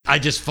I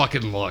just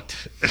fucking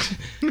looked.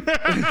 You're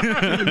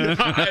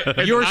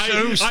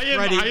so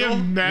spread eagle. I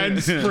am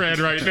man spread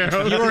right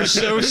now. You are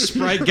so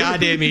spread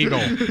goddamn eagle.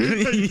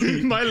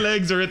 My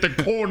legs are at the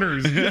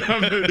corners of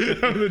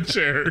the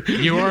chair.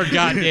 You are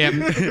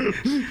goddamn.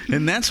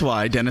 And that's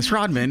why Dennis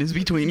Rodman is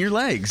between your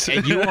legs.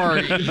 And you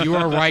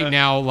are right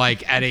now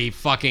like at a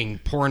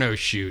fucking porno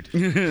shoot.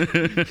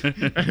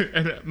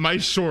 And my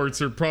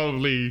shorts are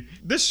probably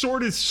the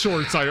shortest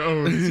shorts I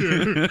own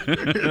too.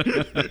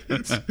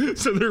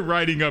 So they're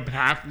riding up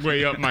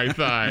halfway up my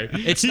thigh.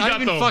 It's he not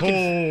got even the fucking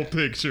whole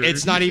picture.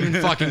 It's not even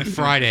fucking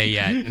Friday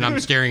yet, and I'm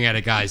staring at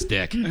a guy's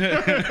dick.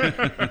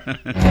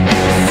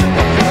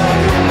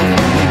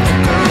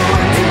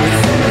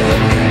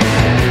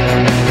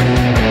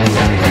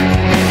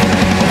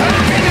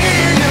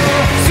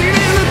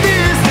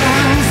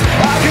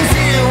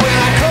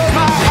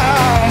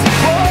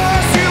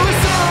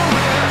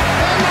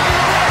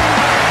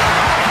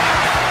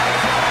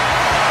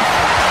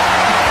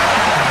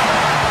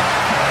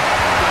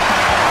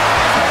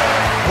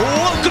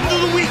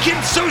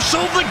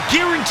 Social, the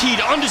guaranteed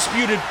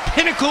undisputed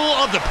pinnacle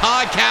of the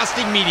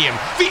podcasting medium,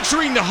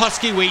 featuring the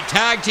Husky Weight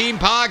Tag Team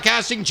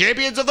Podcasting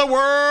Champions of the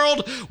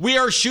World. We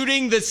are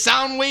shooting the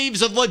sound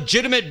waves of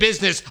legitimate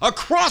business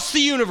across the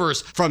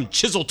universe from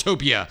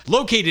Chiseltopia,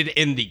 located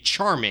in the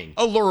charming,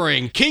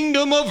 alluring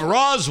Kingdom of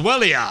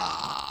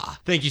Roswellia.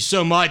 Thank you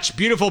so much,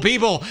 beautiful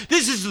people.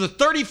 This is the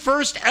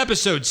 31st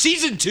episode,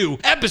 Season 2,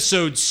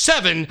 Episode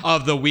 7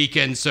 of The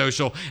Weekend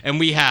Social, and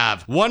we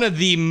have one of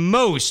the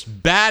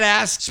most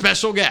badass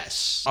special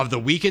guests of The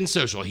Weekend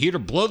Social here to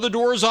blow the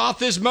doors off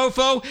this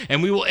mofo,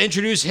 and we will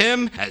introduce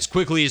him as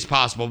quickly as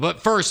possible. But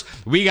first,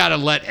 we gotta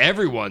let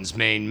everyone's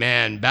main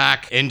man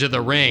back into the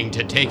ring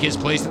to take his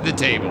place at the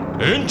table.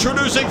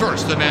 Introducing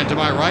first, the man to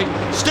my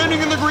right, standing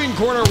in the green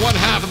corner, one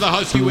half of the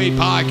Husky Weight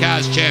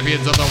Podcast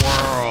Champions of the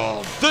World.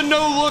 The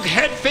no-look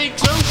head fake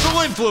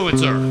social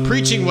influencer,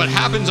 preaching what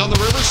happens on the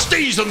river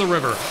stays on the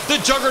river. The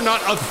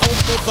juggernaut of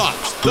helpful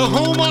thoughts, the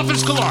home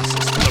office colossus,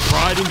 the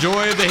pride and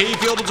joy of the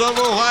hayfields of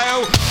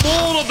Ohio,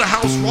 bull of the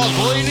house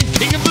Roswellian and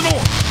king of the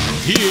north.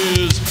 He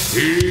is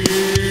E-Money!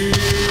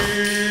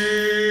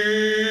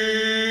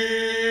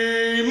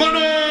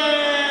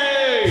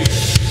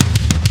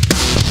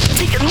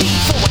 Take a knee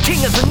for a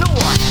king of the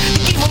north.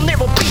 The game will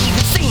never be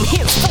the same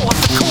henceforth,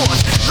 of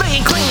course.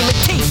 Laying claim and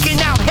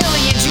taking out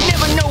hellions. You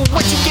never know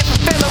what you get from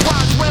fellow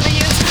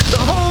Roswellians. The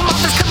home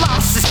office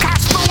colossus,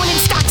 cash flowing in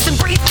stocks and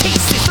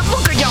briefcases. The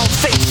look on y'all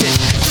faces,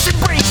 just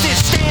embrace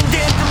this, stand and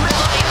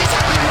deliver. It is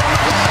happening on the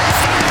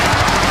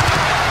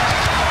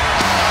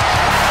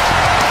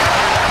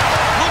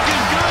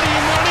Looking good,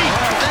 E-Money!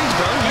 Thanks,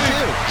 bro. You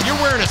too.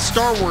 You're wearing a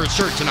Star Wars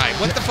shirt tonight.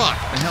 What the fuck?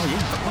 Hell yeah.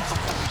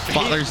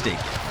 Father's Day.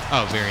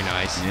 Oh, very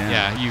nice.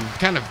 Yeah. You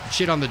kind of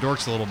shit on the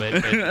dorks a little bit.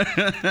 But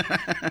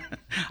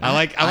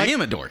I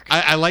am a dork.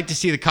 I like to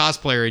see the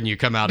cosplayer in you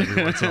come out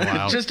every once in a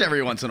while. Just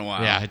every once in a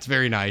while. Yeah, it's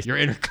very nice. Your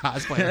inner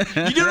cosplayer.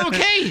 You doing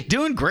okay?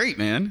 Doing great,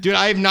 man. Dude,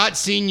 I have not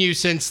seen you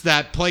since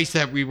that place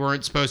that we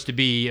weren't supposed to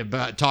be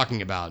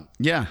talking about.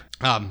 Yeah.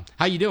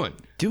 How you doing?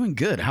 Doing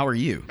good. How are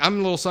you? I'm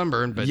a little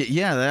sunburned, but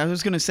Yeah, I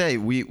was gonna say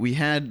we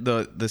had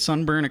the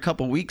sunburn a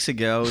couple weeks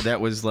ago.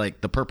 That was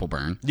like the purple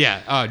burn.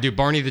 yeah. Dude,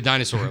 Barney the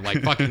dinosaur,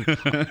 like fucking.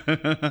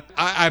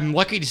 I'm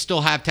lucky to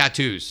still have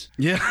tattoos.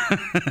 Yeah.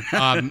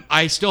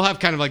 I still have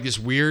kind of like this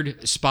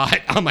weird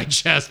spot on my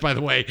chest, by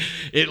the way.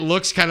 It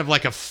looks kind of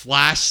like a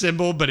flash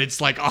symbol, but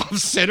it's like off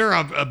center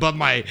above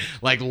my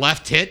like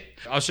left hit.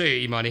 I'll show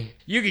you, E-Money.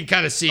 You can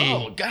kind of see.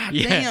 Oh, god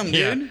damn, dude.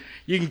 Yeah.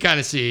 You can kind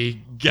of see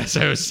Guess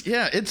Host.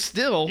 Yeah, it's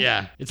still.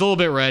 Yeah, it's a little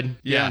bit red.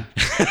 Yeah.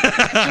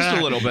 Just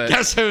a little bit.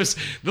 Guess Host.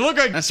 The look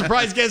on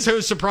surprise Guess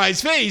Host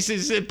surprise face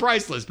is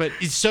priceless, but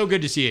it's so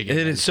good to see you again.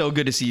 It is so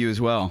good to see you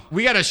as well.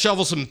 We got to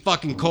shovel some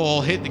fucking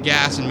coal, hit the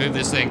gas, and move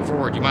this thing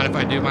forward. You mind if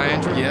I do my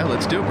intro? Yeah,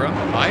 let's do it, bro.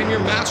 I am your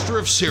master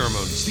of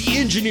ceremonies, the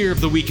engineer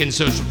of the Weekend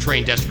Social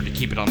train, desperate to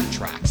keep it on the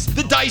tracks.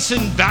 The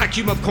Dyson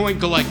vacuum of coin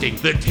collecting,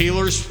 the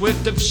Taylor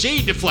Swift of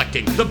shade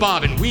deflecting, the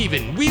bobbin,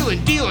 weaving,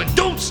 wheeling, dealing,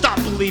 don't stop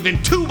believing,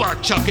 two-bar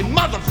chucking,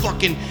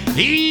 motherfucking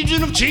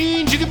agent of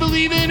change you can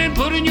believe in and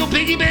put in your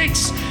piggy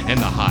banks, and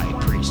the high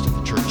priest of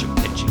the Church of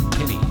Pinching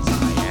Pennies.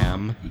 I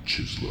am the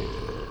Chiseler.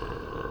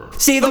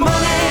 See the money,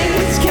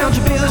 count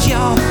your bills,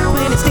 y'all.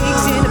 When it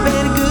stinks in a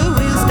bed of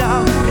Goodwill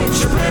stock.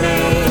 It's your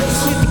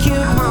pennies with the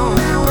coupon.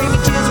 Bring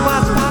your chisel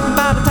while it's popping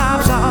by the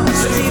tops off.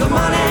 See the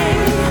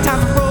money, time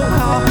for roll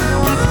call.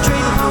 Keep the train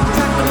on the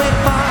track to let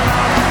it fall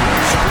off.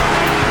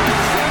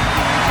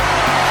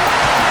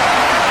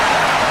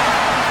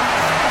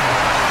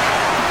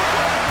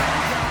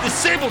 The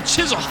Sample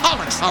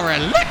Chiselholics are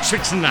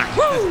electric tonight.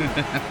 Woo!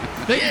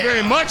 Thank you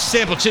very much,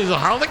 Sample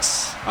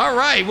Chiselholics. All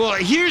right, well,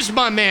 here's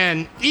my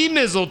man,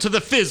 E-Mizzle to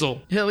the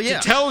Fizzle. Hell yeah.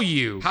 To tell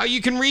you how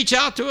you can reach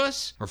out to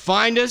us or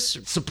find us,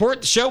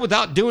 support the show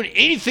without doing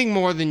anything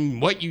more than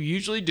what you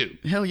usually do.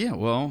 Hell yeah.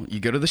 Well, you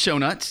go to the show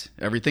notes.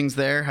 Everything's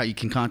there. How you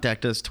can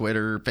contact us,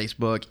 Twitter,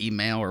 Facebook,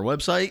 email, or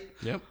website.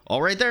 Yep.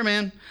 All right there,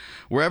 man.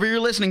 Wherever you're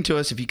listening to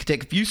us, if you could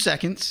take a few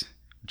seconds,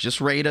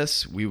 just rate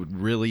us. We would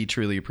really,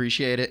 truly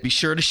appreciate it. Be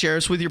sure to share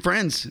us with your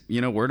friends.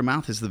 Word of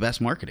mouth is the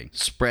best marketing.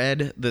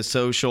 Spread the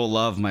social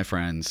love, my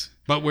friends.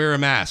 But wear a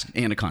mask.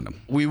 And a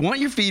condom. We want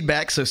your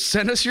feedback, so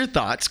send us your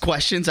thoughts,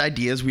 questions,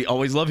 ideas. We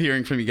always love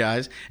hearing from you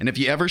guys. And if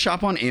you ever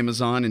shop on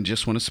Amazon and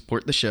just want to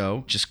support the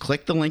show, just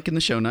click the link in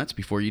the show notes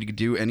before you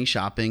do any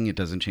shopping. It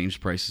doesn't change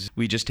the prices.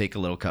 We just take a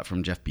little cut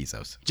from Jeff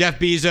Bezos. Jeff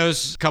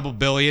Bezos, a couple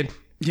billion.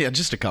 Yeah,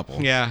 just a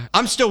couple. Yeah.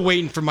 I'm still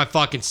waiting for my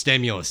fucking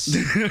stimulus.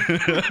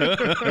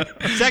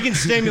 Second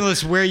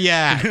stimulus, where you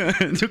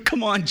at?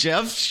 Come on,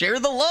 Jeff. Share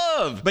the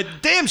love. But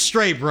damn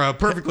straight, bro.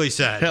 Perfectly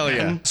said. Hell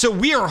yeah. So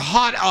we are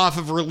hot off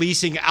of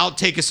releasing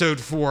Outtake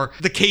Episode 4,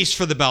 The Case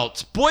for the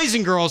Belt. Boys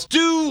and girls,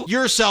 do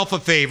yourself a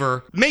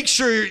favor. Make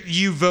sure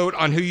you vote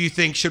on who you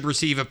think should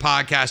receive a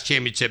podcast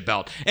championship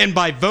belt. And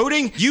by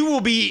voting, you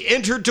will be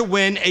entered to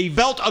win a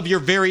belt of your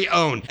very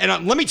own.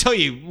 And let me tell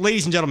you,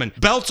 ladies and gentlemen,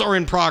 belts are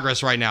in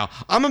progress right now.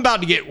 I'm about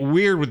to get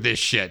weird with this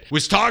shit.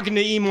 Was talking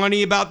to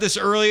E-Money about this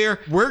earlier.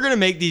 We're going to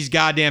make these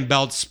goddamn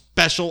belts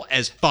special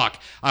as fuck.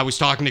 I was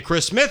talking to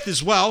Chris Smith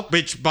as well,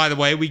 which, by the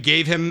way, we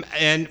gave him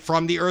and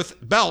From the Earth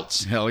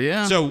belts. Hell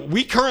yeah. So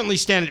we currently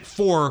stand at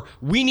 4.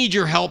 We need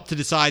your help to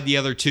decide the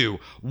other 2.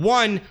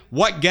 1,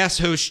 what guest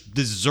host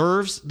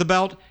deserves the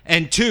belt?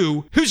 And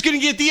 2, who's going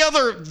to get the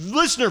other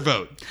listener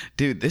vote?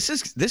 Dude, this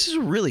is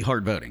really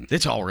hard voting.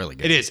 It's all really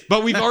good. It is.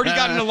 But we've already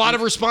gotten a lot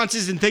of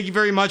responses, and thank you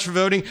very much for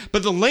voting.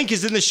 But the link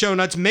is in the show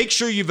notes. Make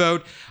sure you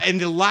vote. In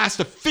the last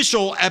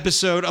official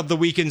episode of the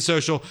Weekend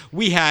Social,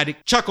 we had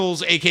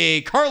Chuckles,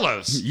 a.k.a.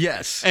 Carlos.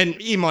 Yes.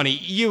 And E-Money,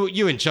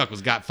 you and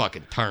Chuckles got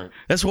fucking turned.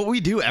 That's what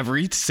we do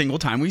every single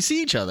time we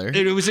see each other.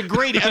 It was a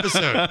great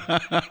episode.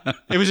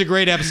 It was a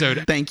great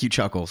episode. Thank you,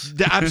 Chuckles.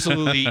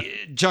 Absolutely.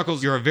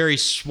 Chuckles, you're a very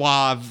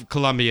suave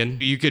Colombian.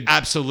 You could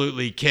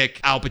absolutely kick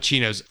Al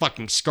Pacino's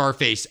fucking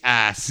Scarface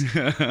ass.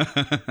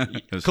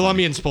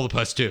 Colombians pull the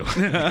puss too.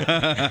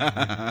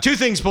 2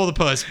 things pull the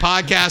puss: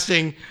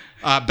 podcasting,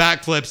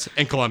 backflips,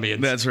 and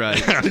Colombians. That's right.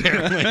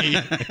 Apparently.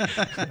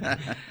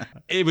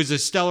 It was a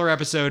stellar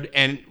episode,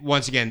 and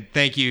once again,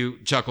 thank you,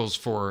 Chuckles,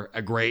 for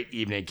a great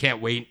evening.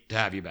 Can't wait to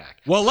have you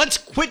back. Well, let's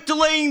quit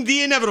delaying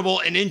the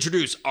inevitable and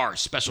introduce our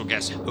special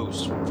guest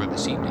host for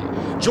this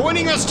evening.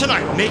 Joining us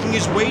tonight, making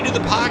his way to the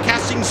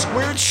podcasting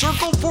squared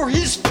circle for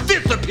his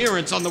 5th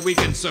appearance on the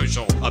Weekend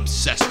Social.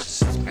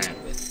 Obsessed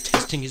with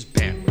testing his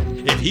bandwidth.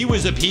 If he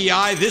was a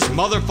PI, this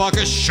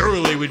motherfucker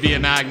surely would be a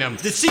Magnum.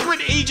 The secret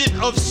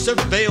agent of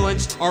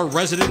surveillance, our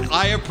resident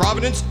Eye of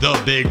Providence, the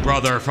big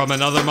brother from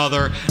another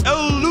mother,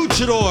 El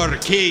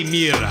Luchador Que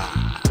Mira.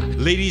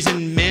 Ladies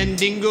and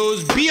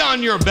mandingos, be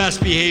on your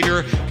best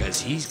behavior,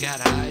 because he's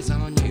got eyes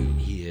on you.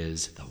 He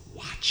is the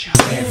Watcher.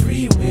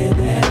 Everywhere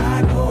that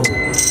I go,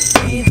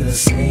 ain't the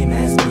same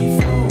as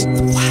before.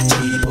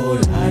 People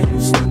I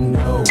used to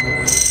know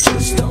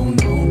just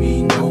don't know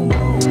me no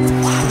more.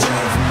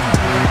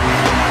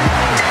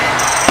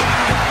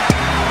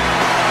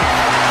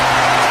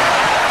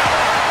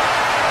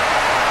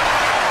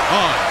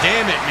 Oh,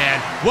 damn it,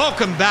 man.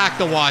 Welcome back,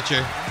 The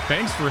Watcher.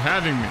 Thanks for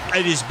having me.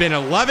 It has been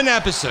 11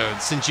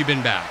 episodes since you've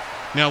been back.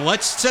 Now,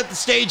 let's set the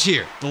stage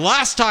here. The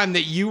last time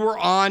that you were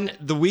on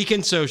the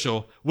Weekend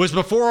Social was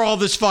before all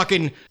this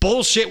fucking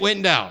bullshit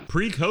went down.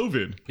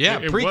 Pre-COVID. Yeah,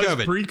 It pre-COVID.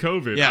 was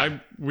pre-COVID. Yeah.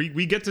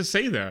 We get to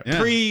say that. Yeah.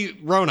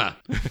 Pre-Rona.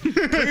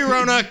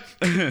 Pre-Rona,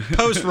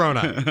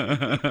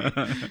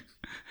 post-Rona.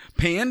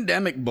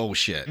 Pandemic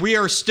bullshit. We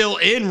are still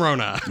in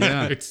Rona.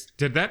 Yeah.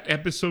 Did that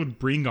episode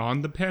bring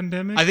on the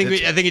pandemic? I think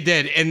it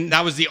did, and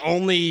that was the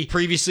only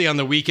previously on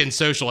the Weekend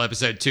Social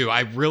episode too. I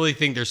really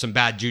think there's some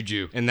bad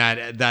juju in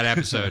that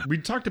episode. We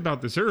talked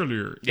about this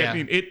earlier. Yeah. I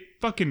mean, it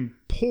fucking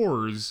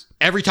pours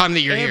Every time that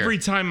you're every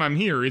here. time I'm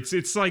here.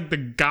 It's like the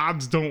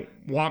gods don't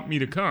want me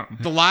to come.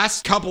 The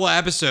last couple of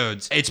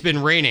episodes, it's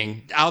been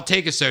raining. Outtake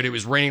episode, it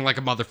was raining like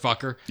a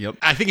motherfucker. Yep.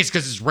 I think it's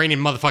because it's raining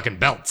motherfucking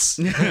belts.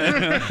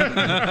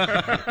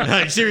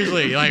 Like,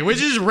 seriously, like,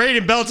 which is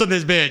raining belts on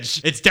this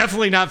bitch. It's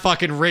definitely not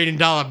fucking raining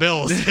dollar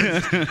bills.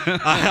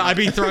 I'd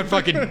be throwing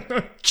fucking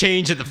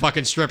change at the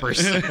fucking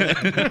strippers.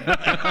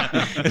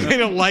 They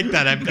don't like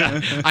that.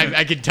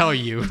 I can tell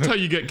you. That's how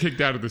you get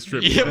kicked out of the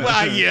strip. Yeah, well,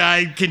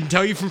 I can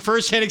tell you from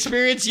firsthand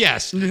experience,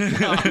 yes.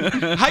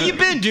 How you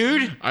been,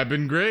 dude? I've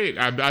been great.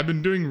 I've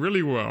been doing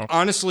really well.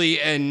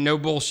 Honestly, and no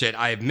bullshit,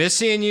 I have missed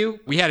seeing you.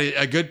 We had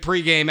a good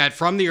pregame at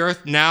From the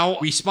Earth. Now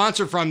we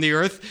sponsor From the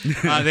Earth.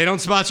 They don't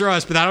sponsor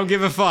us, but I don't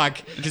give a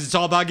fuck because it's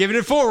all about giving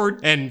it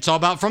forward and it's all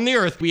about From the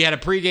Earth. We had a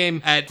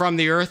pregame at From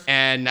the Earth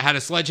and had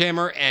a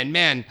sledgehammer. And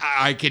man,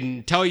 I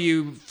can tell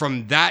you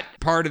from that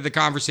part of the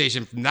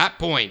conversation, from that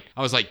point,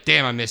 I was like,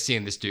 damn, I miss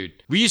seeing this dude.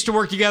 We used to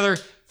work together.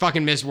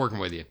 Fucking miss working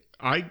with you.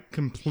 I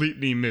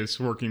completely miss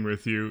working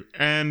with you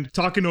and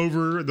talking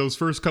over those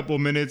first couple of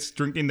minutes,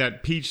 drinking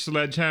that peach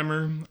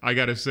sledgehammer. I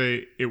gotta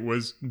say, it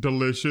was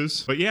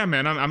delicious. But yeah,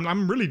 man,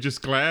 I'm really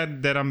just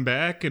glad that I'm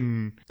back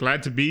and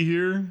glad to be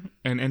here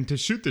and to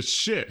shoot the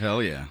shit.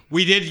 Hell yeah.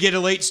 We did get a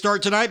late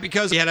start tonight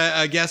because we had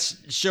a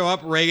guest show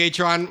up.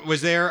 Reggaetron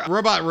was there.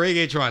 Robot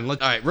Reggaetron. All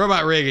right,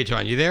 Robot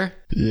Reggaetron, you there?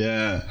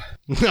 Yeah.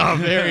 Oh,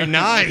 very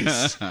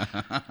nice.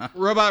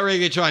 Robot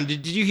Reggaeton,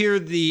 did you hear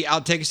the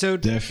outtake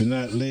episode?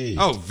 Definitely.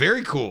 Oh,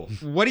 very cool.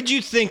 What did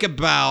you think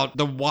about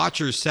the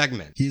Watcher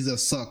segment? He's a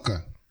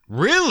sucker.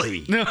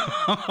 Really?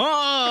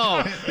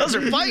 Oh, those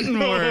are fighting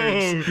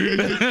words.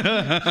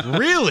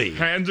 Really?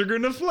 Hands are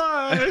gonna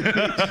fly.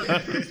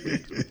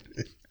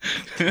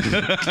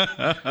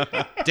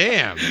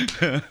 Damn.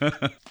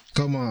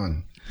 Come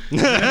on.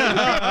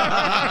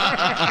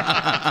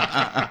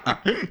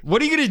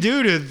 What are you going to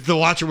do to the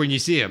Watcher when you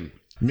see him?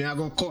 Me I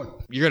go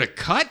cut. You're going to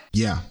cut?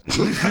 Yeah.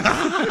 All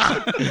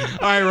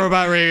right,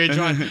 Robot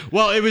Reggaetron.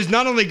 Well, it was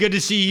not only good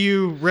to see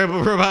you,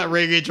 Robot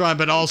Reggaetron,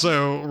 but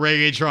also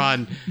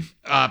Reggaetron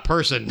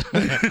person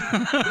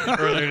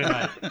earlier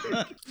tonight.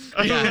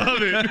 I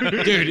love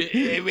it. Dude,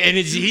 and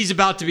he's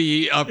about to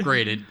be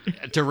upgraded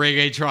to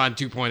Reggaetron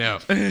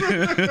 2.0.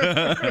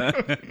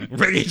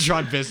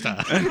 Reggaetron Vista.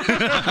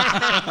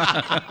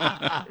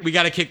 We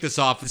got to kick this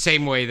off the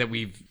same way that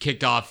we've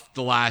kicked off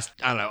the last,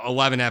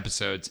 11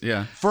 episodes.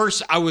 Yeah.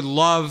 First, I would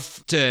love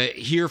to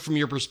hear from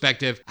your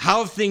perspective, how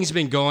have things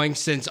been going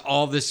since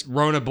all this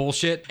Rona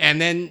bullshit? And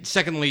then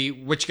secondly,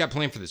 what you got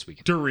planned for this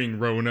weekend? During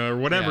Rona, or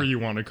whatever you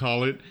want to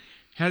call it,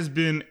 has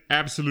been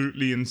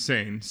absolutely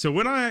insane. So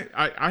when I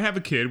have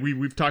a kid,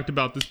 we've talked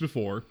about this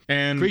before,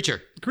 and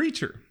Creature.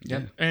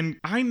 Yeah. And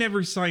I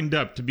never signed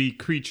up to be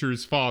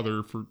Creature's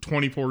father for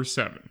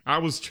 24/7. I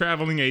was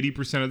traveling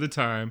 80% of the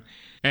time,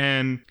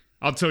 and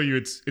I'll tell you,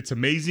 it's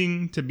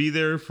amazing to be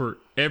there for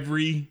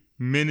every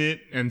minute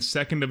and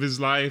second of his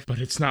life, but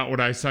it's not what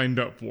I signed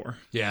up for.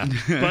 Yeah.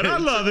 But I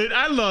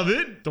love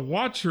it. The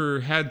Watcher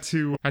had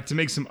to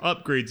make some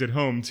upgrades at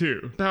home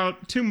too.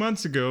 About 2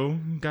 months ago,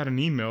 got an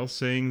email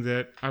saying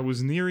that I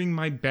was nearing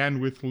my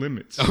bandwidth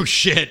limits Oh,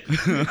 shit.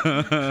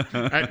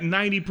 at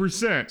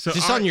 90%. So Is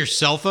this on your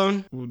cell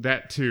phone? Well,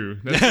 that too.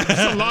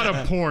 That's a lot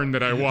of porn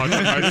that I watch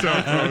on my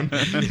cell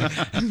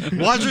phone.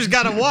 Watcher's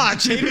got to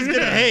watch. Haters going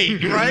to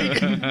hate, right?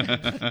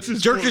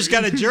 Jerker's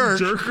got to jerk.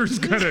 Jerker's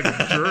got a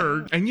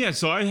jerk. And yeah,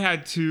 so I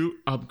had to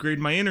upgrade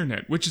my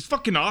internet, which is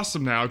fucking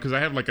awesome now because I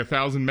have like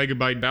 1,000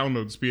 megabyte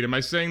download speed. Am I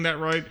saying that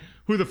right?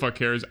 Who the fuck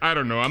cares? I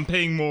don't know. I'm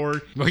paying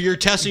more. Well, you're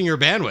testing your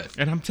bandwidth.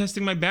 And I'm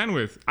testing my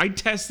bandwidth. I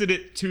tested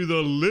it to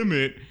the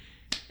limit,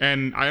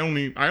 and I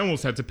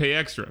almost had to pay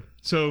extra.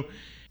 So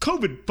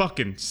COVID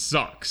fucking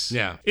sucks.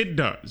 Yeah. It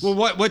does. Well,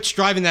 what's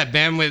driving that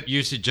bandwidth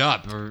usage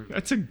up? Or...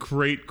 That's a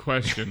great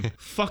question.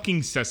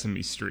 Fucking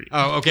Sesame Street.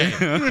 Oh, okay.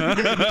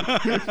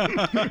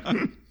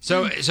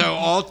 So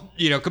all,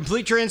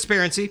 complete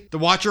transparency. The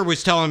Watcher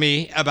was telling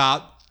me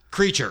about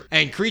Creature,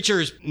 and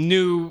Creature's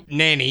new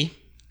nanny.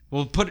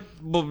 We'll put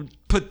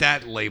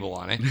that label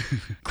on it.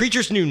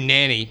 Creature's new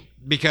nanny,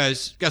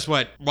 because guess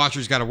what?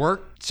 Watcher's got to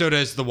work. So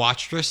does the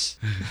Watchtress.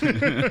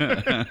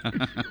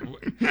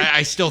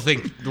 I still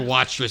think the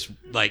Watchtress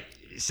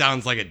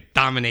sounds like a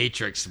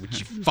dominatrix, which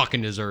you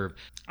fucking deserve.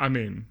 I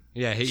mean,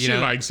 yeah, she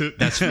likes it.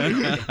 That's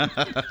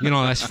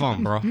that's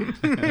fun, bro.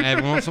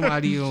 Every once in a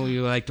while,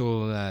 you like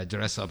to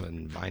dress up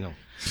in vinyl.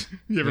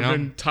 You ever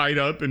been tied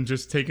up and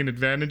just taken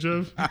advantage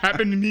of?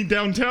 Happened to me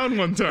downtown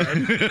one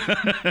time.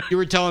 You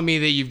were telling me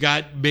that you've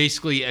got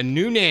basically a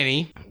new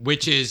nanny,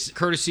 which is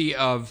courtesy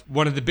of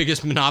one of the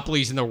biggest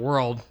monopolies in the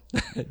world,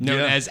 known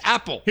as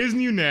Apple. His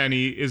new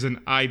nanny is an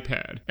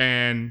iPad,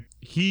 and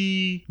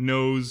he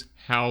knows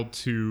how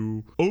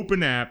to open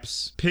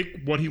apps,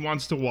 pick what he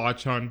wants to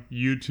watch on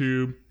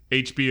YouTube,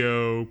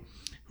 HBO,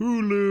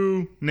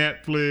 Hulu,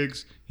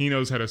 Netflix. He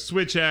knows how to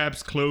switch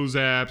apps, close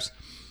apps.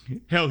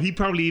 Hell, he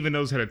probably even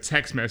knows how to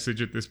text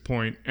message at this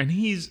point, and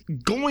he's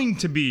going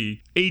to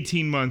be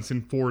 18 months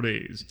in 4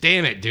 days.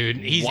 Damn it, dude.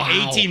 He's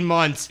 18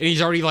 months, and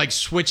he's already,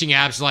 switching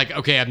apps,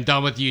 okay, I'm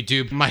done with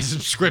YouTube. My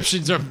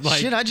subscriptions are,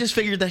 Shit, I just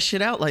figured that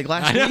shit out, last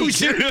I know, week.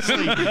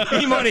 seriously.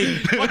 E-money,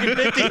 fucking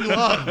 15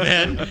 love,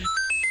 man.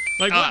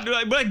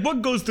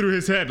 What goes through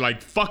his head?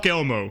 Fuck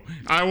Elmo.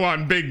 I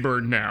want Big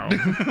Bird now.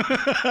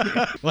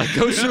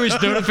 Goes through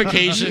his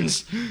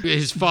notifications.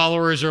 His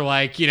followers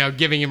are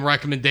giving him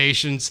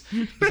recommendations.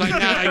 He's like,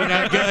 nah, you're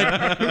not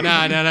good.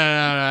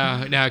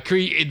 No.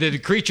 The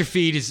Creature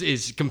feed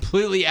is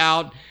completely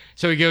out.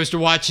 So he goes to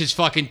watch his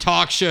fucking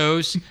talk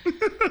shows.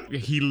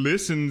 He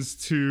listens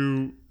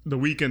to The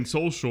Weekend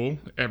Social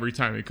every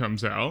time it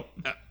comes out.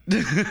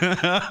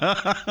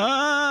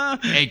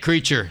 Hey,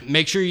 Creature,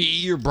 make sure you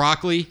eat your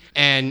broccoli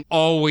and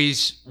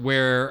always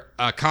wear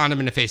a condom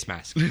and a face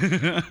mask. It's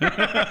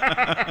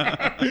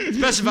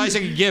the best advice I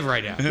can give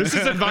right now. This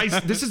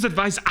is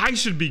advice I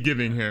should be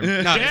giving him.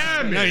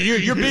 Damn it. No,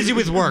 you're busy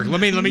with work. Let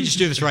me just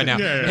do this right now.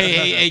 Yeah.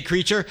 Hey,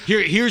 Creature.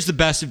 Here's the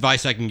best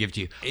advice I can give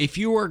to you. If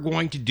you are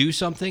going to do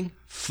something,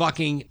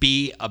 fucking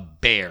be a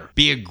bear.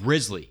 Be a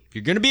grizzly. If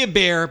you're gonna be a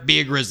bear,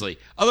 be a grizzly.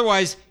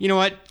 Otherwise, you know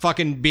what?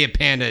 Fucking be a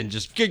panda and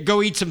just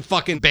go eat some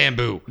fucking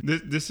bamboo.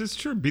 This is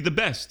true. Be the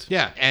best.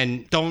 Yeah,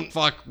 and don't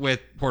fuck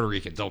with Puerto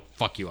Ricans. They'll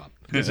fuck you up.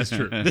 This is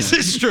true. This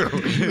is true.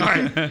 All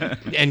right.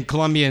 And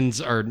Colombians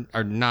are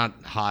not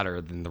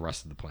hotter than the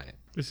rest of the planet.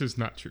 This is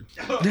not true.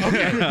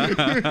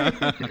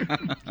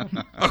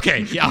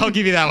 Okay, yeah, I'll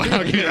give you that one.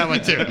 I'll give you that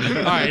one too.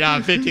 All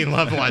right, 15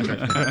 Love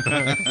Watcher.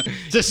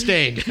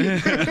 Sustained.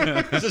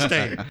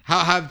 Sustained. How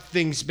have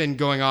things been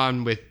going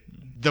on with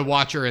the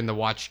Watcher and the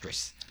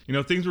Watchstress? You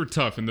know, things were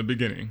tough in the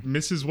beginning.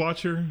 Mrs.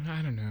 Watcher,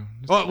 I don't know.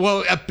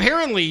 Well,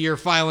 apparently you're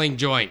filing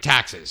joint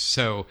taxes,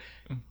 so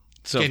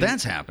if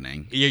that's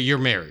happening, you're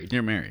married.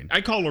 you're married. I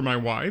call her my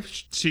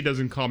wife. She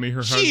doesn't call me her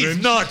husband. She's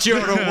not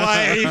your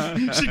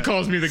wife. She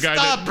calls me the guy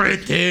Stop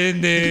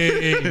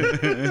pretending.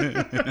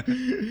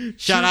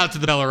 Shout out to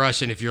the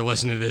Belarusian if you're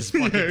listening to this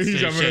fucking I'm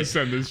gonna shit.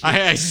 send this shit.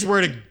 I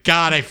swear to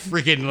God, I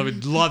freaking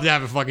would love to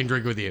have a fucking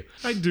drink with you.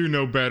 I do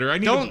know better.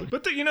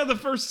 But the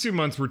first 2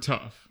 months were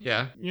tough.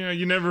 Yeah. You know,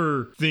 you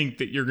never think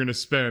that you're going to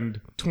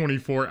spend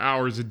 24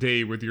 hours a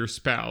day with your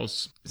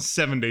spouse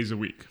 7 days a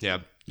week. Yeah.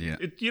 Yeah.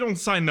 You don't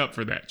sign up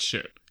for that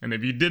shit. And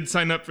if you did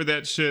sign up for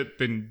that shit,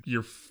 then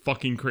you're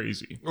fucking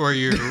crazy. Or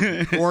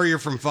you're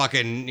from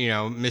fucking,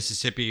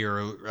 Mississippi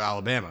or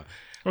Alabama.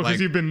 Well,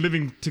 because you've been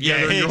living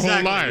together your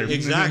whole life.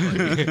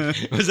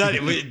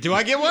 Exactly. Do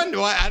I get one?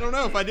 I don't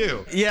know if I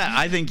do. Yeah,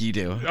 I think you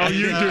do. Oh,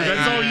 you do.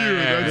 That's all you.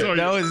 That's all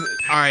That you. was.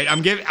 All right,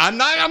 I'm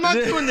not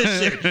doing this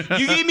shit.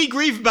 You gave me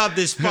grief about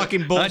this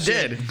fucking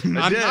bullshit. I'm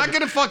not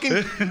gonna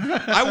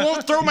I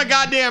won't throw my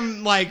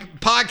goddamn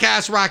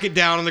podcast rocket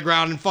down on the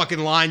ground and fucking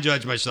line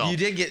judge myself. You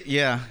did get.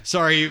 Yeah.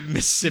 Sorry,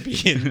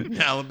 Mississippi and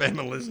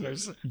Alabama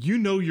listeners. You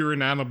know you're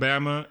in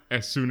Alabama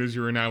as soon as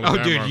you're in Alabama.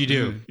 Oh, dude, you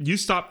do. You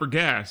stop for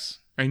gas.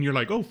 And you're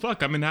like, oh,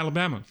 fuck, I'm in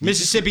Alabama.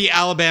 Mississippi,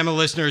 Alabama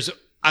listeners,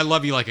 I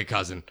love you like a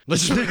cousin.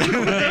 Let's just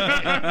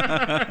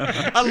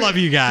I love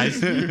you guys.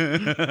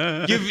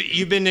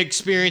 You've been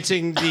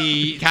experiencing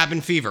the cabin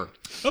fever.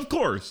 Of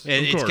course.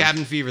 It's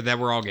cabin fever that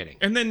we're all getting.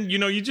 And then,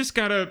 you just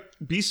gotta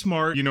be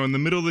smart. In the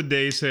middle of the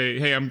day, say,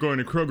 hey, I'm going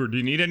to Kroger. Do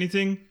you need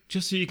anything?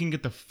 Just so you can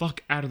get the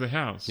fuck out of the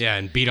house. Yeah,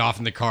 and beat off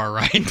in the car,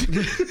 right?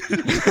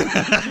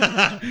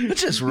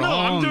 That's just wrong. No,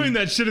 I'm doing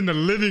that shit in the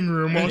living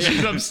room while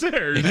she's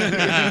upstairs.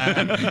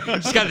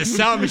 She's got the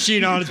sound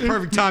machine on. It's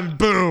perfect time.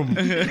 Boom.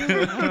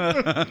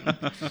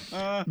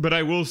 But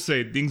I will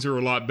say things are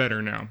a lot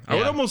better now. I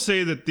would almost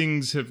say that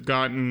things have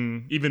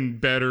gotten even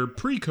better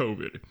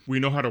pre-COVID.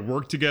 We know how to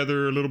work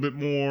together a little bit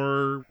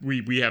more.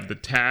 We have the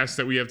tasks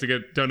that we have to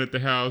get done at the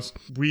house.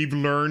 We've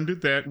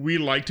learned that we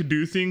like to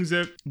do things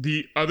that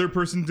the other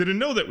person didn't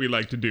know that we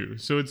like to do.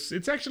 So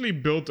it's actually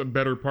built a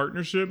better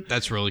partnership.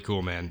 That's really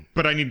cool, man.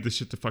 But I need this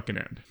shit to fucking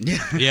end.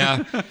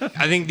 Yeah.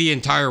 I think the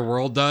entire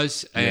world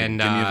does. And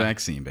Give me a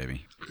vaccine,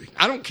 baby.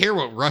 I don't care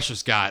what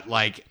Russia's got.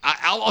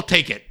 I'll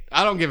take it.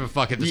 I don't give a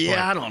fuck at this point.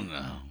 I don't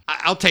know.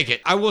 I'll take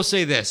it. I will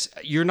say this.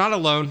 You're not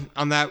alone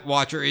on that,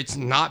 Watcher. It's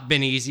not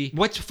been easy.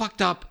 What's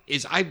fucked up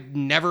is I've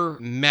never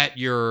met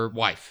your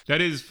wife. That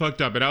is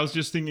fucked up. And I was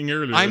just thinking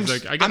earlier, I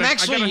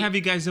gotta have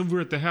you guys over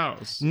at the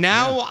house.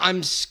 Now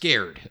I'm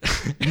scared.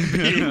 Because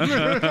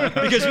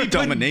we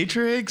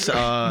Dominatrix?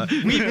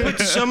 we put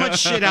so much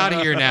shit out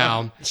here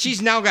now.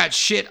 She's now got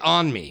shit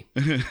on me.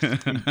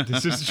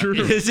 This is true.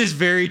 This is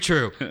very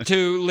true.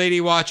 To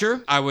Lady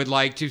Watcher, I would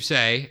like to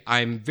say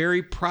I'm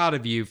very proud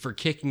of you for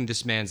kicking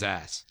this man's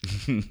ass.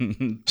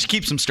 She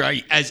keeps him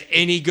straight. As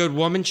any good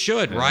woman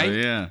should, right? Oh,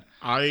 yeah.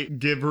 I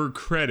give her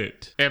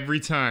credit every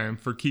time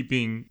for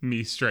keeping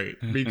me straight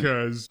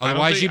because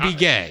otherwise you'd be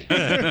gay.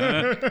 Yeah.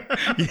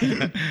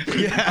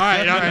 All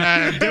right.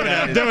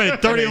 I'm doing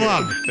it. 30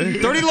 Love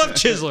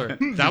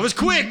Chiseler. That was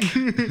quick.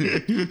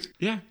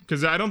 Yeah,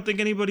 because I don't think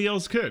anybody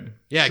else could.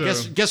 Yeah,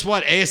 So- guess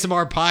what?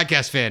 ASMR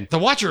podcast fan. The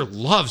Watcher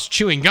loves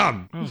chewing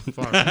gum. Oh,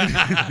 fuck.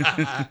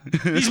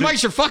 These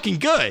mics are fucking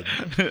good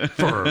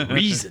for a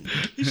reason.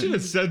 You should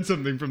have said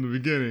something from the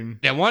beginning.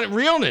 I want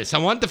realness. I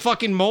want the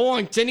fucking mole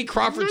on Cindy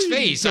Crawford's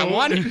face. I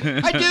want it.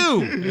 I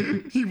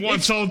do. He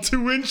wants all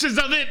 2 inches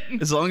of it.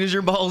 As long as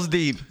your ball's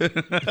deep.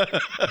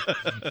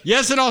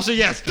 Yes, and also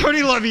yes.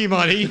 30 Love you,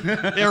 money.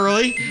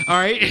 Early. All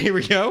right, here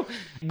we go.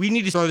 We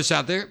need to throw this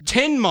out there.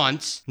 10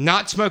 months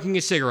not smoking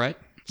a cigarette.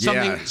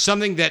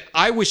 Something that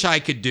I wish I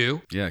could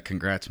do. Yeah,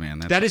 congrats, man.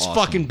 That is awesome.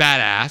 fucking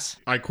badass.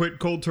 I quit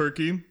cold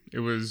turkey. It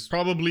was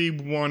probably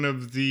one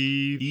of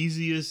the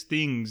easiest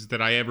things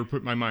that I ever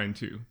put my mind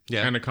to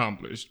and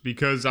accomplished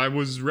because I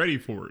was ready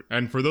for it.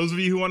 And for those of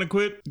you who want to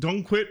quit,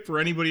 don't quit for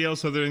anybody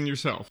else other than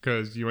yourself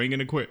because you ain't going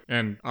to quit.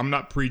 And I'm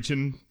not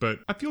preaching, but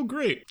I feel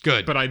great.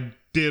 Good. But I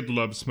did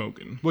love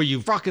smoking. Well,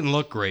 you fucking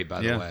look great,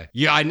 by the way.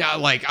 Yeah, I know.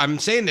 I'm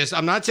saying this.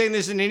 I'm not saying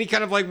this in any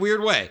kind of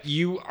weird way.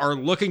 You are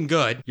looking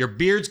good. Your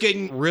beard's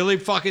getting really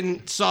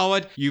fucking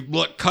solid. You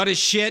look cut as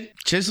shit.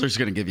 Chisler's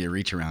going to give you a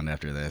reach around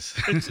after this.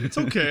 It's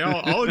okay.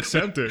 I'll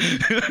accept it.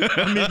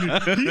 I mean,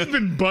 he's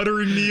been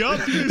buttering me up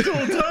this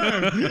whole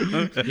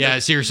time. Yeah,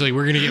 seriously,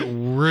 we're going to get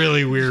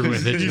really weird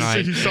with it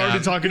tonight. He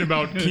started talking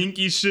about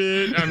kinky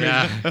shit. I mean,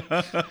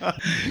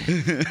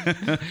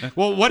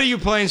 Well, what are your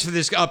plans for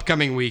this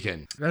upcoming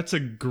weekend? That's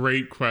a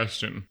great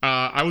question.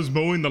 I was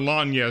mowing the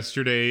lawn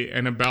yesterday,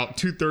 and about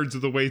 2/3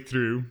 of the way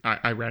through,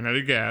 I ran out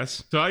of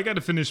gas. So I got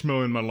to finish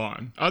mowing my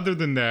lawn. Other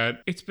than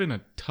that, it's been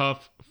a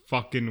tough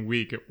fucking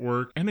week at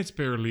work, and it's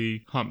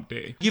barely hump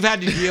day. You've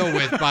had to deal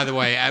with, by the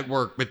way, at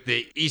work with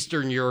the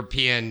Eastern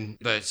European,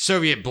 the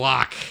Soviet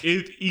bloc.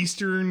 If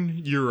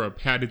Eastern Europe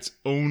had its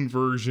own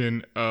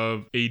version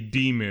of a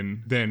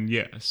demon, then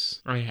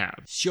yes, I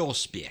have.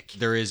 Solspiek.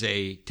 There is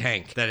a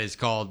tank that is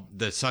called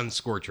the Sun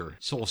Scorcher.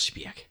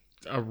 Solspiek.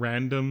 A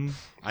random...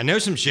 I know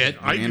some shit.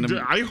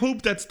 I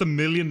hope that's the $1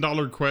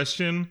 million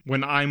question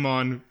when I'm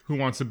on Who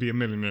Wants to Be a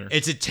Millionaire.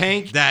 It's a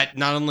tank that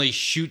not only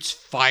shoots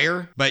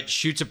fire, but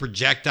shoots a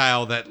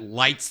projectile that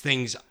lights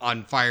things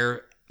on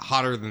fire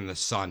hotter than the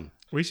sun.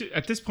 We should,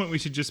 at this point, we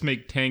should just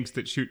make tanks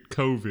that shoot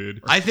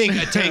COVID. I think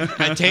a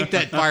tank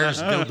that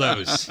fires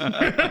dildos.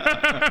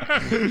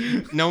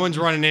 No one's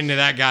running into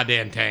that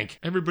goddamn tank.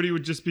 Everybody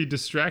would just be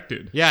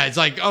distracted. Yeah, it's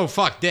like, oh,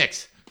 fuck,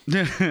 dicks.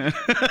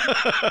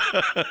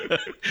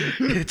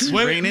 It's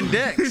raining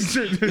dicks.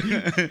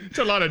 It's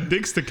a lot of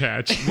dicks to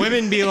catch.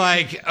 Women be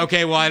like,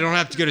 okay, well, I don't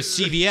have to go to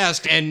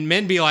CVS. And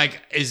men be like,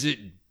 is it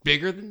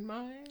bigger than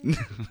mine?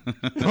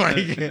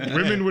 Like,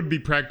 women would be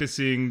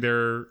practicing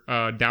their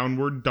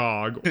downward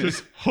dog,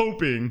 just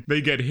hoping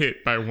they get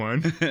hit by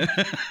one.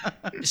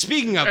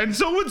 Speaking of, And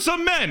so would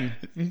some men.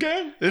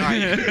 Okay?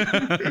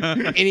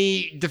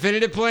 any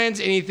definitive plans?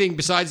 Anything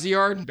besides the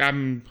yard?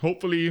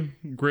 Hopefully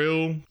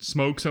grill,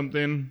 smoke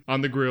something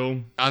on the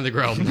grill. On the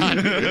grill.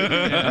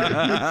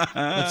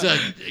 Let's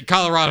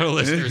Colorado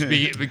listeners,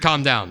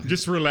 calm down.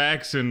 Just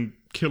relax and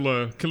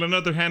kill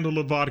another handle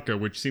of vodka,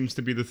 which seems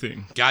to be the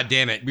thing. God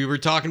damn it. We were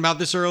talking about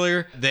this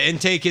earlier. The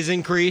intake is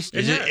increased.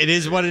 It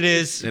is what it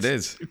is. It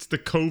is. It's the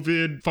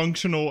COVID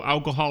functional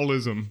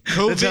alcoholism.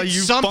 COVID That's how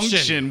you sumption.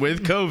 function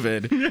with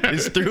COVID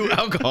is through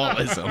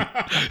alcoholism.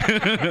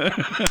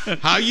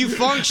 How you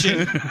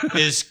function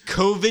is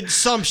COVID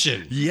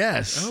sumption.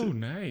 Yes. Oh,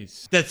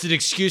 nice. That's an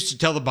excuse to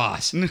tell the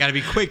boss. Gotta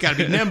be quick, gotta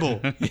be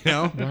nimble, you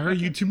know? Why are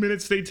you 2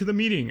 minutes late to the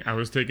meeting? I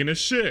was taking a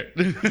shit.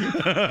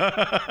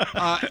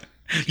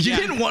 You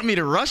didn't want me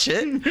to rush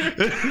it. You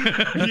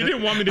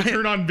didn't want me to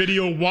turn on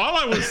video while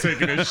I was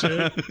taking a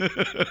shit.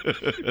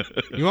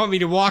 You want me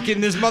to walk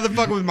in this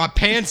motherfucker with my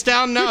pants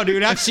down? No,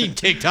 dude, I've seen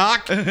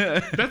TikTok.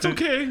 That's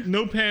okay.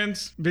 No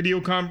pants, video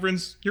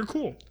conference. You're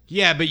cool.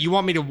 Yeah, but you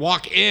want me to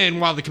walk in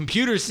while the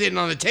computer's sitting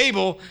on the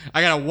table?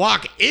 I gotta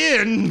walk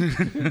in.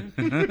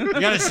 You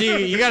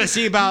gotta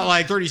see about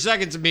like 30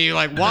 seconds of me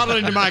like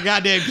waddling to my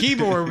goddamn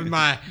keyboard with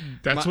my...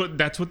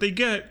 That's what they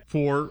get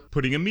for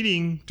putting a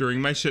meeting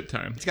during my shit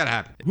time. It's gotta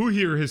happen. Who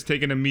here has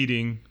taken a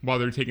meeting while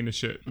they're taking a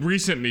shit?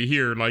 Recently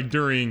here, like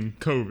during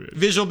COVID.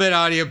 Visual Bit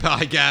Audio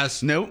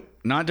Podcast. Nope.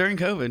 Not during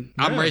COVID.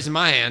 I'm raising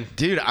my hand.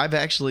 Dude, I've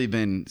actually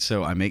been,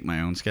 so I make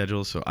my own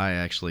schedule, so I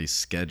actually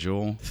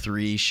schedule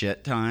 3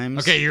 shit times.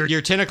 Okay,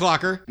 you're 10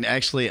 o'clocker.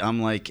 Actually,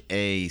 I'm like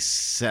a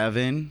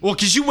 7. Well,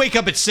 because you wake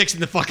up at 6 in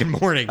the fucking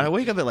morning. I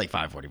wake up at like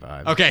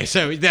 5:45. Okay,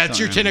 so that's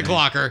your 10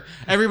 o'clocker.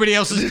 Everybody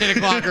else's 10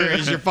 o'clocker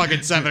is your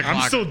fucking 7 o'clock.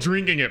 I'm still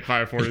drinking at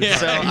 5:45. Yeah.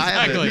 So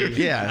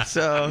Exactly.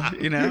 So,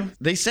 you know,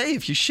 they say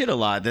if you shit a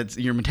lot, that's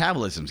your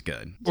metabolism's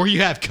good. Or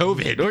you have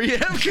COVID. Or you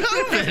have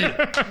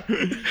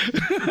COVID.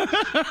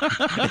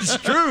 It's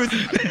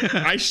truth.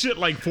 I shit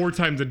like 4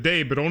 times a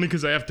day, but only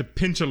because I have to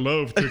pinch a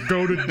loaf to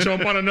go to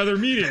jump on another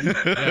meeting.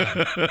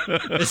 Yeah.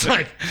 It's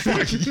like,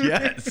 fuck.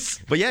 Yes.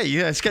 But yeah, you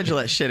gotta schedule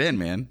that shit in,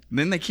 man.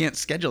 Then they can't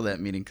schedule that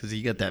meeting because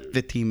you got that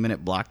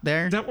 15-minute block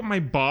there. Is that what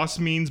my boss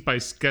means by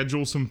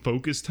schedule some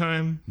focus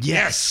time?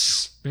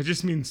 Yes. That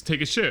just means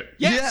take a shit.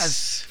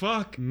 Yes.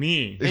 Fuck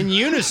me. In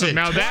unison.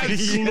 Now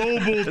that's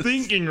global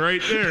thinking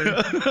right there.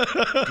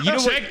 You know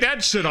Check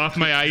that shit off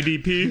my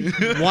IDP.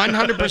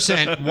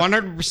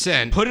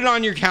 100%. Put it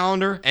on your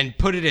calendar and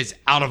put it as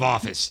out of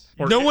office.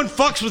 No one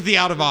fucks with the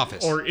out of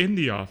office. Or in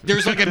the office.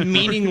 There's like a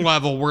meeting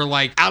level where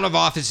like out of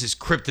office is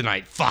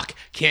kryptonite. Fuck.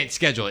 Can't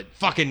schedule it.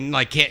 Fucking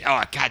like can't.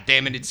 Oh, god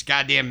damn it. It's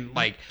goddamn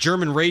like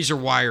German razor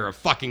wire of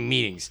fucking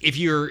meetings. If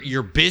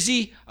you're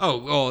busy,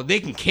 they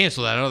can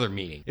cancel that other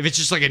meeting. If it's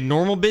just like a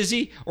normal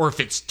busy or if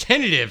it's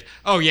tentative,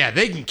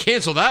 they can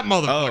cancel that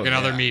motherfucking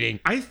other meeting.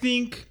 I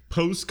think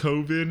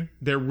post-COVID,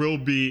 there will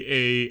be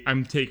a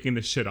I'm taking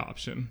the shit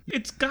option.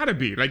 It's gotta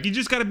be. Like, you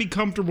just gotta be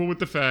comfortable with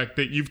the fact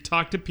that you've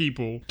talked to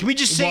people Can we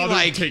just say while they're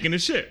like taking a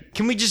shit.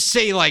 Can we just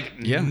say like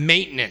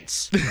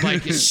maintenance,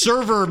 like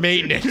server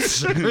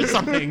maintenance or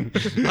something,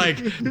 like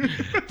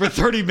for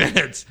 30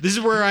 minutes? This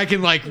is where I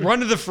can like run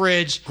to the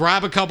fridge,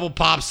 grab a couple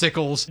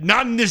popsicles,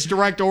 not in this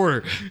direct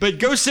order, but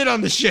go sit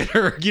on the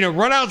shitter,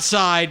 run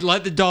outside,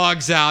 let the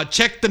dogs out,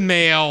 check the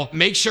mail,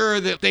 make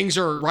sure that things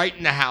are right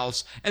in the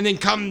house, and then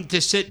come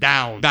to sit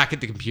down back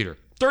at the computer.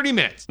 30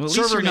 minutes. Well, at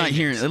least you're not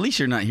hearing. At least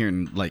you're not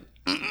hearing like.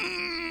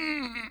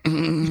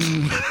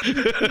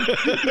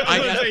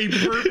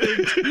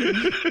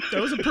 That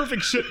was a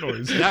perfect shit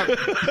noise.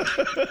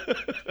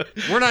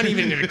 We're not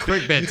even in a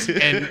quick bits,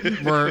 and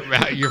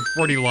you're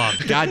 40 love.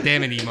 God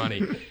damn it,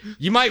 E-Money.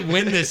 You might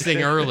win this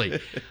thing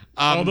early.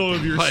 Although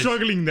if you're but-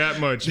 struggling that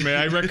much, man,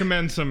 I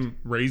recommend some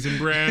Raisin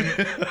Bran.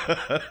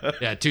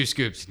 Yeah, 2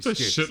 scoops. It's a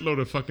shitload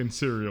of fucking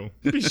cereal.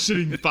 You'll be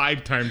shitting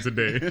 5 times a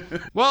day.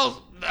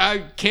 Well, I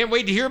can't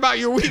wait to hear about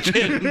your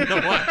weekend.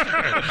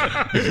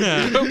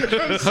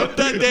 Hope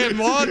that damn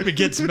lawn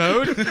gets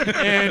mowed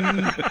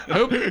and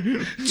hope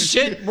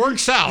shit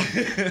works out.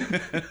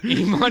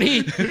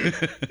 E-Money,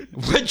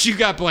 what you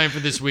got planned for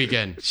this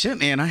weekend? Shit,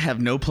 man, I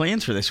have no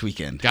plans for this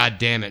weekend. God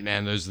damn it,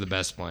 man. Those are the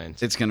best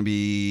plans. It's going to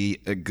be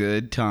a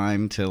good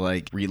time to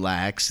like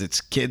relax.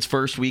 It's kids'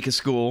 first week of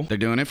school. They're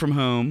doing it from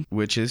home,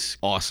 which is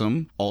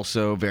awesome.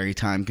 Also very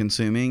time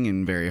consuming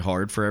and very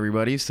hard for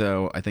everybody.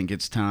 So I think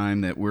it's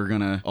time that we're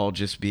going to all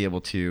just be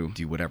able to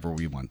do whatever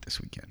we want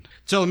this weekend.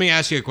 So let me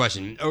ask you a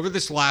question. Over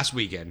this last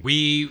weekend,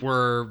 we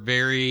were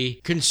very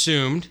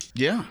consumed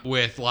Yeah.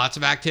 with lots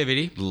of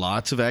activity.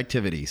 Lots of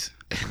activities.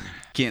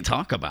 Can't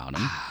talk about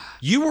them.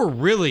 You were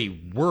really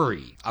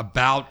worried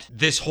about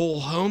this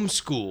whole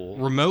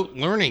homeschool remote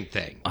learning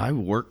thing. I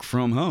work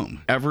from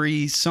home.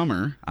 Every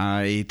summer,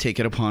 I take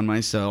it upon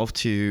myself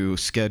to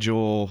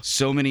schedule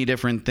so many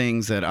different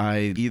things that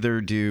I either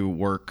do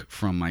work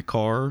from my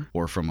car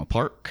or from a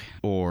park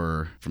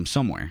or from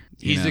somewhere.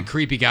 He's the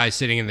creepy guy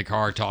sitting in the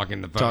car talking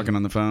on the phone. Talking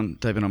on the phone,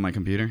 typing on my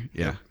computer.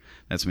 Yeah.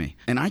 That's me.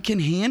 And I can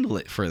handle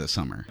it for the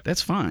summer.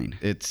 That's fine.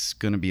 It's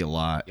going to be a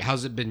lot.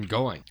 How's it been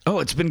going? Oh,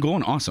 it's been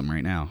going awesome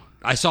right now.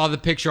 I saw the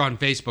picture on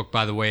Facebook,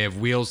 by the way, of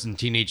Wheels and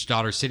teenage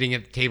daughter sitting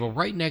at the table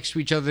right next to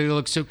each other. They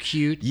look so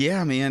cute.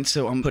 Yeah, man.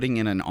 So I'm putting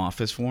in an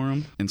office for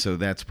them. And so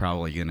that's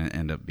probably going to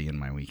end up being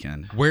my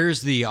weekend.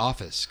 Where's the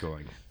office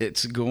going?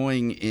 It's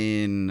going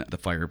in the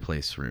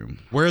fireplace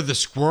room. Where the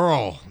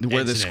squirrel? Where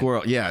the incident.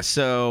 squirrel. Yeah.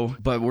 So,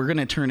 but we're going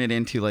to turn it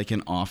into like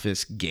an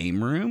office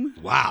game room.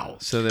 Wow.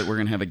 So that we're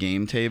going to have a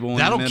game table in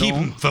That'll the middle. keep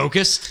him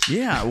focused.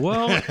 Yeah,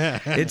 well,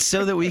 it's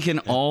so that we can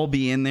all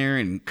be in there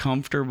and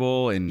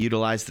comfortable and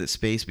utilize the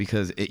space because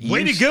it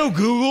Way to go,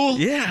 Google.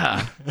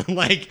 Yeah.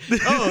 Like,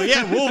 oh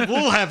yeah,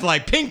 we'll have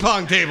like ping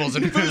pong tables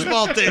and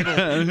foosball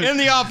tables in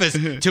the office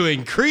to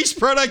increase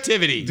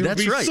productivity. There'll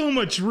That's be right. so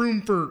much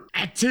room for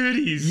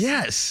activities.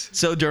 Yes.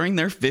 So during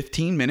their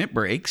 15-minute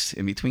breaks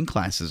in between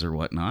classes or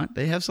whatnot,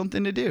 they have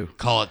something to do.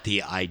 Call it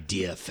the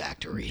idea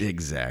factory.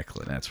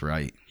 Exactly. That's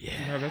right.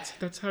 Yeah,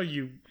 that's how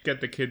you get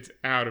the kids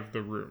out of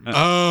the room.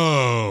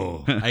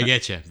 Oh, I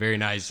get you. Very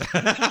nice. You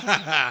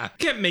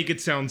can't make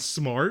it sound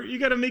smart. You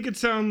gotta make it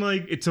sound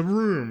like it's a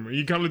room.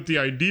 You call it the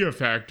idea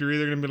factory.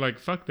 They're gonna be like,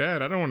 fuck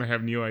that. I don't want to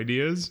have new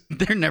ideas.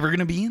 They're never going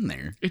to be in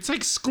there. It's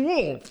like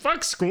school.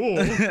 Fuck school.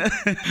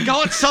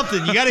 Call it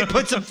something. You got to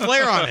put some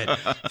flair on it.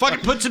 Fucking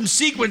put some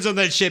sequins on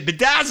that shit.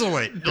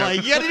 Bedazzle it.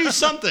 Like, you got to do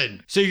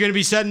something. So you're going to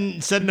be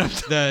setting up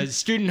the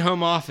student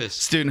home office.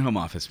 Student home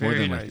office,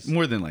 Very nice.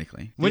 more than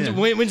likely. When's, Yeah.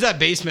 when's that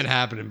basement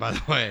happening, by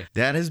the way?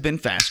 That has been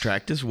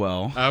fast-tracked as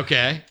well.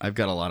 Okay. I've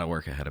got a lot of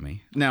work ahead of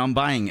me. Now, I'm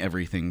buying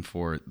everything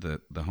for the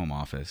home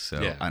office,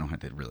 so Yeah. I don't have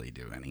to really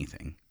do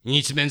anything. You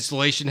need some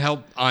installation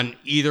help on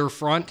either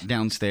front?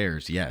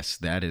 Downstairs, yes,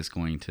 that is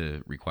going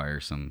to require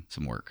some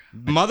work.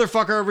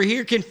 Motherfucker over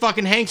here can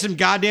fucking hang some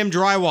goddamn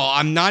drywall.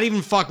 I'm not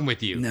even fucking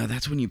with you. No,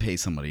 that's when you pay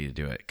somebody to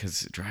do it,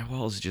 because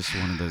drywall is just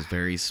one of those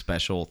very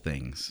special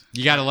things.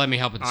 You got to let me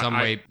help in some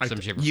way, I-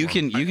 some shape or You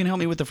form. can help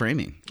me with the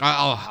framing.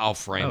 I'll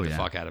frame Oh, the yeah.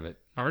 fuck out of it.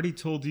 I already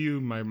told you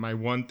my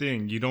one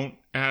thing. You don't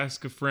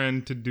ask a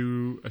friend to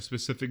do a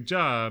specific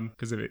job,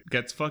 because if it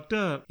gets fucked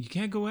up, you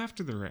can't go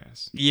after their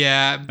ass.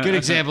 Yeah, good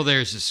example there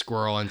is the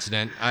squirrel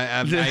incident.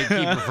 I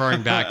keep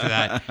referring back to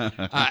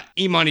that.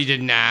 E-Money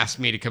didn't ask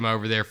me to come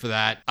over there for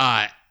that.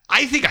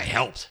 I think I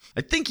helped.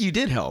 I think you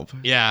did help.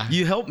 Yeah.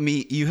 You helped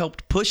me. You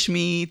helped push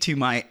me to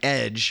my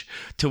edge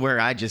to where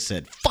I just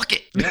said, fuck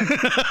it.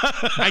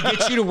 I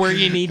get you to where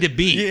you need to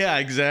be. Yeah,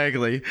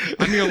 exactly.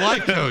 I'm your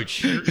life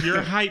coach. You're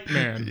a hype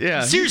man.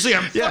 Yeah. Seriously,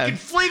 I'm Yeah. fucking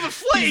Flavor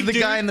Flav, He's the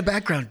dude. guy in the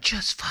background.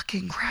 Just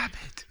fucking grab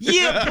it.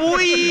 Yeah, boy.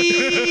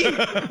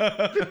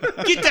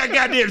 Get that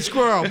goddamn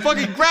squirrel.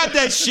 Fucking grab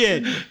that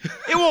shit.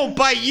 It won't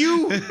bite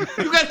you.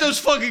 You got those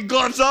fucking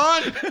gloves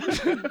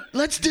on.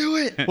 Let's do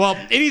it. Well,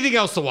 anything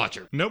else to watch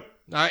her? Nope.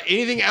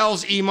 Anything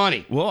else,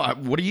 E-Money? Well,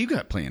 what do you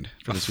got planned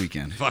for this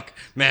weekend? Fuck,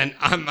 man,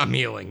 I'm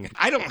healing.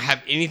 I don't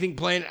have anything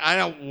planned. I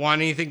don't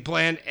want anything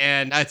planned,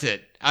 and that's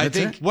it. I That's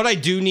think it? what I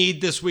do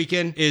need this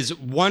weekend is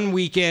one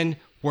weekend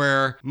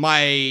where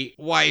my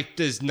wife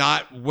does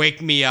not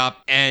wake me up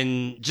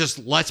and just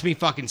lets me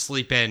fucking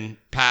sleep in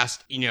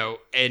past,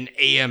 an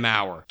AM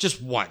hour.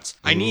 Just once.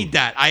 I need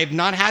that. I have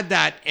not had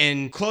that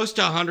in close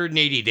to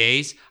 180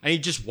 days. I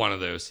need just one of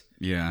those.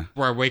 Yeah.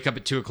 Where I wake up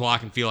at 2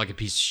 o'clock and feel like a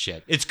piece of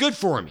shit. It's good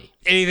for me.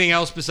 Anything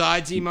else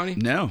besides E-Money?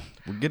 No,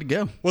 We're good to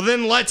go. Well,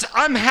 then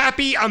I'm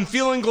happy. I'm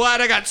feeling glad.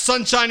 I got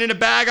sunshine in a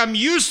bag. I'm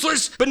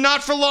useless, but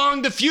not for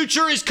long. The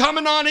future is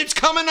coming on. It's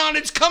coming on.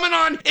 It's coming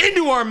on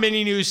into our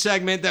mini news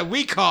segment that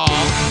we call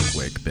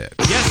Quick Bit.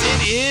 Yes,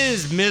 it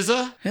is,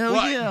 Mizza. Hell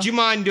yeah. Do you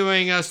mind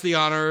doing us the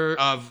honor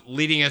of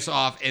leading us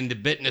off in the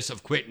bitness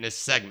of quitness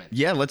segment?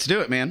 Yeah, let's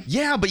do it, man.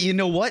 Yeah, but you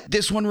know what?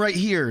 This one right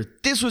here,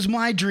 this was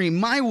my dream,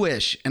 my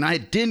wish, and I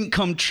didn't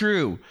come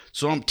true.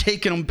 So I'm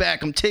taking them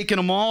back. I'm taking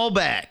them all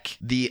back.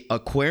 The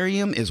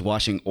aquarium is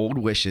washing old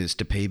wishes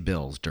to pay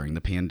bills during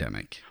the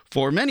pandemic.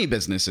 For many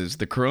businesses,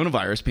 the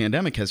coronavirus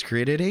pandemic has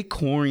created a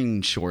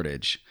coin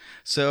shortage.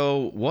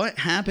 So what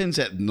happens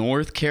at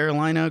North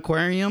Carolina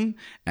Aquarium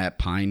at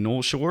Pine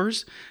Knoll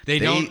Shores? They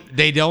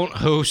don't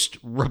host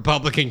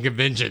Republican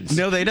conventions.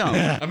 No, they don't.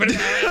 I mean,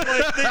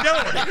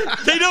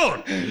 they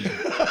don't.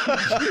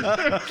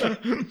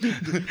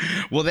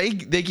 Well,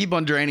 they keep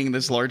on draining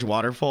this large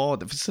waterfall at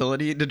the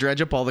facility to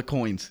dredge up all the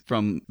coins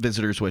from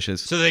visitors'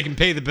 wishes. So they can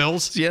pay the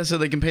bills? Yeah, so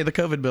they can pay the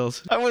COVID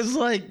bills. I was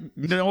like,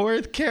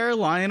 North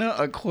Carolina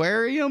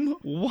Aquarium?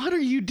 What are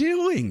you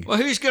doing? Well,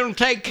 who's going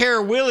to take care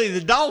of Willie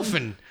the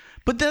dolphin?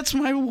 But that's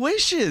my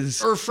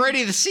wishes. Or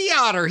Freddy the sea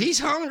otter? He's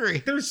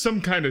hungry. There's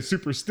some kind of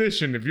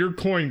superstition if your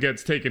coin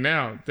gets taken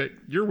out that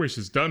your wish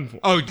is done for.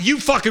 Oh, you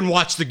fucking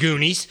watch the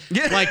Goonies.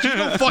 Like, you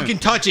don't fucking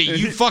touch it.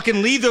 You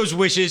fucking leave those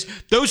wishes.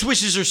 Those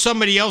wishes are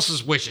somebody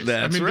else's wishes.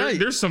 That's right.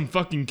 There's some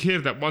fucking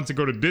kid that wants to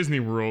go to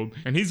Disney World,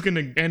 and he's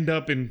gonna end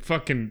up in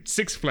fucking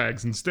Six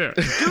Flags instead.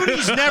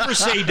 Goonies never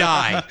say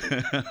die.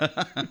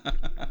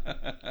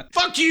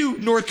 Fuck you,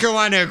 North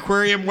Carolina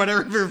Aquarium,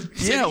 whatever.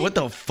 Yeah, what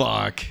the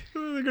fuck?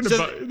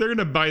 They're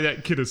gonna buy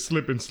that kid a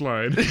slip and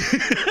slide.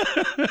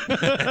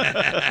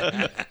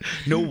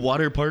 No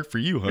water park for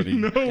you, honey.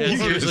 No,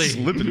 seriously.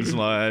 Slip and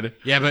slide.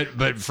 Yeah,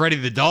 but Freddy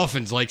the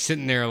Dolphin's like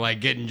sitting there like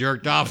getting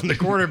jerked off in the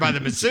corner by the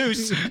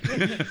masseuse.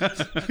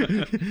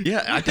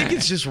 Yeah, I think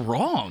it's just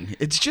wrong.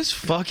 It's just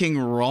fucking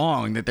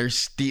wrong that they're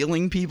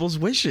stealing people's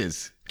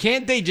wishes.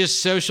 Can't they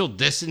just social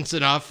distance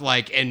enough,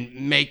 like,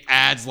 and make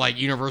ads like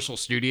Universal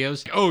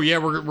Studios? Oh yeah,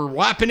 we're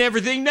wiping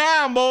everything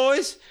down,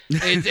 boys.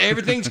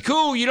 Everything's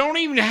cool. You don't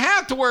even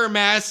have to wear a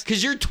mask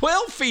because you're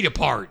 12 feet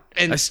apart.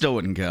 And I still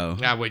wouldn't go.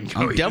 I wouldn't go.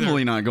 I'm either.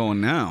 definitely not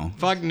going now.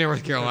 Fuck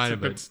North Carolina,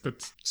 but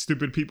that's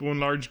stupid people in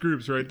large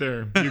groups right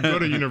there. You go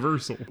to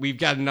Universal. we've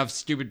got enough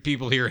stupid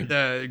people here in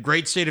the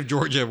great state of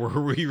Georgia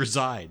where we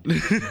reside.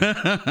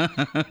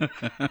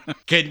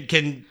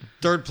 Can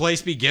third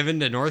place be given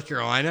to North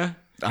Carolina?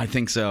 I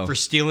think so. For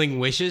stealing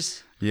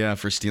wishes? Yeah,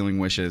 for stealing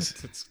wishes.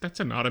 That's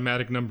an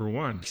automatic number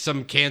one.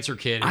 Some cancer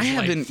kid is I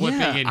haven't in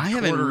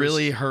haven't quarters.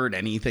 really heard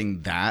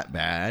anything that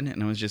bad.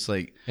 And I was just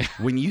like,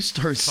 when you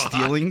start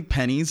stealing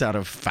pennies out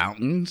of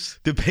fountains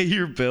to pay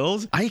your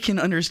bills, I can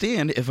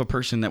understand if a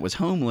person that was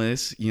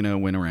homeless,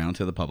 went around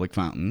to the public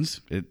fountains.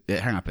 It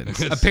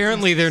happens.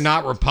 Apparently they're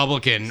not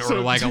Republican or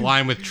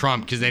aligned with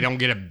Trump because they don't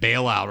get a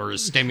bailout or a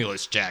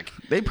stimulus check.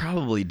 They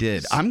probably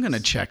did. I'm going to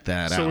check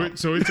that out.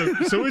 So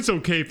it's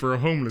okay for a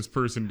homeless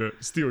person to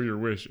steal your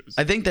wishes.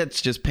 I think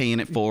that's just paying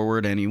it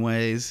forward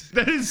anyways.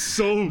 That is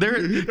so...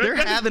 They're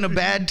having a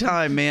bad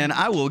time, man.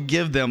 I will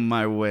give them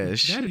my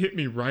wish. That hit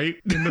me right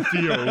in the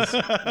feels.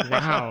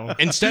 Wow.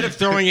 Instead of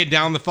throwing it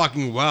down the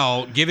fucking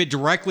well, give it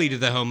directly to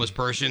the homeless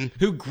person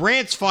who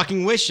grants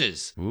fucking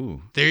wishes.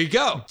 Ooh. There you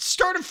go.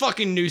 Start a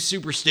fucking new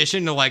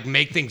superstition to like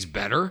make things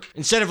better.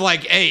 Instead of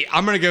like, hey,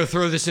 I'm gonna go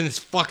throw this in this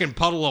fucking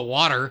puddle of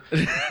water.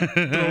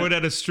 Throw it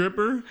at a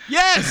stripper?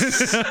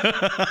 Yes!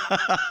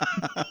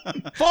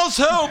 False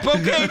hope.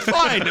 Okay,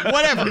 fine.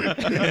 Whatever.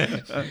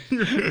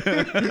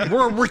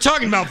 we're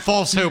talking about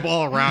false hope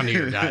all around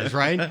here, guys,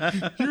 right?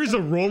 Here's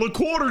a roll of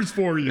quarters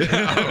for you.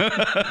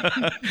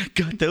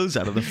 Got those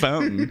out of the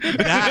fountain.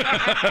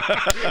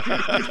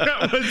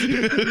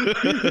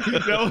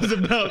 That was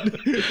about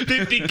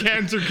 50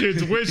 cancer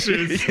kids'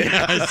 wishes.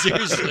 Yeah,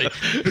 seriously.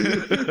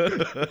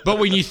 But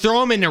when you throw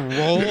them in a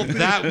roll,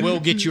 that will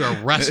get you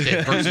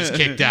arrested versus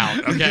kicked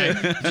out, okay?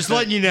 Just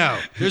letting you know.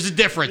 There's a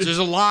difference. There's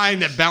a line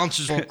that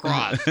bounces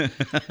across.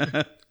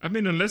 I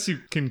mean, unless you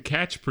can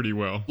catch pretty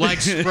well.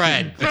 Leg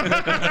spread.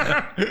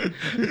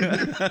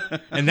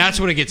 And that's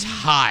when it gets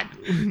hot.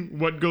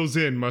 What goes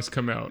in must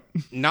come out.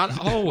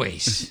 Not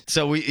always.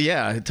 So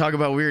talk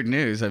about weird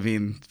news. I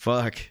mean,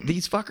 fuck.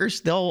 These fuckers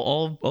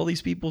stole all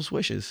these people's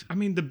wishes. I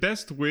mean, the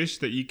best wish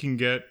that you can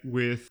get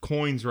with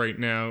coins right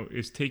now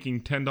is taking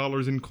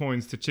 $10 in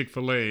coins to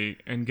Chick-fil-A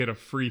and get a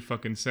free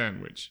fucking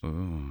sandwich.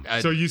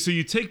 So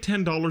you take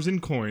 $10 in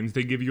coins,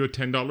 they give you a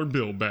 $10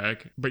 bill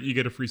back, but you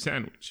get a free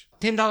sandwich.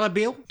 $10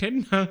 bill?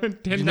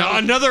 $10. No,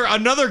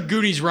 another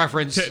Goonies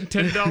reference.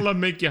 $10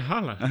 make you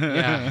holla.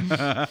 Yeah.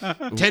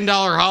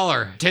 $10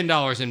 holler.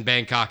 $10 in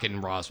Bangkok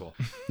and Roswell.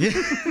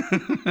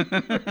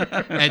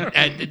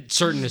 at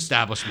certain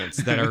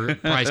establishments that are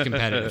price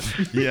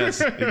competitive.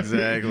 Yes,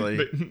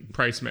 exactly.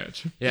 Price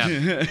match. Yeah.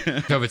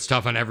 COVID's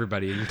tough on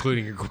everybody,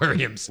 including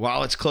aquariums.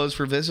 While it's closed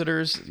for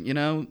visitors,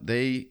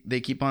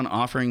 they keep on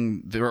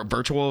offering their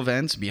virtual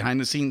events,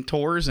 behind-the-scene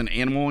tours, and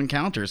animal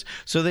encounters.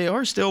 So they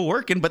are still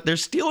working, but they're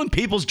stealing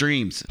people's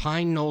dreams.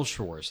 Pine Knoll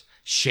Shores.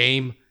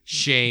 Shame,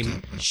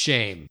 shame,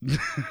 shame.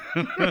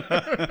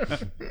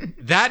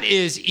 That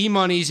is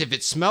E-Money's If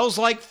It Smells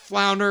Like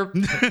Flounder.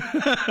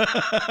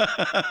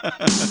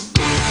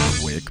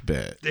 Quick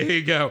bet. There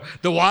you go.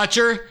 The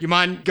Watcher, you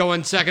mind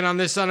going second on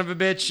this son of a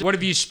bitch? What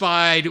have you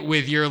spied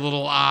with your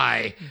little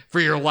eye for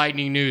your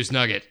lightning news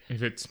nugget?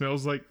 If it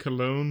smells like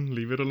cologne,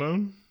 leave it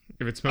alone.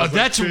 If it smells Oh, like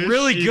that's fish,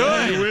 really eat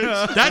good.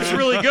 sandwich. That's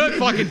really good.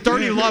 Fucking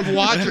 30 Love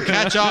Watcher,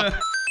 catch up.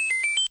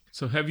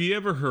 So have you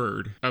ever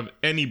heard of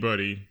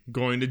anybody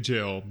going to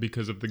jail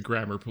because of the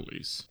grammar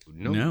police?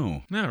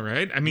 No. No,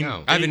 right? I mean,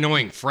 No. I have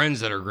annoying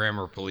friends that are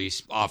grammar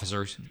police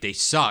officers. They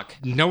suck.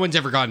 No one's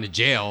ever gotten to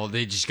jail.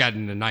 They just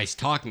gotten a nice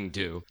talking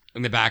to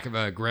in the back of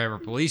a grammar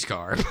police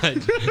car.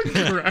 But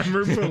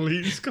grammar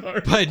police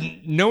car. but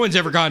no one's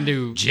ever gone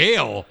to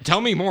jail.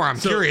 Tell me more. I'm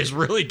curious,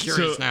 really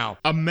curious now.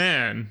 A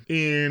man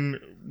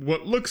in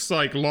what looks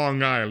like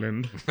Long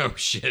Island. Oh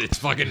shit, it's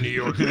fucking New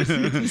York.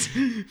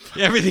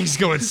 Everything's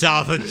going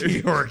south of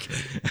New York.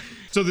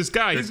 So this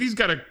guy, he's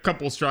got a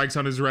couple strikes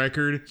on his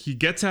record. He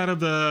gets out of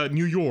the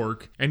New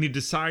York and he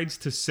decides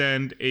to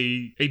send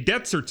a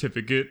death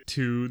certificate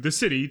to the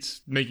city,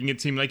 making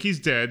it seem like he's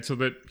dead so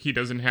that he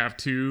doesn't have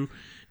to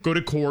go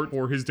to court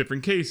for his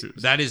different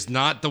cases. That is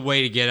not the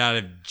way to get out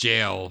of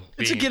jail.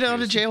 It's a get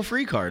out of jail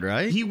free card,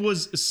 right? He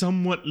was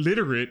somewhat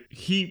literate.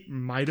 He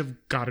might have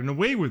gotten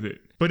away with it.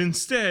 But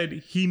instead,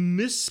 he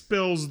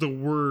misspells the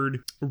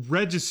word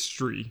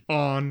registry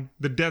on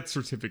the death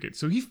certificate.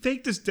 So he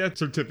faked his death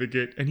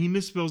certificate and he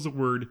misspells the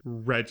word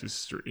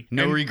registry.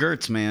 No And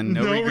regrets, man.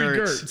 No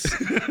regrets.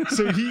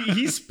 So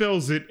he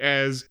spells it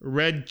as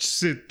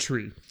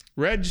registry.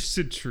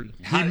 Registry.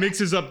 He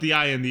mixes up the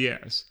I and the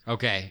S.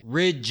 Okay.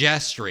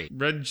 Registry.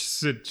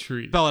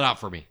 Registry. Spell it out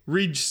for me.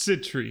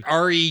 Registry.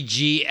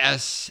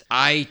 Registry.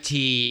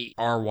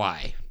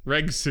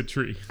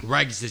 Registry.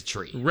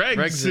 Registry.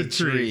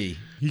 Registry.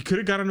 He could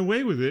have gotten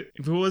away with it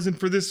if it wasn't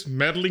for this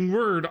meddling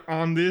word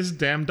on this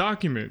damn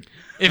document.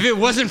 If it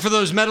wasn't for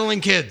those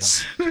meddling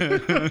kids.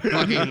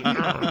 Fucking.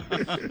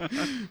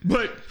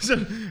 But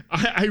so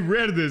I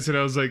read this and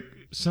I was like,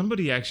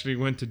 somebody actually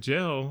went to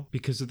jail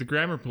because of the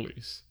grammar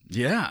police.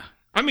 Yeah.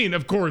 I mean,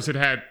 of course, it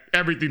had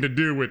everything to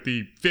do with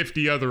the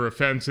 50 other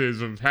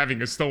offenses of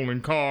having a stolen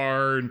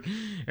car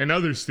and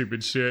other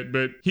stupid shit,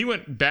 but he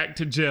went back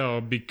to jail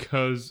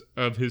because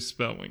of his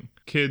spelling.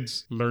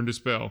 Kids, learn to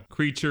spell.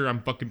 Creature,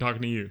 I'm fucking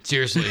talking to you.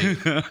 Seriously.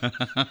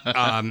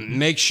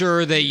 Make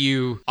sure that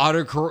you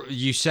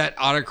set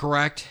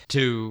autocorrect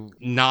to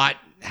not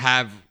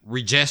have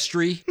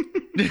registry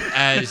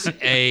as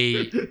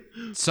a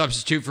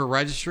substitute for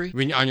registry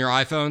on your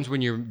iPhones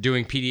when you're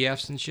doing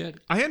PDFs and shit.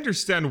 I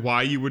understand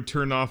why you would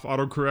turn off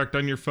autocorrect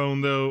on your phone,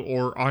 though,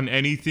 or on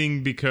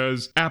anything,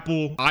 because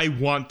Apple, I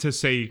want to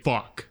say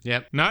fuck.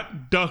 Yep.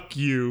 Not duck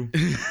you.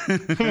 I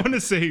want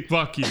to say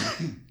fuck you.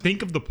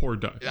 Think of the poor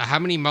duck. How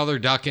many mother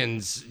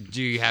duckins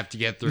do you have to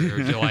get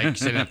through to like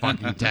send a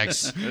fucking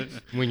text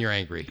when you're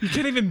angry? You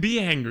can't even be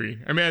angry.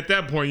 I mean, at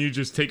that point, you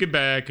just take it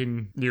back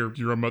and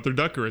you're a mother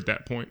ducker at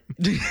that point.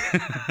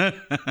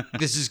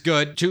 This is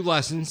good. 2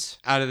 lessons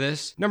out of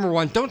this. Number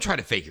 1, don't try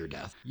to fake your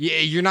death.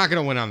 You're not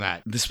going to win on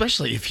that.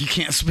 Especially if you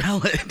can't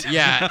spell it.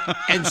 Yeah.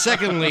 And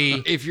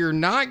secondly, if you're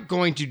not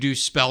going to do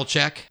spell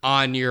check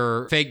on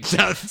your fake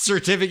death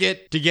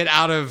certificate to get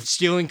out of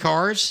stealing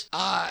cars,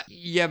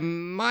 you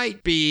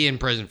might be in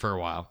prison for a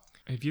while.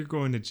 If you're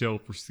going to jail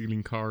for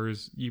stealing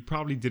cars, you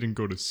probably didn't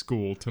go to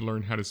school to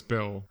learn how to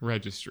spell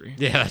registry.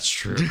 Yeah, that's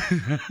true.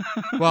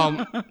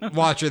 Well,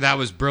 Watcher, that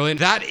was brilliant.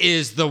 That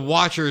is the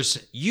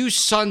Watchers, you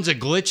sons of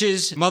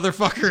glitches,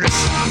 motherfuckers.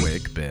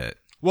 Quick bet.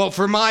 Well,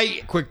 for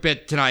my quick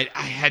bit tonight,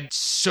 I had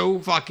so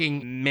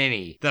fucking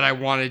many that I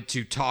wanted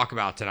to talk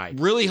about tonight.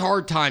 Really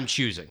hard time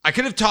choosing. I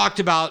could have talked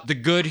about the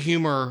Good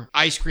Humor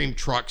Ice Cream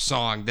Truck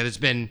song that has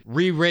been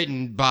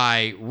rewritten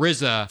by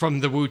RZA from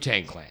the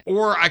Wu-Tang Clan.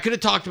 Or I could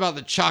have talked about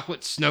the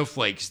chocolate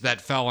snowflakes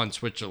that fell on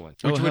Switzerland,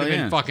 which would have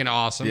been fucking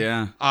awesome.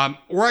 Yeah.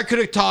 Or I could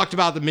have talked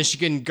about the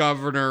Michigan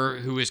governor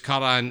who was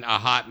caught on a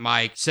hot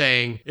mic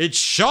saying, "It's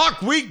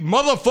Shark Week,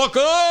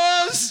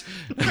 motherfuckers!"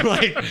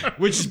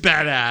 Which is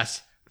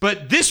badass.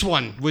 But this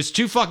one was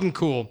too fucking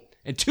cool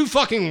and too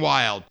fucking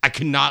wild. I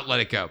could not let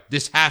it go.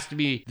 This has to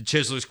be the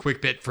Chiseler's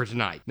quick bit for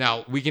tonight.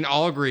 Now, we can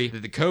all agree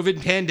that the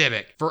COVID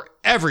pandemic for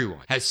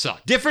everyone has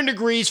sucked. Different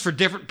degrees for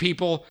different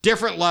people,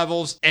 different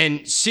levels,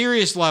 and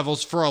serious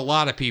levels for a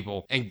lot of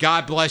people. And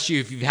God bless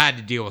you if you've had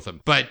to deal with them.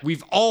 But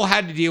we've all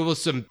had to deal with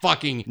some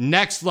fucking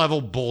next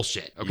level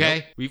bullshit,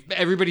 okay? Yep.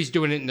 Everybody's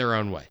doing it in their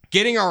own way.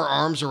 Getting our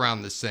arms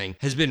around this thing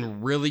has been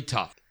really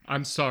tough.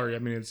 I'm sorry. I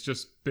mean, it's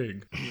just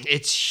big.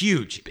 It's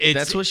huge.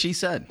 That's what she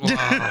said.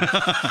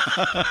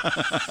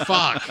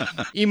 Fuck.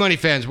 E-Money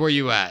fans, where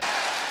you at?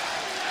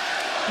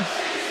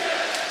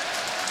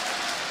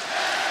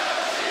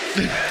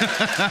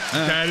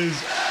 That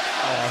is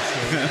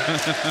awesome.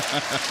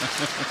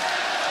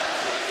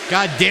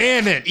 God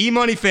damn it.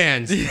 E-Money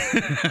fans.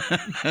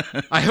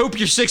 I hope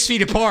you're 6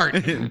 feet apart.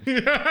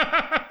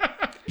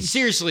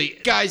 Seriously,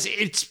 guys,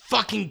 it's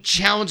fucking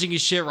challenging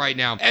as shit right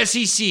now.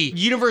 SEC,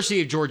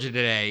 University of Georgia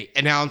today,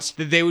 announced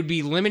that they would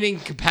be limiting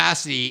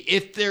capacity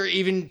if they're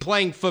even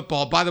playing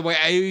football. By the way,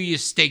 I owe you a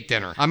steak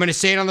dinner. I'm going to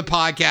say it on the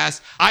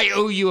podcast. I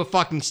owe you a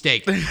fucking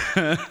steak.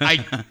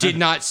 I did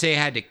not say I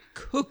had to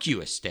cook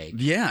you a steak.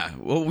 Yeah.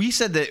 Well, we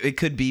said that it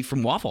could be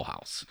from Waffle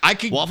House.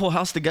 Waffle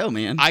House to go,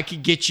 man. I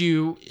could get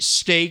you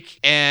steak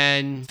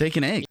and Steak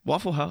and egg.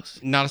 Waffle House.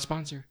 not a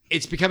sponsor.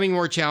 It's becoming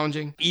more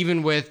challenging,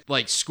 even with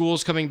like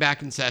schools coming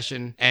back in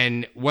session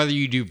and whether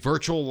you do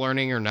virtual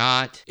learning or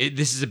not.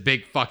 This is a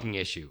big fucking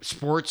issue.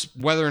 Sports,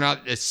 whether or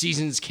not the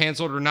season's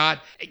canceled or not,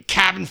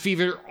 cabin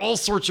fever, all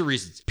sorts of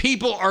reasons.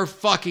 People are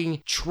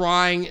fucking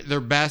trying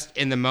their best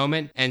in the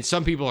moment, and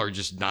some people are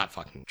just not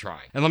fucking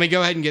trying. And let me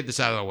go ahead and get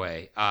this out of the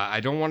way. I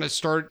don't want to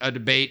start a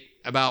debate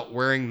about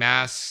wearing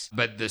masks,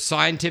 but the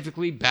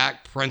scientifically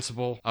backed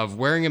principle of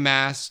wearing a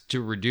mask to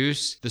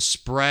reduce the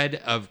spread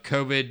of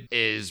COVID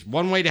is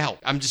one way to help.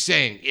 I'm just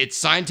saying, it's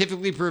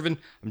scientifically proven.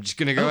 I'm just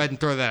going to go ahead and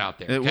throw that out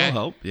there. It okay? will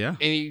help, yeah.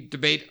 Any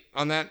debate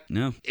on that?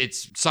 No.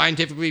 It's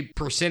scientifically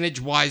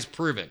percentage-wise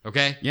proven,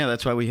 okay? Yeah,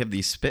 that's why we have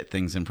these spit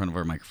things in front of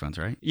our microphones,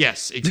 right?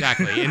 Yes,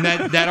 exactly. And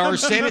that are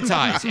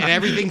sanitized, and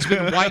everything's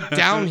been wiped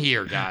down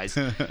here, guys.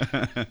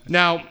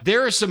 Now,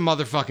 there are some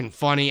motherfucking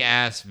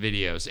funny-ass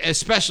videos,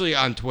 especially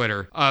on Twitter,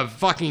 of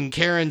fucking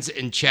Karens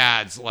and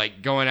Chads,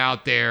 like, going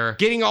out there,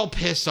 getting all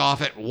pissed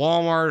off at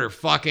Walmart or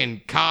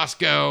fucking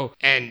Costco,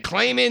 and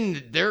claiming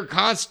that their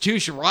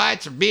constitutional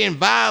rights are being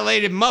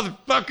violated,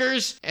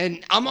 motherfuckers.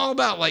 And I'm all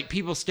about, like,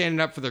 people standing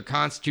up for their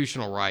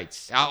constitutional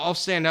rights. I'll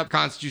stand up for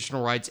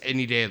constitutional rights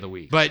any day of the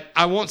week. But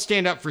I won't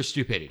stand up for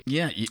stupidity.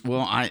 Yeah,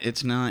 well,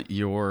 it's not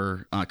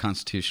your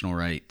constitutional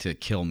right to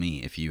kill me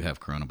if you have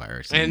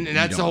coronavirus And you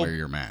that's don't the whole wear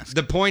your mask.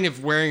 The point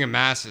of wearing a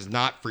mask is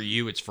not for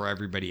you, it's for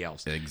everybody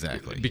else.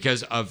 Exactly.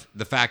 Because of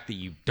the fact that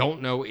you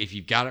don't know if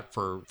you've got it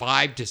for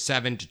 5 to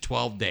 7 to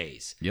 12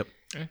 days. Yep.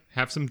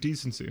 Have some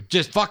decency.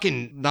 Just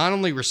fucking not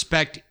only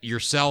respect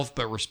yourself,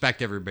 but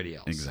respect everybody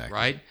else. Exactly.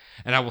 Right?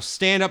 And I will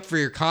stand up for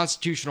your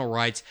constitutional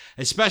rights,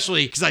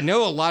 especially because I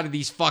know a lot of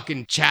these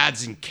fucking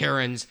Chads and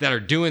Karens that are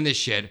doing this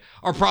shit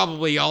are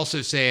probably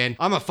also saying,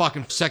 I'm a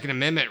fucking Second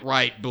Amendment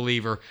right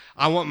believer.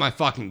 I want my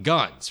fucking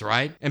guns,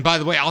 right? And by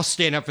the way, I'll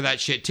stand up for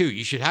that shit too.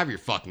 You should have your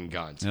fucking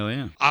guns. Hell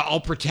yeah. I'll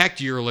protect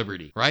your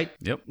liberty, right?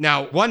 Yep.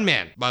 Now, one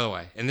man, by the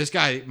way, and this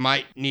guy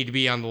might need to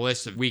be on the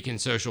list of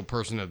Weekend Social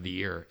Person of the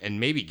Year and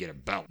maybe get a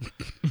belt.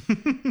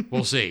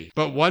 We'll see.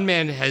 But one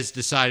man has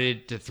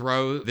decided to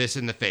throw this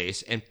in the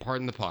face, and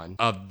pardon the pun,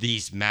 of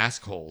these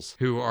mask holes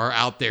who are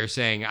out there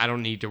saying, I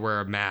don't need to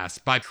wear a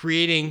mask, by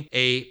creating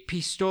a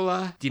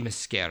pistola de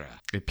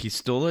mascara. A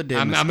pistola de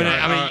I'm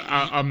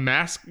mascara. A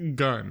mask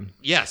gun.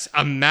 Yes,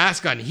 a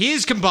mask gun. He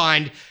has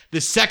combined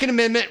the Second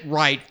Amendment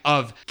right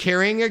of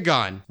carrying a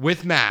gun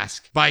with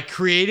mask by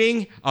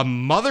creating a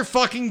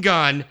motherfucking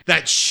gun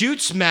that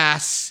shoots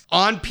masks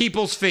on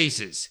people's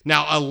faces.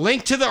 Now, a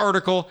link to the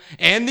article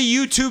and the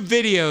YouTube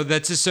video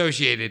that's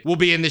associated will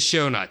be in the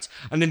show notes.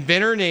 An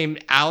inventor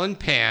named Alan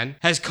Pan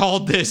has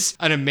called this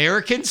an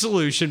American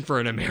solution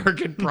for an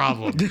American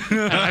problem.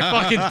 And I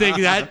fucking think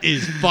that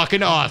is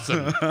fucking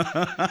awesome.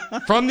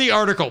 From the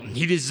article,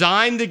 he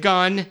designed the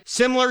gun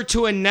similar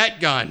to a net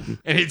gun,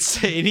 and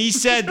he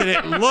said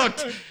that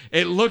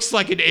it looks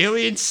like an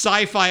alien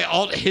sci-fi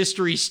alt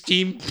history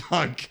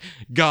steampunk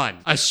gun.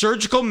 A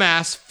surgical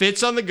mask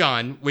fits on the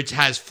gun, which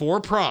has 4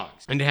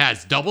 prongs, and it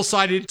has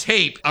double-sided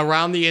tape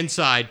around the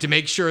inside to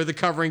make sure the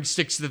covering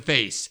sticks to the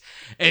face.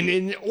 And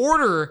in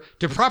order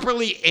to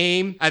properly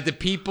aim at the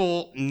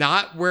people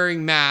not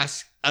wearing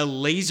masks, a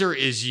laser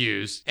is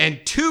used,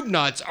 and tube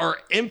nuts are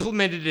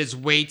implemented as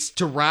weights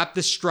to wrap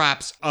the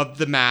straps of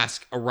the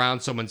mask around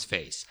someone's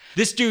face.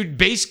 This dude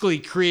basically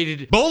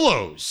created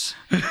bolos,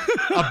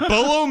 a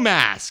bolo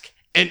mask.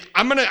 And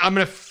I'm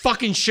gonna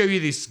fucking show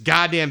you this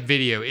goddamn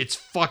video. It's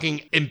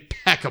fucking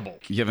impeccable.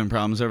 You having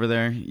problems over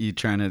there? You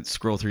trying to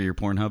scroll through your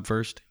Pornhub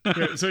first?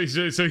 Yeah, so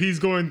he's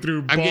going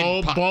through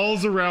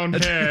balls around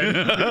head,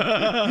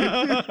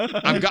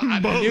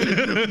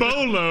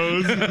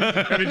 bolos,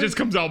 and it just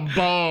comes out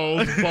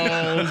balls.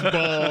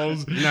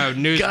 No,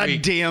 Newsweek.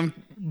 Goddamn.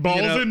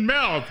 Balls in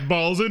mouth,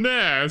 balls in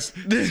ass,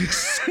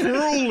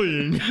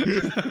 scrolling.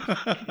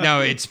 No,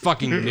 it's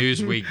fucking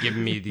Newsweek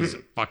giving me these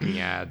fucking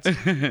ads. I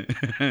mean, look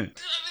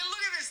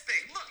at this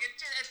thing. Look, at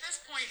this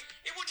point,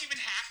 it wouldn't even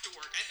have to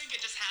work. I think it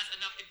just has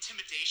enough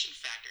intimidation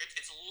factor.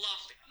 It's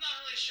lovely. I'm not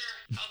really sure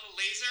how the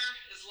laser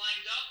is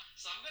lined up,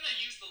 so I'm gonna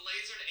use the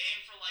laser to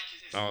aim for like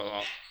his neck,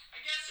 I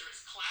guess, or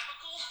his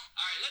clavicle.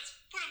 All right, let's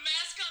put a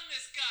mask on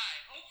this guy.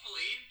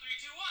 Hopefully, in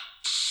 3, 2, 1.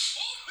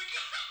 Oh my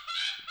god!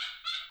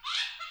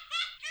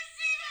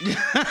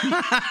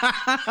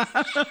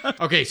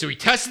 Okay, so he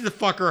tested the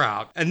fucker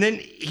out, and then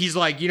he's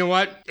like, you know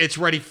what? It's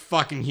ready for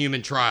fucking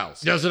human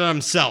trials. He does it on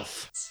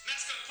himself.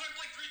 Mask on point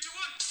blank, 3,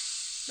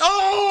 2,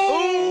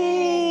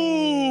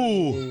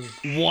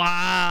 1. Oh!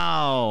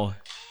 Wow.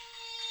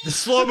 The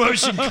slow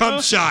motion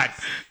cum shot.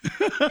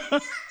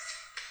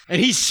 And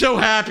he's so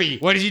happy.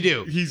 What does he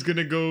do? He's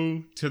gonna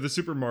go to the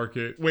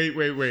supermarket. Wait.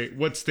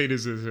 What state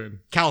is this in?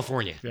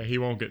 California. Yeah, he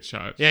won't get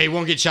shot. Yeah, he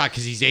won't get shot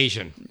because he's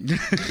Asian.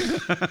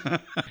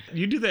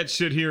 You do that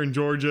shit here in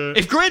Georgia.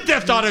 If Grand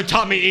Theft Auto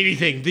taught me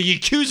anything, the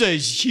Yakuza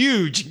is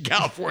huge in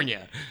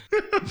California.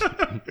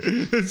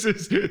 This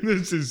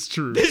is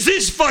true. This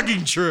is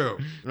fucking true.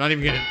 I'm not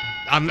even gonna.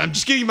 I'm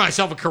just giving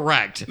myself a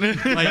correct. Like,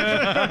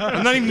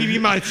 I'm not even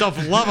giving myself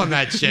love on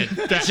that shit.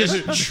 That's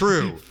just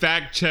true.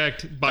 Fact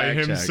checked by Fact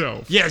check.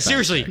 himself. Yeah,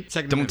 seriously.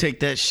 Don't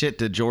take that shit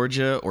to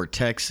Georgia or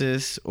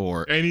Texas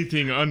or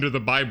Anything under the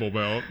Bible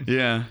Belt.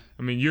 yeah.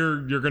 I mean, you're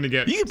gonna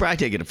get You could probably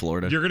take it to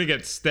Florida, you're gonna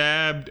get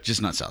stabbed,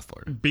 just not South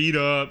Florida. beat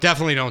up.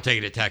 Definitely don't take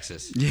it to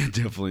Texas. Yeah,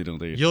 definitely don't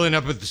take it. You'll end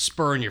up with the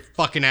spur in your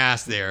fucking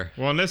ass there.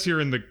 Well, unless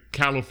you're in the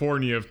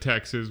California of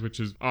Texas, which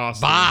is awesome.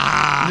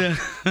 Bah!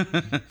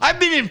 I've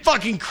been in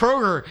fucking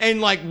Kroger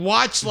and like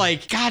watched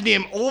like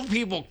goddamn old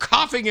people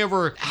coughing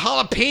over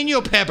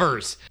jalapeno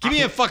peppers. Give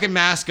me a fucking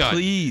mask on.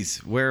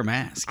 Please wear a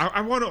mask.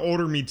 I want to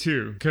order me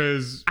too,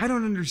 because I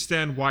don't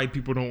understand why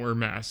people don't wear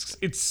masks.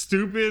 It's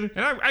stupid,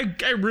 and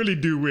I really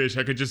do wish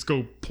I could just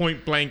go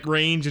point blank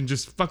range and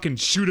just fucking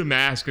shoot a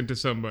mask into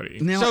somebody.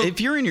 Now, So- if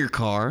you're in your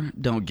car,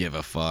 don't give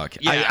a fuck.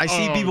 Yeah. I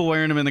see people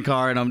wearing them in the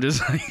car, and I'm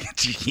just like,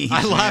 geez,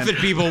 I laugh man.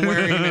 at people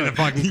wearing them in a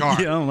fucking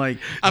car. Yeah, I'm like,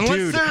 Unless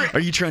dude, they're-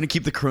 are you trying to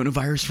keep the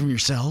coronavirus from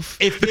yourself?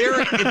 If they're,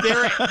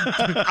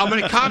 I'm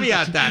going to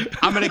caveat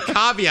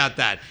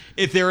that.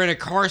 If they're in a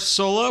car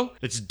solo,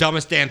 it's the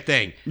dumbest damn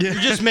thing. Yeah.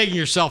 You're just making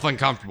yourself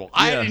uncomfortable.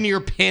 I had Yeah. a near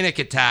panic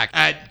attack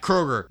at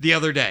Kroger the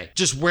other day,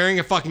 just wearing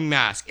a fucking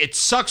mask. It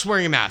sucks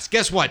wearing a mask.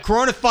 Guess what?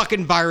 Corona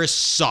fucking virus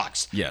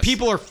sucks. Yes.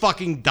 People are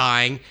fucking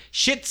dying.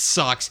 Shit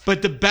sucks.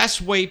 But the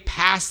best way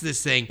past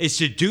this thing is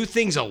to do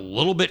things a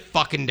little bit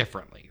fucking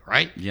differently,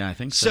 right? Yeah, I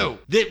think so.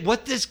 So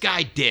what this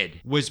guy did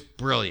was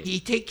brilliant. He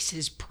takes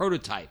his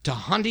prototype to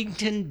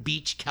Huntington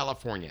Beach,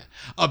 California,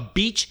 a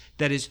beach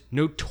that is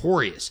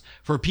notorious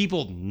for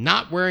people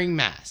not wearing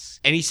masks.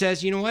 And he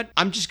says, you know what?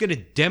 I'm just going to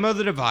demo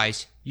the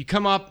device. You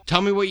come up,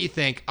 tell me what you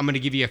think. I'm going to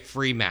give you a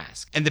free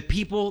mask. And the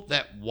people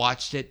that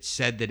watched it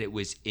said that it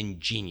was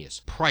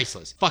ingenious,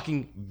 priceless,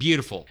 fucking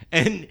beautiful.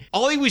 And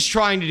all he was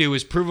trying to do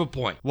was prove a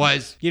point.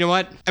 Was, you know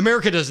what?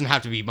 America doesn't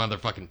have to be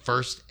motherfucking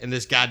first in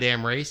this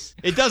goddamn race.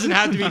 It doesn't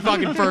have to be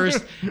fucking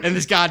first in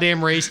this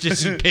goddamn race to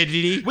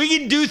stupidity. We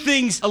can do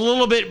things a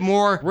little bit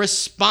more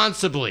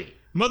responsibly.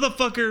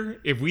 Motherfucker,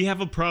 if we have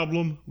a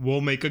problem,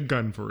 we'll make a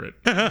gun for it.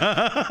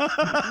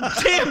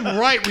 Damn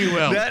right we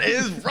will. That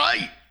is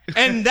right.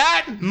 And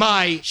that,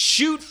 my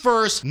shoot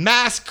first,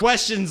 mask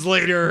questions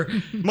later,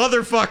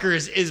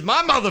 motherfuckers, is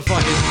my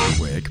motherfucking.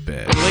 Quick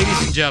bet.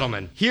 Ladies and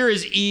gentlemen, here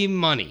is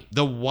E-Money,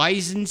 the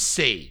wizened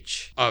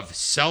sage of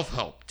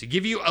self-help, to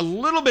give you a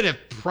little bit of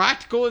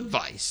practical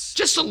advice,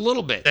 just a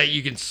little bit, that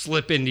you can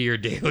slip into your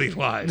daily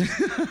lives.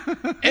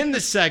 In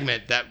the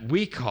segment that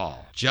we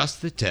call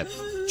Just the Tip.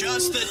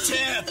 Just the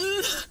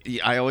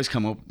tip. I always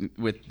come up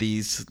with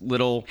these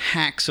little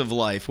hacks of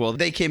life. Well,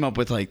 they came up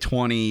with like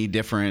 20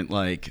 different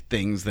like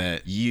things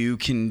that you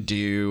can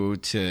do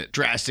to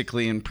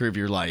drastically improve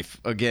your life.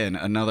 Again,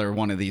 another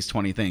one of these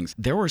 20 things.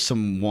 There were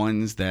some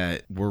ones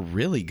that were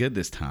really good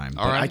this time.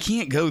 All but right. I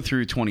can't go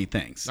through 20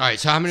 things. All right,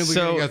 so how many are we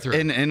going to go through?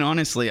 And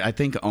honestly, I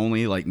think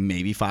only like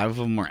maybe 5 of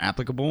them are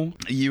applicable.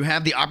 You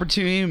have the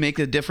opportunity to make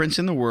a difference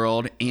in the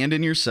world and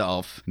in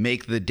yourself.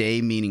 Make the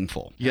day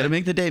meaningful. You got to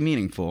make the day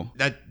meaningful.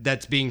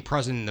 That's being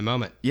present in the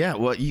moment. Yeah,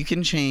 well, you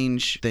can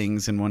change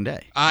things in one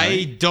day.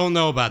 I don't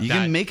know about You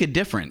that. can make a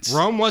difference.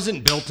 Rome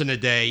wasn't built in a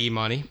day,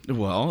 E-Money.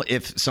 Well,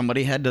 if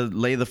somebody had to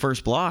lay the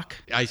first block,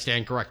 I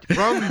stand corrected.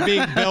 Rome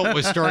being built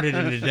was started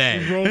in a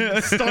day.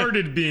 Rome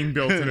started being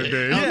built in a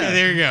day. Okay,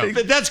 there you go.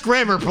 But that's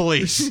grammar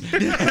police.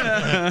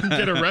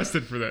 Get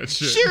arrested for that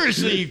shit.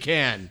 Seriously, you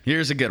can.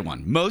 here's a good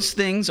one. Most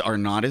things are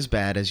not as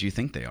bad as you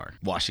think they are.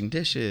 Washing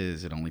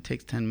dishes, it only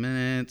takes 10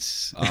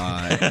 minutes.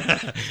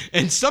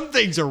 And some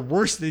things are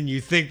worse than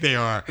you think they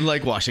are.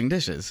 Like washing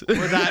dishes. Or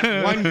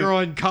that one girl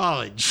in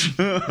college.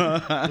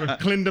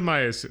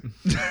 Clindamycin.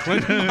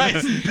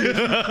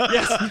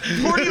 Yes.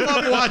 40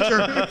 Love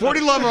Watcher. 40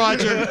 Love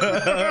Watcher.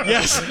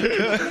 Yes.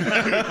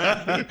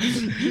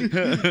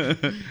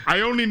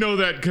 I only know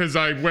that because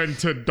I went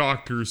to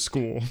doctor's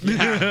school.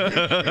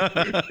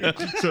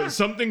 So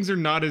some things are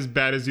not as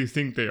bad as you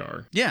think they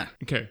are. Yeah.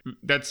 Okay,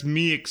 that's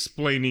me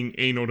explaining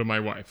anal to my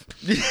wife.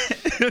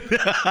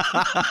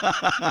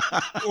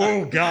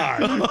 Oh,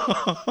 God.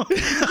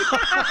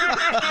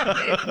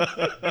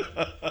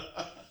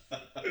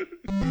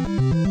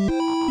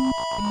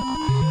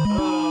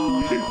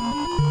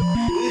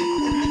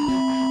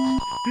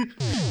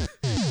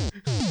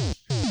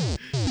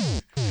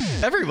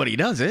 Everybody everybody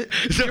does it.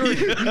 So,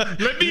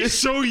 Let me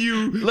show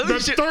you the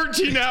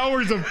 13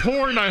 hours of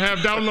porn I have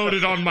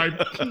downloaded on my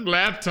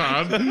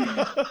laptop.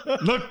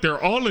 Look,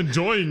 they're all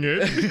enjoying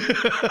it.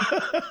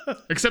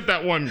 Except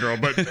that one girl,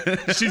 but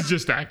she's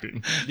just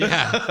acting.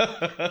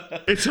 Yeah.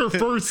 It's her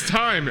first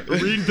time.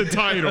 Read the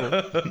title.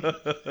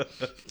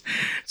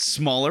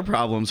 smaller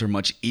problems are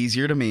much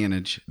easier to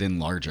manage than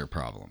larger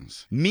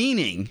problems.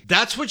 Meaning,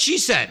 That's what she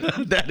said.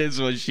 that is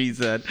what she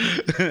said.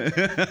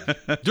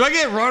 Do I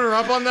get runner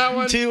up on that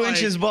one? 2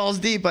 inches balls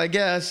deep, I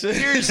guess.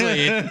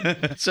 Seriously.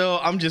 So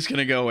I'm just going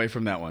to go away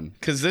from that one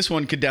because this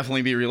one could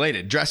definitely be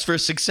related. Dress for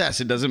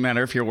success. It doesn't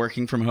matter if you're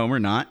working from home or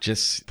not.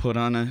 Just put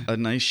on a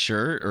nice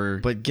shirt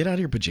but get out of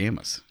your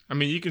pajamas. I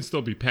mean, you can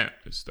still be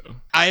pampered, though.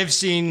 I have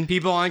seen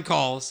people on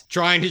calls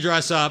trying to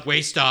dress up,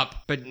 waist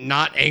up, but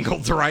not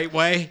angled the right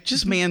way.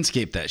 Just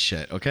manscape that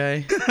shit,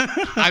 okay?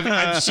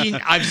 I've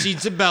seen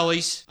some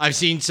bellies. I've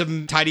seen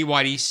some tidy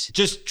whities.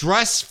 Just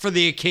dress for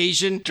the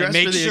occasion. Dress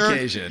and for the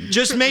occasion.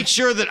 Just make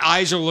sure that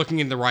eyes are looking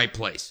in the right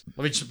place.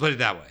 Let me just put it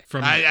that way.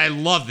 I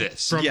love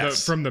this.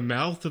 From the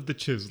mouth of the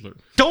chiseler.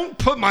 Don't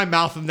put my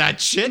mouth in that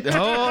shit.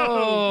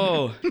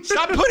 Oh.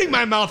 Stop putting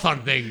my mouth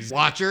on things,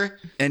 watcher.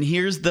 And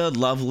here's the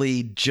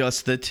lovely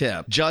just the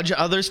tip. Judge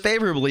others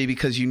favorably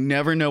because you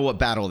never know what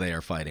battle they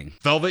are fighting.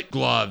 Velvet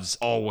gloves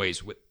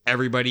always with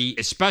everybody,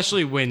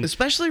 especially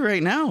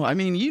right now. I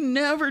mean, you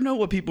never know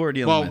what people are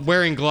dealing with.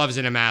 wearing gloves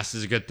and a mask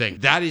is a good thing.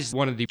 That is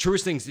one of the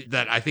truest things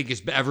that I think has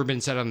ever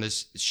been said on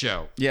this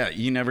show. Yeah,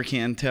 you never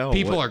can tell.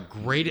 People are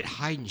great at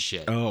hiding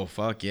shit. Oh,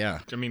 fuck yeah.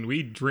 I mean,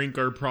 we drink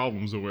our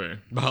problems away.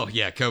 Well,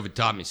 yeah, COVID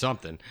taught me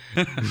something.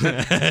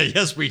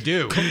 Yes, we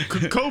do.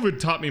 COVID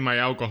taught me my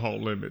alcohol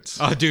limits.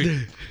 Oh,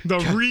 dude. The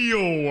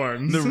real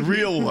ones. The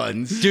real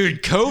ones.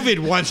 Dude, COVID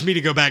wants me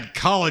to go back to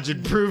college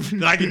and prove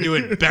that I can do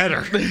it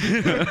better.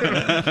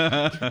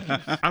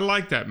 I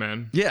like that,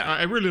 man. Yeah.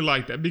 I really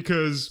like that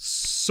because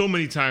so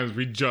many times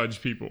we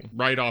judge people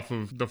right off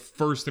of the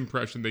first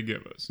impression they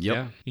give us. Yep.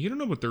 Yeah. You don't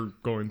know what they're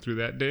going through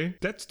that day.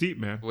 That's deep,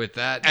 man. With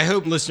that, I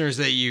hope listeners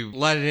that you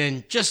let it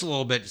in just a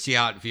little bit to see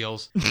how it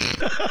feels.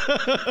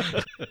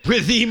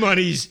 With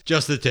E-Money's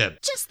Just the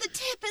Tip. Just the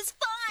tip is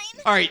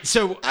fine. All right,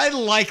 so I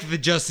like the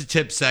Just the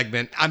Tip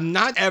segment. I'm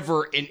not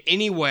ever in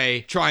any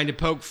way trying to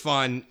poke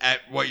fun at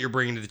what you're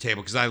bringing to the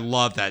table because I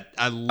love that.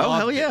 I love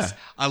hell this. yeah.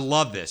 I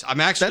love this. I'm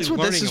actually That's what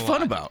learning this is a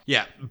fun lot. about.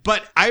 Yeah,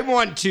 but I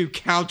want to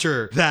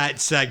counter that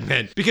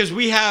segment because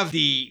we have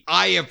the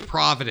Eye of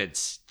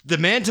Providence. The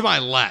man to my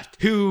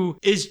left, who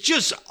is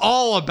just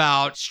all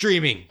about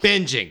streaming,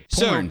 binging.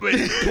 Porn. So,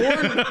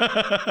 porn.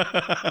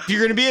 If you're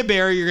going to be a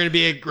bear, you're going to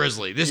be a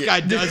grizzly. This guy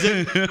does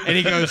it, and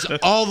he goes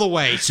all the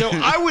way. So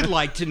I would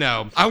like to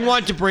know, I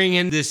want to bring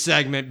in this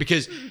segment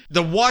because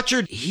the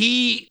watcher,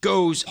 he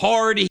goes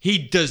hard. He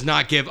does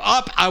not give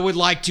up. I would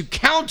like to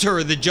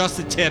counter the Just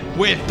the Tip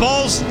with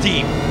balls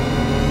deep.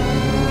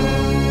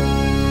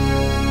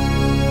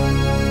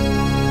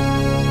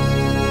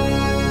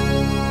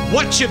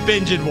 What you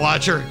binging,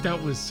 watcher?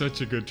 That was such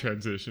a good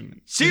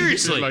transition.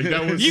 Seriously. Like,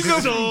 that was You go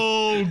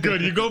so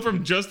good. You go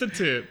from just a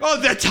tip.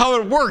 Oh, that's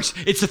how it works.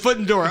 It's the foot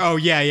in the door. Oh,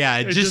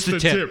 yeah. Just the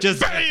tip. Just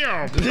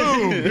bam!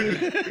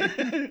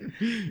 boom.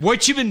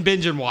 What you been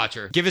binging,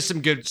 watcher? Give us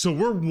some good. So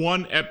we're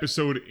one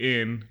episode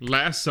in.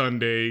 Last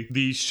Sunday,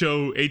 the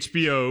show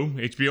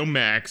HBO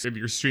Max, if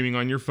you're streaming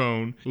on your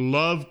phone,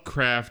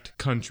 Lovecraft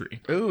Country.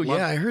 Oh,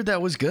 yeah, I heard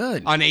that was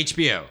good. On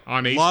HBO.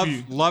 On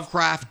HBO.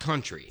 Lovecraft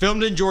Country.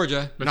 Filmed in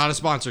Georgia. Not a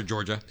sponsor,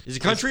 Georgia. Is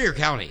it country or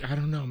county? I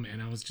don't know,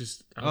 man. I was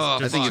just I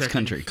think it's checking.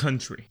 country.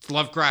 Country.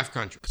 Lovecraft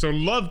Country. So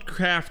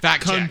Lovecraft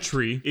Fact check.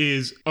 Country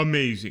is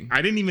amazing.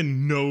 I didn't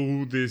even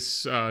know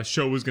this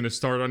show was going to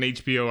start on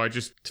HBO. I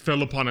just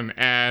fell upon an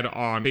ad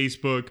on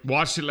Facebook.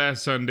 Watched it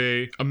last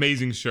Sunday.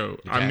 Amazing show.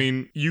 Okay. I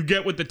mean, you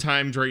get with the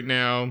times right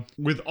now.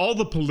 With all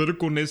the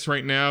politicalness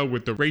right now,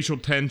 with the racial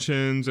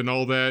tensions and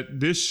all that,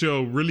 this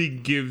show really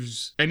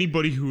gives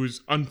anybody who is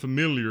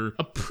unfamiliar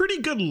a pretty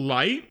good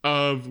light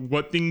of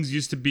what things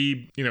used to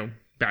be,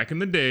 back in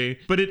the day,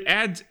 but it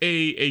adds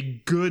a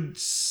good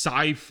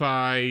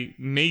sci-fi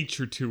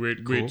nature to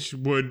it, Cool. which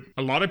would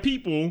a lot of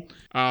people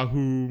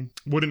who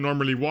wouldn't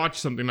normally watch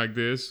something like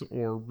this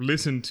or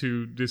listen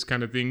to this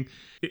kind of thing.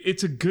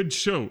 It's a good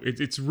show.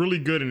 It's really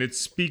good, and it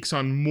speaks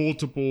on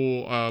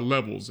multiple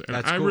levels, and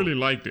That's I cool. really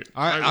liked it.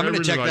 All right, I'm going to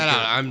really check liked that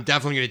out. it. I'm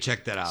definitely going to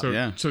check that out. So,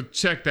 Yeah. so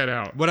check that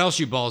out. What else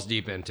you balls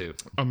deep into?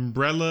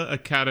 Umbrella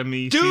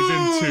Academy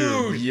Season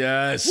 2.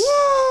 Yes.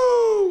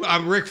 Woo!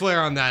 I'm Ric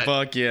Flair on that.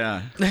 Fuck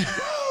yeah.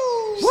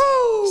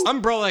 Woo!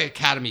 Umbrella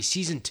Academy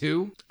Season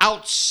 2.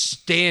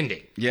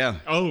 Outstanding. Yeah.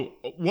 Oh,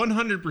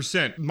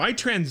 100%. My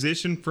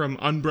transition from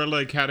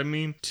Umbrella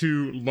Academy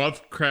to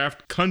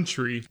Lovecraft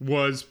Country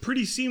was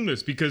pretty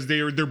seamless because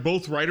they're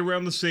both right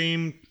around the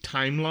same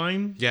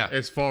timeline. Yeah.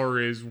 As far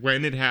as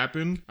when it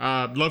happened.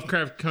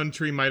 Lovecraft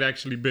Country might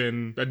actually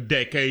been a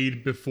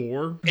decade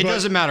before. It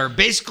doesn't matter.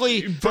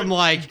 Basically, from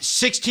like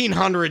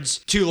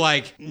 1600s to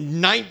like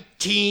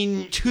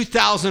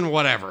 2000,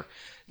 whatever.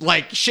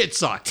 Like, shit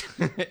sucked.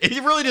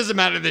 It really doesn't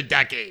matter the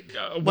decade.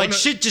 Like,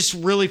 shit just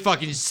really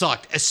fucking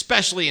sucked,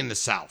 especially in the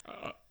South.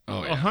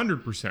 Oh, yeah.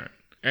 100%.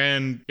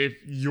 And if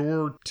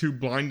you're too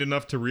blind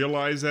enough to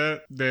realize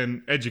that,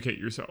 then educate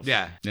yourself.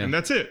 Yeah. And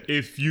that's it.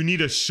 If you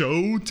need a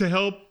show to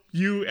help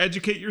you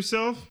educate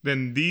yourself,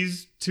 then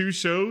these two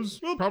shows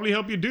will probably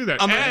help you do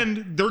that.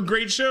 And they're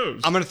great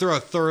shows. I'm going to throw a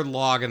third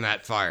log in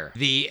that fire.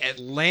 The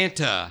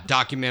Atlanta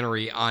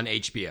documentary on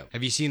HBO.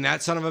 Have you seen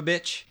that son of a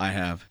bitch? I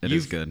have. It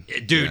is good.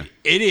 Dude,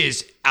 it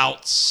is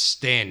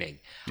outstanding.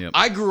 Yep.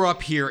 I grew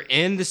up here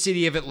in the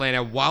city of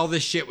Atlanta while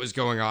this shit was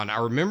going on. I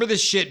remember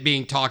this shit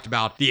being talked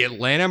about, the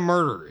Atlanta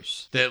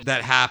murders that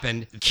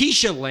happened.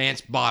 Keisha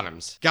Lance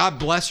Bottoms, God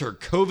bless her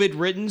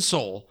COVID-ridden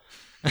soul.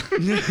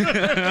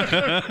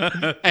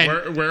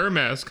 And wear a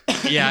mask.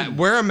 Yeah,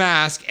 wear a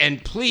mask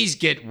and please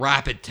get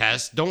rapid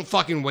tests. Don't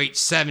fucking wait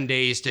 7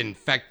 days to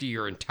infect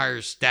your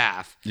entire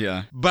staff.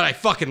 Yeah. But I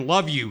fucking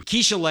love you.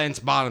 Keisha Lance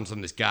Bottoms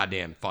on this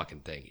goddamn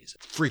fucking thing. He's a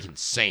freaking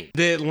saint.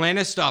 The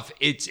Atlanta stuff,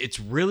 it's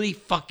really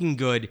fucking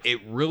good.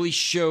 It really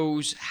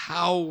shows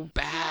how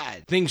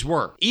bad things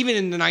were, even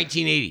in the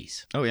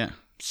 1980s. Oh, yeah.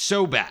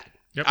 So bad.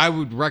 Yep. I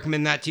would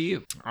recommend that to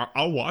you.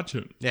 I'll watch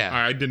it. Yeah.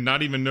 I did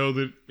not even know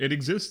that it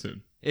existed.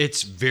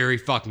 It's very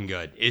fucking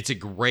good. It's a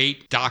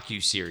great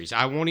docu-series.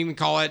 I won't even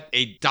call it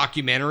a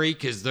documentary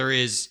because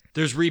there's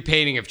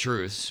repainting of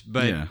truths,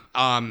 but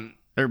Yeah.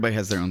 Everybody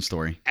has their own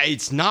story.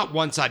 It's not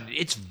one-sided.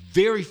 It's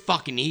very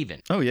fucking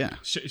even. Oh, yeah.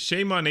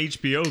 Shame on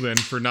HBO then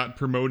for not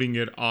promoting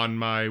it on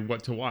my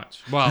what to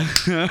watch. Well,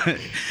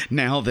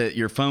 Now that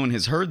your phone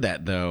has heard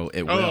that, though,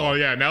 it will. Oh,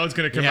 yeah. Now it's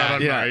going to come Yeah. out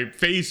on Yeah. my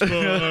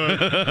Facebook,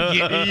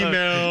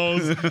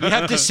 emails. you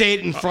have to say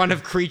it in front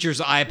of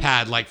Creature's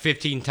iPad like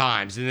 15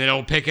 times, and then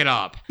it'll pick it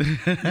up.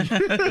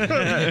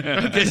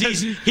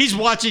 Because he's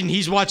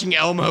watching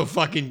Elmo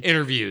fucking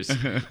interviews.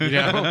 You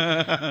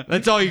know,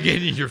 that's all you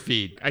get in your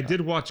feed. I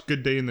did watch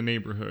Good Day in the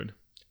Neighborhood.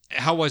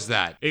 How was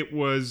that? It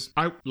was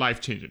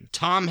life-changing.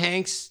 Tom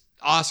Hanks,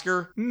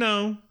 Oscar.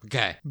 No.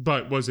 Okay.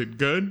 But was it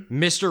good?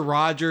 Mr.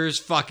 Rogers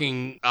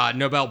fucking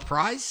Nobel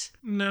Prize?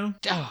 No.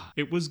 Ah.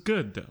 It was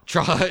good, though.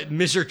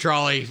 Mr.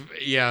 Trolley,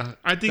 yeah.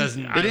 I think-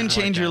 doesn't- It It didn't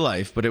change like your that.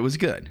 life, but it was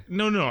good.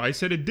 No, I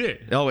said it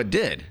did. Oh, it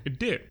did. It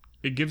did.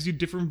 It gives you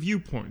different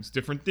viewpoints,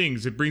 different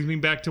things. It brings me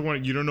back to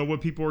one, you don't know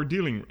what people are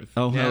dealing with.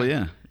 Oh, hell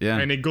yeah. Yeah.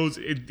 And it goes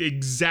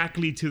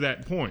exactly to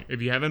that point.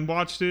 If you haven't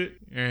watched it,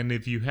 and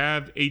if you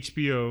have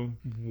HBO,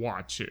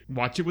 watch it.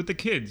 Watch it with the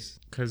kids,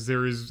 because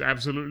there is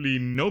absolutely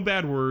no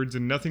bad words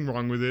and nothing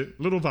wrong with it.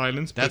 Little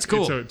violence, but That's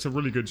cool. It's a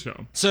really good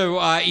show. So,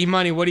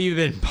 E-Money, what have you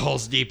been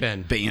balls deep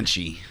in?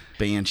 Banshee.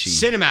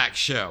 Cinemax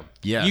show.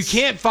 Yes. You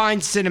can't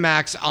find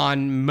Cinemax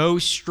on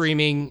most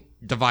streaming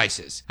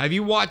devices. Have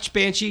you watched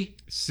Banshee?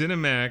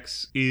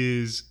 Cinemax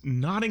is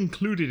not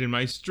included in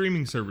my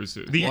streaming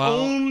services. The Well-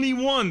 only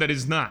one that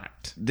is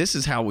not. This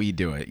is how we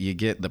do it. You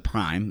get the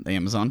Prime,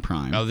 Amazon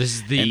Prime. Oh, this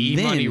is the And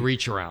E-Money then-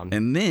 reach around.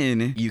 And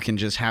then you can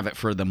just have it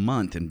for the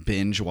month and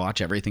binge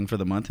watch everything for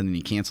the month, and then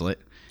you cancel it.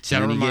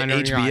 Set a and then you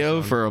reminder get on your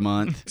HBO iPhone. for a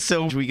month,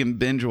 so we can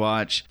binge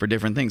watch for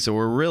different things. So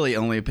we're really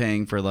only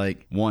paying for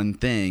like one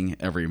thing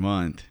every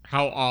month.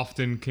 How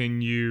often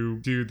can you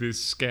do this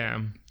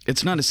scam?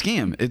 It's not a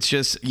scam. It's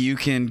just you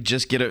can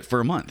just get it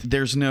for a month.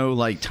 There's no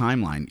like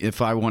timeline.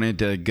 If I wanted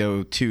to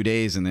go 2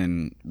 days and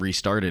then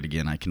restart it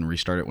again, I can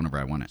restart it whenever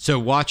I want it. So,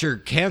 Watcher,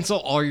 cancel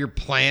all your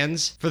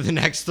plans for the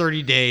next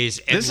 30 days.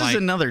 And This is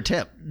another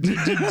tip.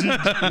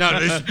 No,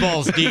 this is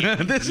balls deep.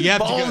 This You is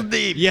have to balls go-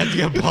 deep. You have to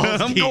go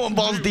balls I'm deep. going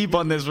balls deep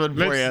on this one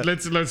for you.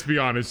 Let's be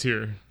honest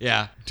here.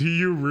 Yeah. Do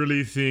you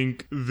really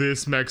think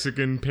this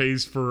Mexican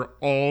pays for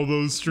all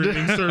those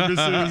streaming services?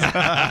 All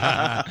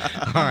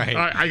right.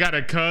 I got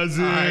a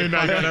cousin. I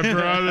got a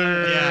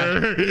brother.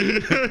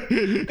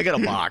 I got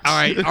a box. All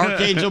right,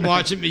 Archangel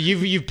Macho Man.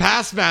 You've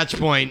passed match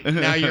point.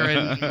 Now you're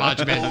in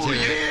Macho Man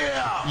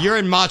territory. You're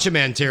in Macho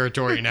Man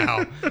territory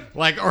now.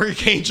 Like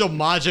Archangel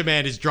Macho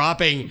Man is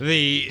dropping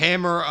the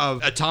hammer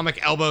of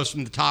atomic elbows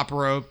from the top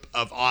rope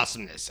of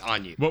awesomeness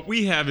on you. What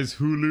we have is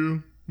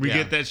Hulu. We Yeah.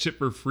 get that shit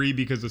for free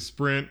because of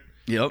Sprint.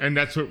 Yep. And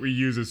that's what we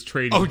use as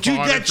trading Oh, dude,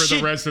 fodder that for shit-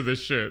 the rest of the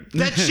shit.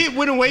 That shit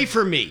went away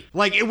from me.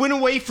 Like it went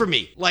away from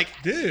me. Like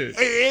Did.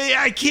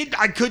 I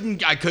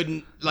couldn't.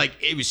 Like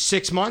it was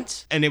 6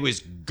 months and it was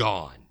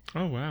gone.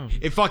 Oh, wow.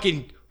 It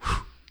fucking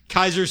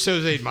Kaiser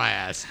Soze'd my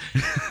ass.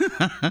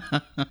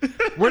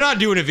 We're not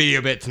doing a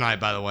video bit tonight,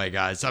 by the way,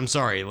 guys. I'm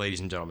sorry, ladies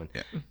and gentlemen.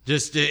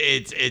 Just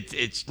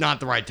it's not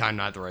the right time,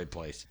 not the right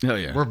place. Oh,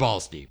 yeah. We're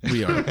balls deep.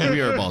 We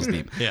are balls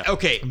deep. Yeah.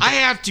 Okay, I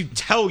have to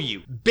tell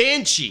you,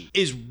 Banshee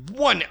is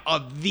one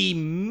of the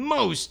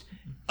most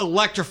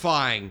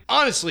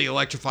honestly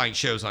electrifying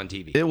shows on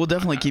TV. It will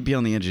definitely keep you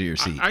on the edge of your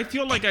seat. I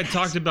feel like I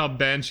talked about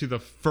Banshee the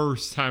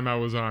first time I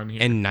was on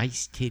here. And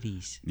nice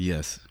titties.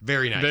 Yes.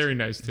 Very nice. Very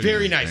nice titties.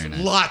 Very nice. Very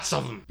nice. Lots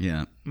of them.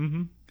 Yeah.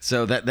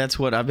 So that's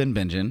what I've been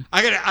binging.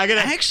 I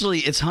gotta. Actually,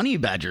 it's Honey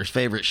Badger's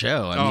favorite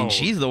show. I mean,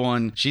 she's the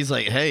one. She's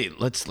like, "Hey,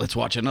 let's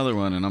watch another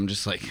one," and I'm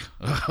just like,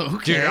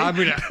 "Okay." Dude, I'm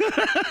gonna.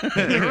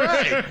 You're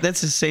right.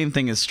 That's the same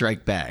thing as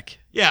Strike Back.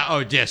 Yeah. Oh,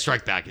 yeah.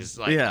 Strike Back is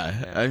like.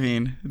 Yeah. I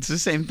mean, it's the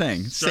same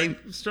thing.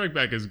 Strike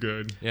Back is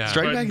good. Yeah.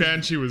 Strike Back.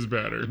 Banshee was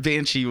better.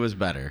 Banshee was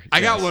better.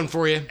 I got one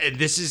for you. And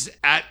this is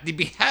at the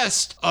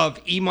behest of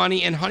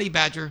E-Money and Honey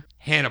Badger.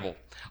 Hannibal.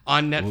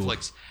 On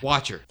Netflix.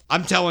 Watch her.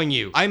 I'm telling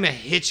you, I'm a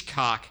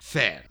Hitchcock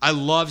fan. I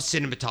love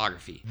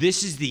cinematography.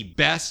 This is the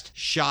best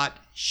shot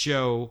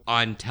show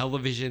on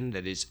television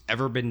that has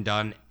ever been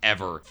done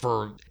ever.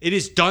 It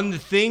has done the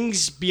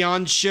things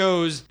beyond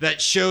shows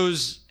that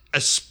shows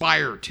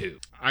aspire to.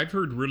 I've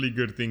heard really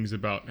good things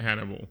about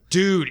Hannibal.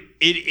 Dude,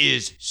 it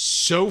is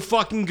so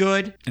fucking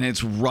good. And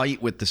it's right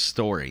with the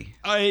story.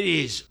 It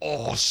is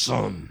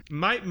awesome.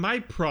 My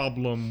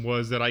problem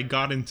was that I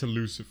got into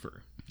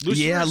Lucifer.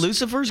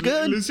 Lucifer's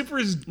good.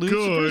 Lucifer's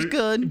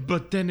good.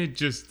 But then it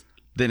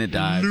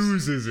dies.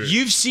 loses it.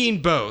 You've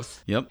seen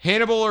both. Yep.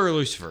 Hannibal or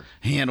Lucifer?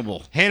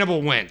 Hannibal.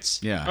 Hannibal wins.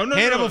 Yeah. Oh, no,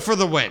 Hannibal for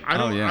the win. I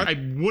don't. yeah. I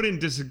wouldn't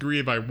disagree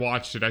if I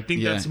watched it. I think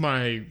Yeah. that's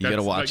my. You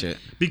gotta watch it.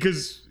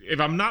 Because if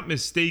I'm not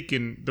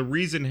mistaken, the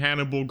reason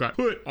Hannibal got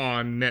put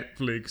on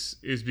Netflix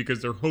is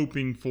because they're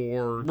hoping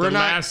for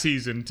last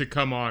season to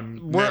come on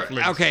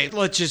Netflix. Okay,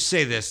 let's just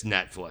say this,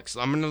 Netflix.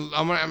 I'm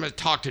gonna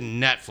talk to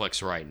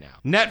Netflix right now.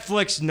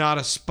 Netflix not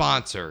a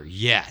sponsor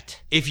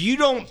yet. If you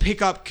don't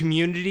pick up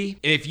Community,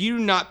 and if you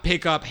do not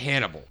pick up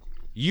Hannibal,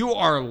 you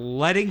are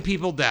letting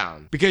people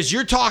down because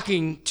you're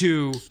talking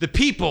to the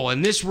people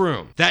in this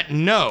room that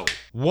know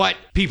what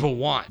people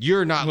want.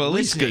 You're not Well, at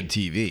least listening. good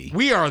TV.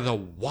 We are the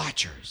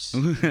watchers.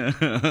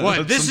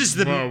 What? This is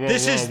the. Whoa.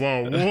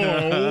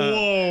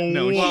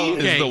 No, he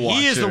okay, is the watcher.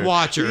 he is the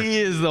watcher. He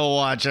is the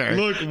watcher.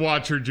 Look,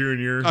 Watcher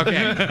Jr. Okay.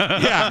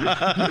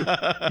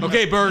 Yeah.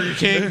 Okay, Burger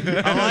King.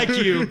 I like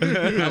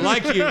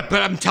you.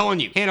 But I'm telling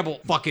you, Hannibal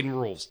fucking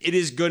rules. It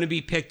is going to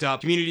be picked up.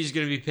 Community is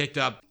going to be picked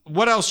up.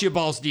 What else you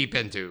balls deep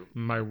into?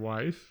 My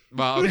wife.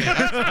 Well, okay.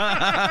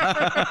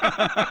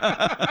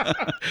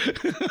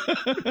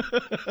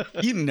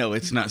 You know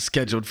it's not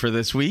scheduled for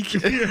this week.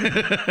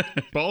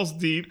 Balls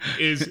Deep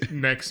is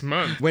next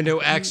month. Window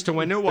X to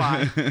window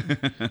Y.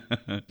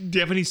 Do you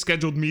have any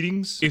scheduled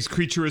meetings? Is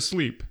Creature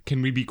asleep?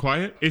 Can we be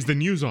quiet? Is the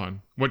news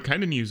on? What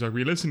kind of news are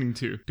we listening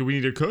to? Do we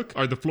need to cook?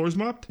 Are the floors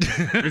mopped?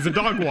 Is the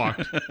dog walked?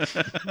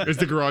 Is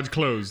the garage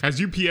closed?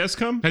 Has UPS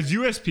come? Has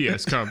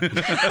USPS come? Did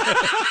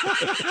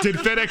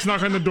FedEx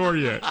knock on the door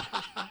yet?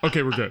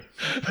 Okay, we're good.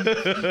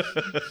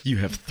 You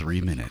have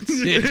 3 minutes.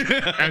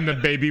 And the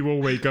baby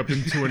will wake up in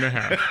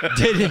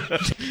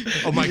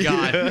 2.5. Oh my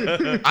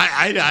God.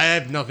 I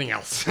have nothing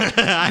else. Do you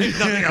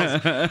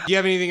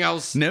have anything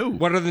else? No.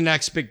 What are the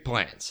next big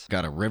plans?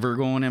 Got a river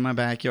going in my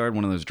backyard,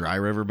 one of those dry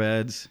river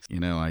beds. You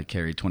know, I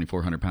carried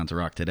 2,400 pounds of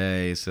rock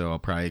today, so I'll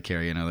probably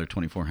carry another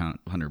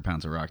 2,400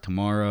 pounds of rock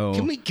tomorrow.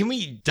 Can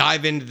we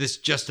dive into this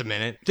just a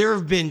minute? There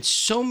have been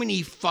so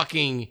many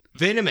fucking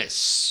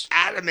venomous,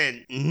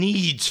 adamant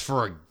needs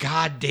for a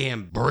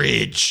goddamn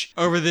bridge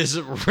over this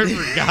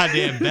river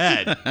goddamn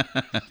bed.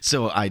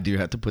 So I do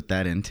have to put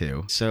that in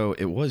too. So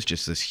it was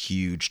just this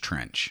huge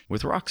trench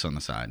with rocks on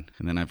the side.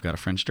 And then I've got a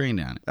French drain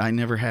down it. I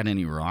never had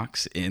any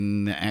rocks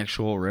in the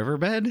actual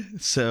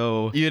riverbed.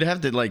 So you'd have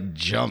to like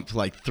jump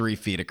like 3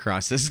 feet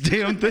across this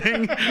damn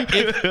thing.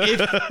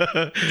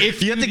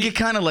 If You have to get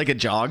kind of like a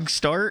jog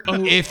start.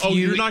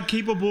 You're not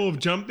capable of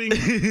jumping?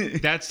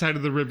 That side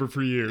of the river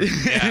for you.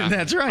 Yeah.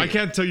 That's right. I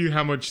can't tell you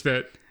how much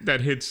that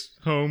hits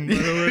home, by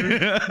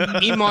the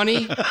way.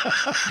 E-Money.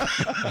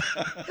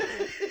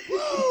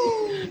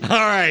 All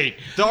right.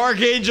 The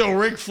Archangel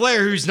Ric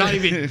Flair, who's not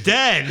even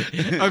dead,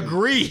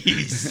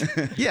 agrees.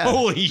 Yeah.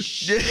 Holy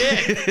shit.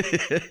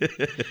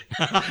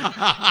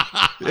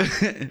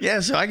 Yeah,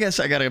 so I guess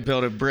I got to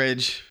build a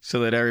bridge so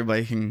that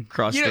everybody can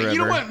cross the river. You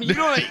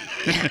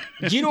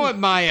know what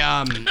my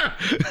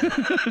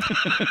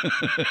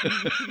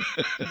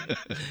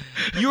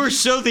you are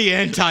so the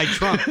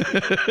anti-Trump.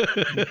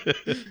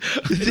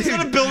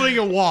 Instead of building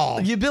a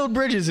wall, You build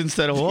bridges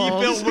instead of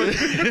walls.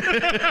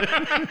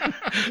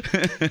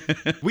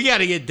 we got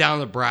to get down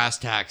to brass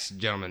tacks,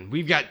 gentlemen.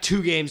 We've got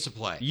 2 games to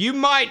play. You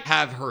might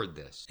have heard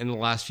this in the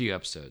last few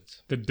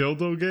episodes. The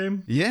dildo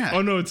game? Yeah.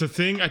 Oh, no, it's a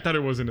thing? I thought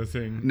it wasn't a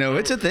thing. No,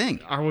 it's a thing.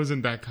 I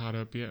wasn't that caught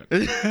up yet.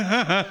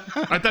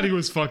 I thought he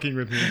was fucking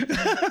with me.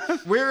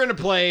 We're going to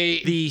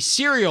play the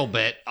Serial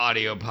Bit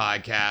audio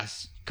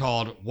podcast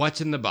called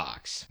What's in the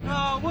Box.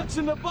 What's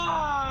in the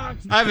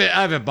box? I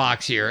have a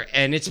box here,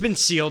 and it's been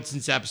sealed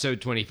since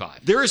episode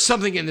 25. There is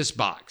something in this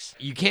box.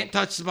 You can't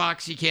touch the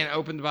box. You can't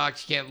open the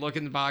box. You can't look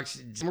in the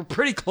box. We're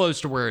pretty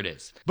close to where it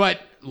is. But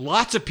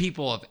lots of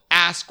people have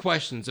asked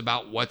questions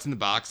about what's in the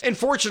box. And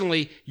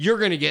fortunately, you're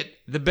going to get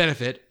the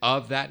benefit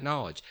of that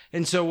knowledge.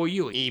 And so will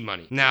you,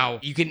 E-Money. Now,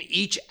 you can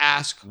each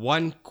ask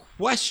one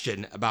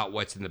question about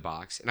what's in the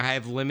box, and I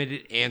have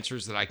limited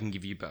answers that I can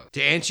give you both.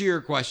 To answer your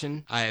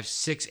question, I have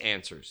 6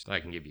 answers that I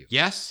can give you.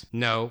 Yes,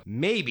 no,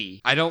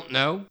 maybe, I don't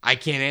know, I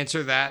can't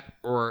answer that,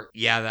 or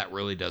yeah, that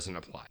really doesn't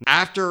apply.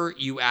 After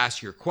you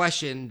ask your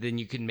question, then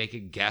you can make a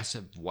guess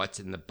of what's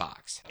in the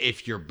box.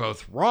 If you're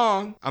both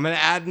wrong, I'm going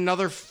to add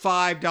another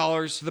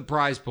 $5 to the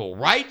prize pool.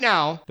 Right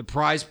now, the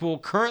prize pool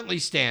currently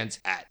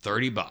stands at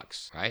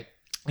 $30, right?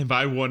 If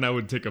I won, I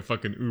would take a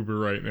fucking Uber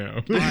right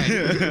now.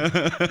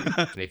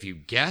 And if you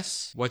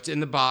guess what's in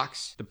the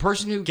box, the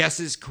person who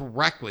guesses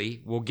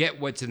correctly will get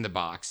what's in the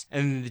box,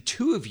 and then the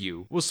two of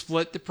you will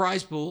split the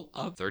prize pool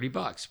of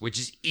 $30, which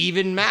is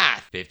even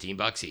math,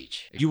 $15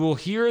 each. You will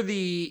hear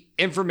the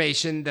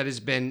information that has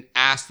been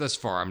asked thus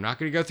far. I'm not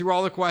going to go through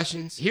all the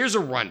questions. Here's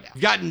a rundown.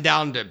 We've gotten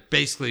down to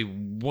basically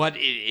what it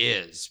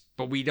is,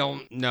 but we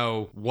don't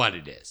know what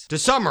it is. To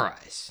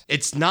summarize,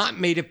 it's not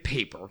made of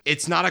paper.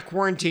 It's not a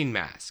quarantine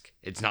mask.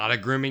 It's not a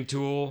grooming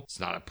tool.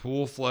 It's not a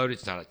pool float.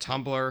 It's not a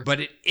tumbler,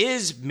 but it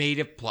is made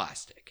of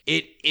plastic.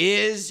 It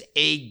is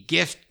a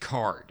gift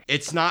card.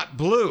 It's not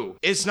blue.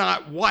 It's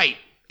not white.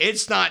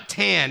 It's not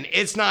tan.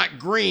 It's not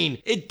green.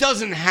 It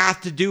doesn't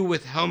have to do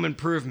with home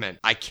improvement.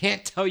 I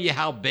can't tell you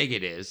how big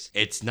it is.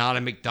 It's not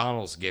a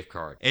McDonald's gift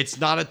card. It's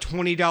not a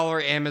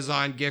 $20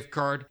 Amazon gift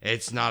card.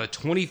 It's not a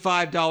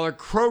 $25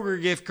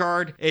 Kroger gift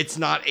card. It's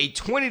not a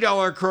 $20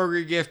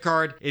 Kroger gift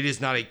card. It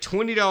is not a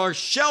 $20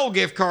 Shell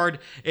gift card.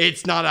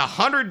 It's not a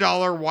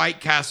 $100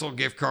 White Castle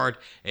gift card.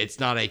 It's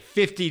not a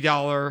 $50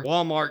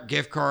 Walmart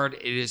gift card.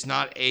 It is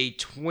not a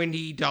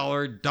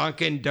 $20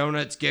 Dunkin'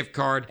 Donuts gift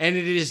card. And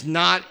it is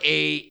not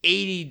a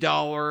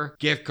 $80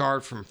 gift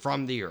card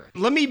from the earth.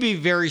 Let me be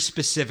very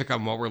specific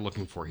on what we're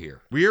looking for here.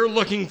 We are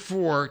looking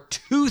for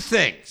 2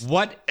 things.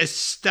 What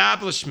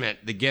establishment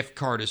the gift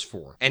card is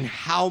for and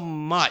how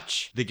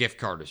much the gift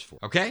card is for.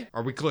 Okay?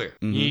 Are we clear?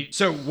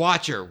 So,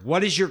 watcher,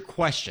 what is your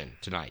question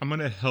tonight? I'm going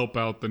to help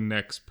out the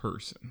next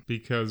person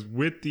because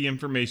with the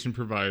information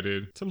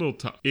provided, it's a little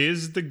tough.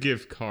 Is the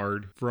gift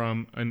card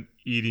from an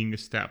eating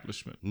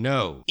establishment?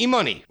 No.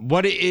 E-Money,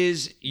 what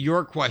is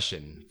your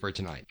question for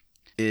tonight?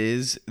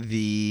 Is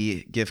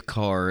the gift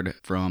card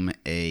from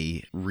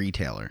a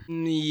retailer?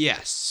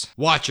 Yes.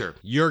 Watcher,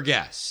 your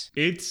guess.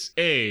 It's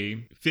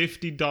a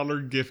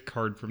 $50 gift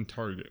card from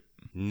Target.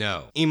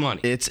 No. E-Money.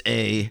 It's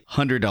a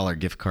 $100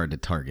 gift card to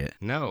Target.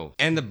 No.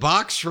 And the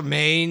box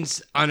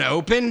remains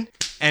unopened,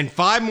 and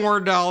 $5 more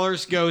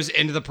goes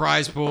into the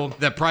prize pool.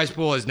 The prize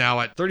pool is now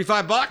at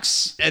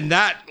 $35. And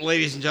that,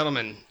 ladies and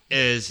gentlemen,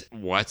 is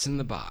what's in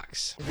the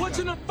box. What's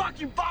in the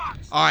fucking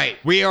box? All right,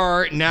 we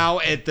are now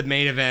at the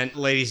main event,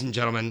 ladies and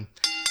gentlemen.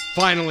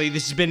 Finally,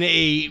 this has been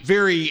a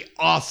very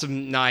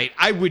awesome night.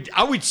 I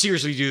would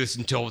seriously do this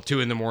until 2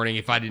 a.m.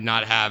 if I did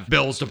not have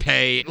bills to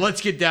pay. Let's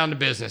get down to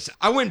business.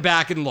 I went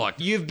back and looked.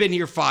 You've been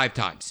here 5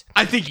 times.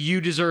 I think you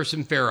deserve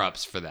some fair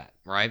ups for that,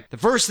 right? The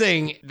first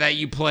thing that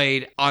you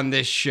played on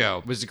this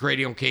show was the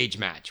Cranial Cage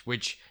match,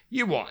 which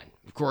you won.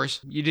 Of course,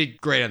 you did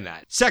great on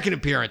that. Second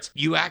appearance,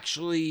 you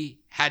actually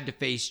had to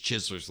face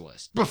Chisler's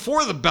List.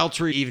 Before the belts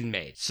were even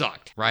made.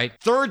 Sucked, right?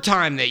 Third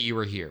time that you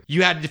were here,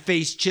 you had to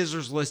face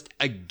Chisler's List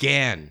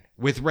again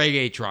with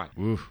Reggaetron.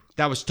 Oof.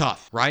 That was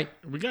tough, right?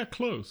 We got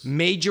close.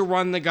 Made you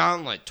run the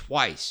gauntlet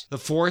twice. The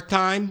fourth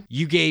time,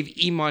 you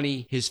gave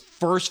E-Money his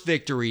first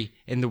victory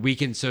in the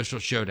Weekend Social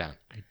Showdown.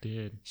 I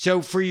did.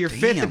 So for your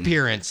 5th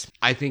appearance,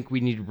 I think we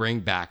need to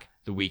bring back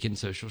the Weekend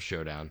Social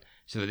Showdown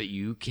so that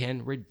you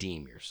can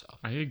redeem yourself.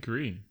 I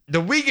agree. The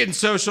Weekend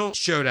Social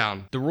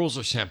Showdown, the rules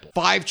are simple.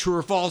 5 true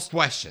or false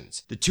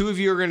questions. The 2 of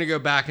you are going to go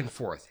back and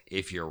forth.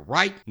 If you're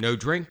right, no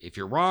drink. If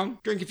you're wrong,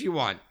 drink if you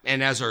want.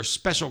 And as our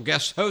special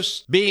guest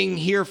host, being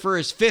here for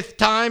his 5th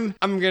time,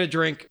 I'm going to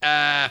drink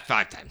 5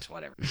 times,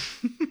 whatever.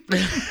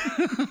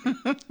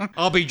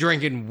 I'll be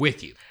drinking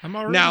with you. I'm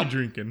already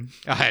drinking.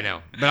 I know,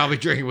 but I'll be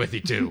drinking with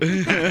you too.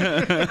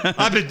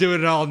 I've been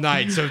doing it all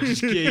night, so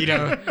just,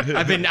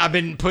 I've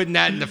been putting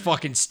that in the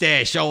fucking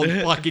stash all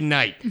fucking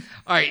night.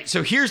 All right,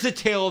 so here's the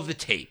tale of the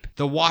tape.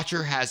 The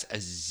Watcher has a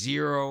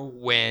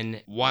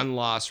 0-win,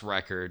 1-loss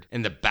record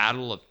in the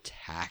Battle of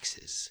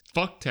Taxes.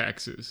 Fuck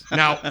taxes.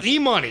 Now,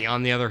 E-Money,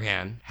 on the other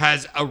hand,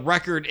 has a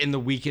record in the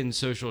Weekend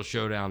Social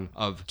Showdown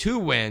of 2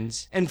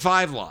 wins and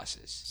 5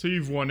 losses. So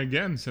you've won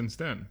again since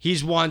then.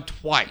 He's won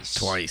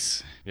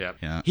twice. Yep.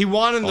 Yeah. He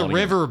won in the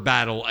river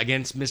battle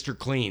against Mr.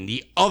 Clean,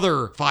 the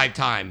other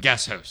 5-time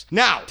guest host.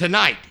 Now,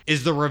 tonight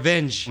is the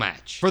revenge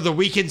match for the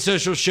Weekend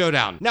Social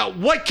Showdown. Now,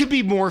 what could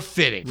be more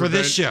fitting for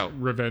this show?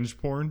 Revenge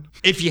porn?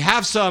 If you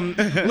have some,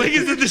 link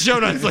is in the show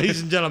notes,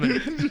 ladies and gentlemen.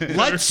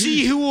 Let's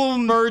see who will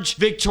emerge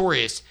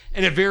victorious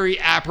in a very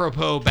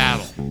apropos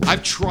battle.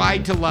 I've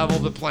tried to level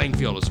the playing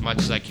field as much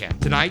as I can.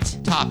 Tonight's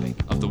topic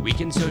of the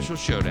Weekend Social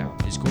Showdown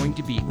is going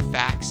to be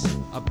facts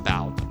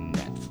about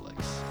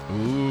Netflix.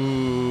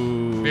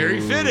 Ooh.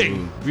 Very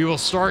fitting. We will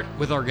start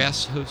with our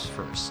guest host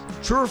first.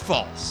 True or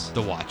false,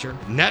 The Watcher?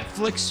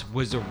 Netflix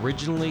was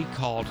originally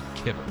called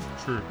Kibble.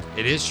 True.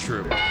 It is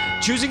true.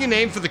 Choosing a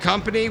name for the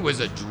company was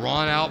a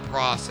drawn-out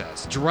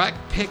process.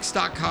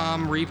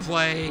 DirectPix.com,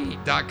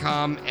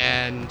 Replay.com,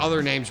 and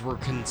other names were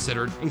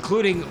considered,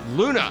 including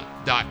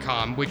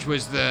Luna.com, which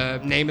was the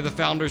name of the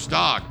founder's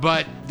dog.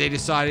 But they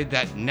decided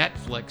that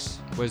Netflix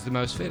was the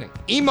most fitting.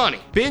 E-money.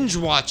 Binge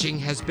watching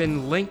has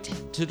been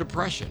linked to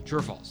depression. True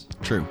or false?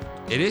 True.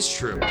 It is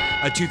true.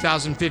 A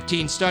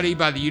 2015 study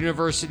by the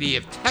University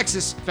of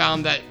Texas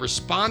found that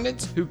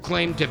respondents who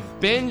claimed to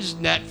binge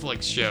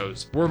Netflix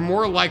shows were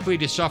more likely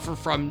to suffer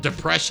from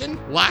depression,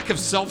 lack of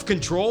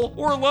self-control,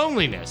 or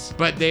loneliness.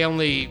 But they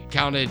only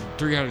counted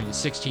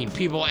 316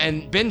 people,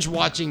 and binge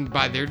watching,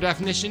 by their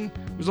definition,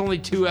 was only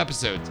 2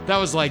 episodes. That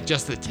was like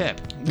just the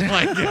tip.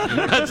 Like,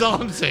 that's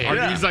all I'm saying.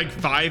 Are these like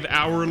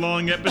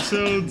 5-hour-long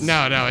episodes?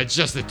 No, it's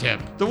just the tip.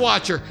 The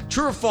Watcher.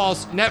 True or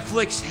false,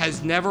 Netflix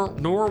has never,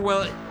 nor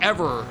will it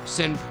ever,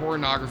 send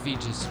pornography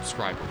to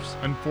subscribers.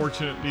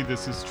 Unfortunately,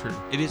 this is true.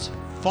 It is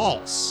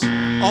false.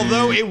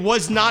 Although it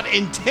was not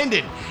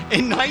intended.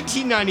 In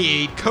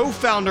 1998,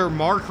 co-founder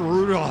Mark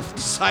Rudolph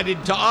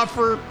decided to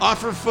offer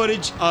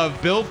footage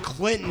of Bill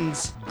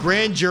Clinton's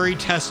grand jury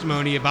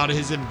testimony about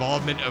his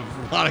involvement of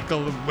Monica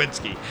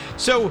Lewinsky.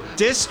 So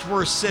discs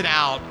were sent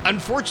out.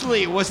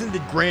 Unfortunately, it wasn't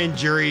the grand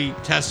jury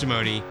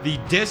testimony. The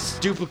disc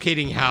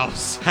duplicating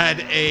house had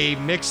a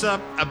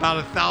mix-up. About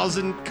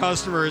 1,000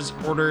 customers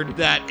ordered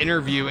that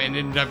interview and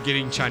ended up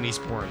getting Chinese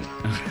porn.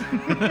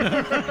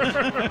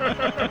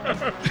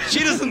 She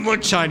doesn't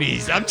look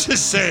Chinese. I'm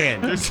just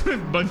saying. There's a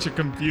bunch of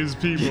confused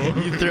people.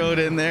 You throw it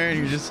in there and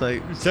you're just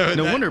like, So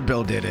no that- wonder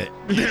Bill did it.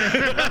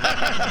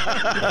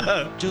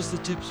 Just the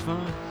tip's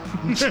fine.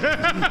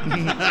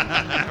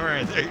 All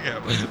right, there you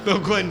go. Bill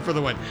Clinton for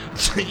the win.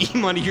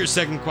 E-money, your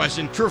second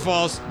question. True or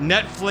false?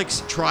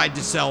 Netflix tried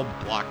to sell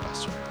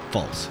Blockbuster.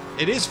 False.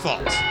 It is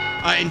false.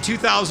 In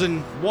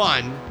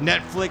 2001,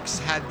 Netflix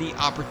had the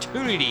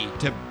opportunity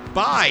to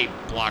buy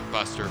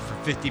Blockbuster for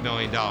 $50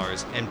 million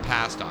and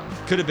passed on it.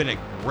 Could have been a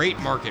great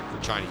market for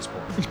Chinese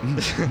porn.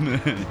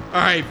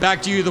 All right,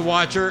 back to you, The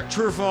Watcher.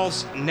 True or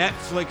false?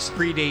 Netflix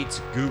predates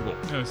Google.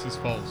 No, this is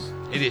false.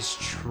 It is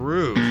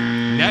true.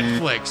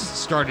 Netflix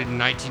started in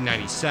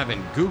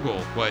 1997.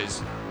 Google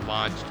was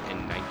launched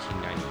in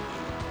 1998.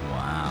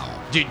 Wow.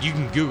 Dude, you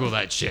can Google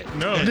that shit.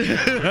 No,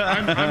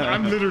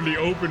 I'm literally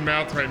open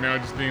mouth right now,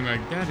 just being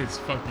like, that is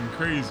fucking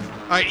crazy.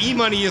 All right,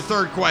 E-money, your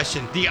third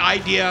question. The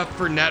idea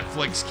for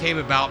Netflix came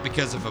about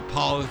because of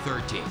Apollo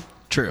 13.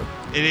 True.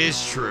 It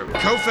is true.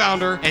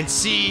 Co-founder and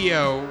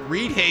CEO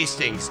Reed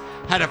Hastings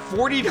had a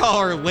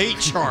 $40 late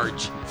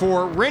charge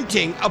for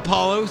renting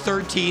Apollo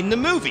 13, the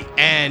movie,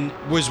 and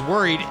was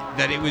worried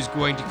that it was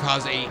going to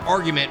cause an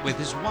argument with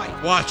his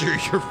wife. Watcher,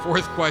 your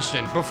fourth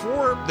question.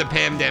 Before the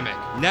pandemic,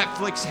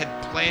 Netflix had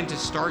planned to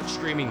start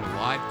streaming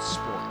live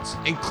sports,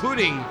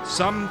 including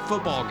some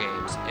football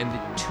games in the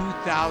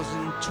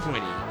 2020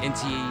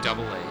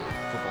 NCAA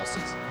football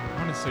season.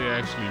 I want to say I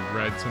actually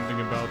read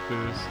something about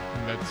this,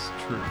 and that's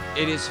true.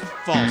 It is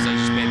false. I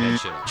just made that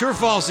shit up. True or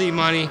false,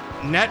 E-money?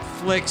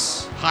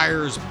 Netflix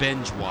hires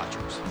binge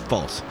watchers.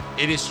 False.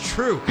 It is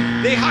true.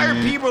 They hire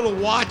people to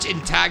watch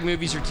and tag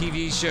movies or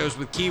TV shows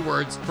with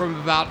keywords from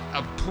about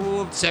a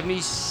pool of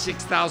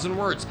 76,000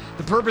 words.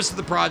 The purpose of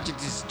the project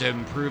is to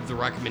improve the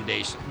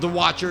recommendation. The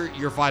Watcher,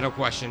 your final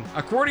question.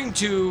 According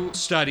to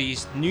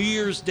studies, New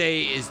Year's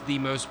Day is the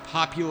most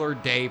popular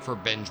day for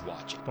binge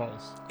watching.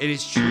 False. It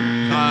is true.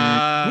 Who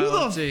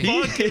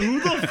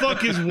the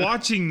fuck is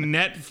watching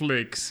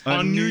Netflix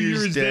on New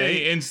Year's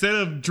Day instead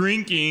of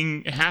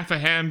drinking half a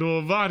handle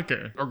of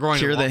vodka? Or going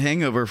Cure to the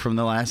hangover from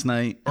the last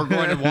night. or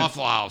going to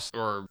Waffle House,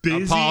 or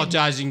Busy?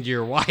 apologizing to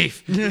your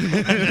wife.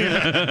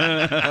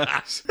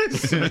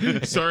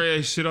 Sorry,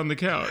 I shit on the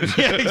couch.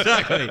 Yeah,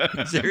 exactly.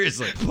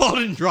 Seriously. Pulled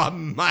and dropped,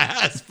 my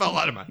ass fell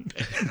out of my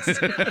pants.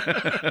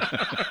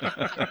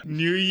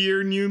 New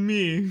year, new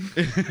me.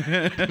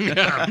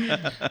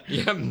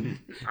 Yeah. New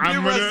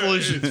I'm gonna-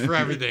 resolutions for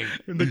everything.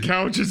 The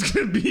couch is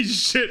gonna be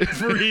shit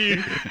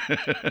free.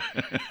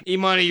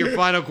 E-money, your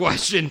final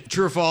question.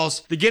 True or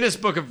false? The Guinness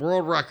Book of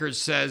World Records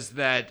says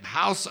that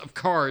House of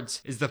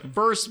Cards is the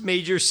first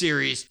major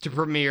series to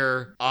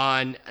premiere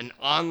on an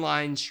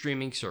online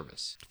streaming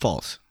service.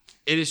 False.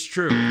 It is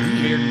true. It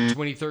premiered in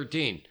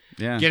 2013.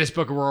 Yeah. Guinness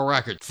Book of World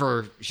Records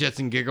for shits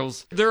and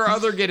giggles. There are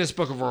other Guinness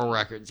Book of World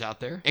Records out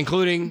there,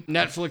 including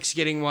Netflix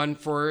getting one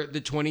for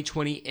the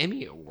 2020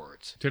 Emmy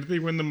Awards. Did they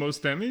win the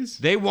most Emmys?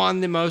 They won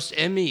the most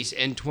Emmys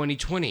in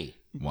 2020.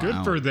 Wow.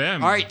 Good for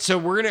them. All right, so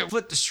we're going to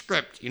flip the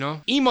script,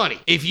 E-money.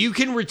 If you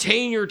can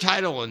retain your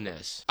title in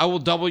this, I will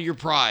double your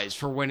prize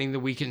for winning the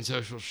Weekend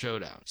Social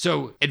Showdown.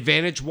 So,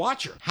 Advantage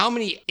Watcher. How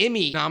many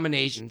Emmy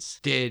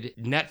nominations did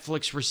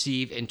Netflix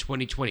receive in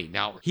 2020?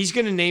 Now, he's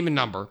going to name a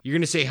number. You're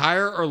going to say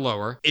higher or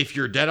lower. If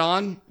you're dead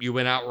on, you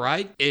win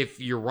outright. If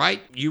you're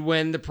right, you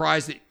win the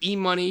prize that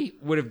E-money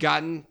would have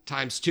gotten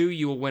times 2.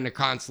 You will win a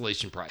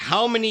consolation prize.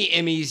 How many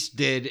Emmys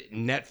did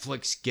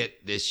Netflix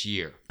get this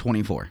year?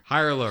 24.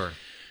 Higher or lower?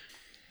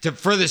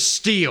 for the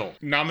steal.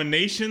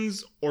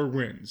 Nominations or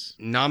wins?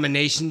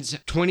 Nominations,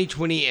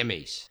 2020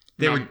 Emmys.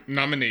 They were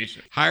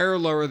nominations. higher or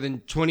lower than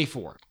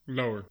 24.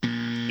 Lower.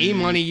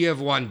 E-Money, you have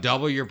won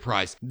double your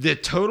prize. The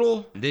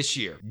total this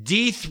year,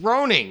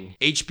 dethroning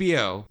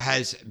HBO,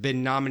 has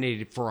been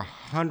nominated for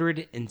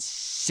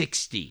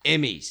 160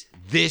 Emmys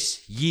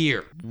this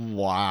year.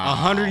 Wow.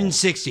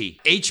 160.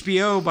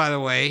 HBO, by the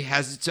way,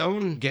 has its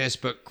own Guinness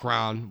Book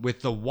crown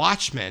with The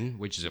Watchmen,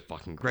 which is a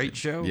fucking great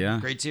show. Yeah.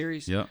 Great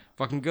series. Yep.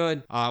 Fucking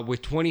good.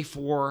 With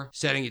 24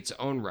 setting its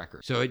own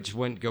record. So it just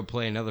went go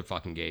play another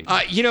fucking game.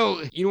 You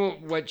know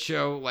what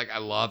show like I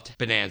loved?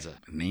 Bonanza.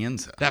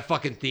 Bonanza. That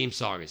fucking theme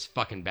song is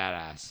fucking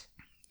badass.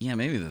 Yeah,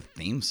 maybe the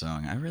theme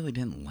song. I really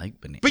didn't like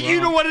Bonanza. But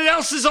you know what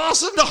else is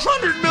awesome? The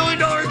 $100 million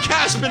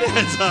cash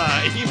bonanza.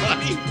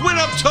 E-Money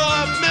went up to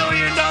 $1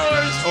 million.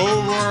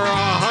 Over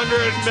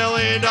 $100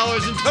 million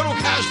in total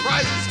cash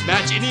prizes.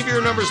 Match any of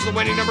your numbers to the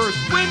winning numbers.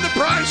 Win the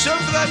prize show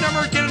for that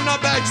number. Get a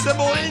nutbag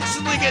symbol.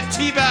 Instantly get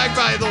teabagged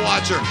by the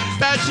watcher.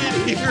 Match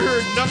any of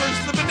your numbers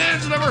to the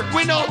bonanza number.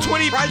 Win all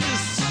 20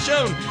 prizes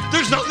shown.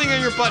 There's nothing on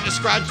your butt to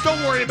scratch. Don't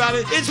worry about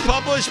it. It's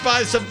published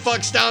by some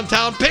fucks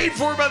downtown. Paid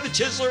for by the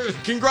Chiseler.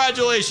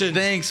 Congratulations.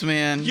 Thanks,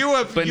 man. You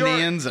have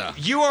Bonanza.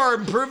 You are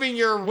improving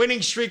your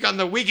winning streak on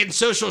the Weekend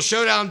Social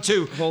Showdown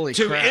to Holy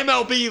crap.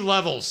 MLB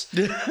levels.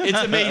 It's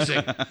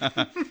amazing.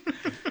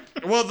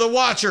 Well, the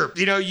Watcher,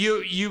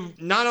 you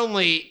not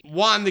only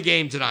won the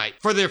game tonight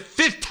for their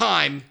 5th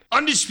time,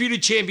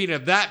 undisputed champion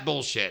of that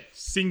bullshit.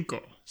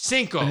 Cinco.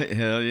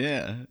 Hell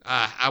yeah.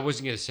 I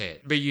wasn't going to say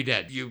it, but you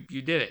did. You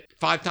did it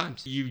 5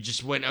 times. You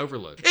just went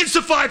overload. It's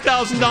the $5,000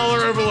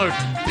 overload.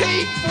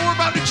 Paid for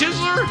by the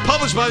Chiseler.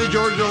 Published by the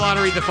Georgia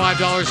Lottery. The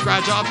 $5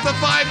 scratch off. The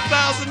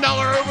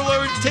 $5,000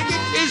 overload ticket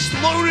is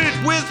loaded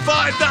with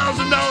 $5,000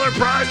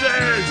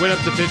 prizes. Went up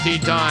to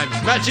 15 times.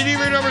 Match any of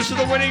your numbers to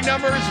the winning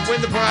numbers.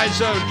 Win the prize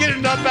zone. Get a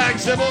nutbag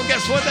symbol.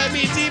 Guess what that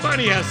means?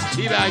 E-Money has to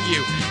teabag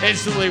you.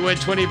 Instantly win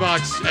 $20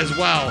 as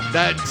well.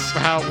 That's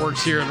how it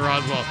works here in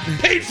Roswell.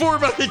 Paid for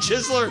by the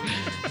Chiseler.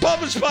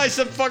 Published by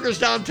some fuckers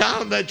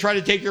downtown that try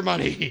to take your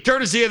money.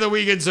 Courtesy of the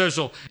Weekend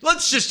Social.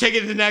 Let's just take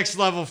it to the next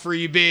level for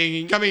you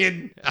coming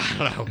in.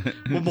 I don't know.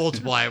 We'll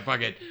multiply it.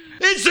 Fuck it.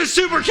 It's the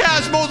Super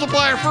Cash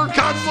Multiplier for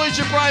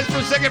consolation prize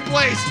for 2nd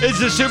place. It's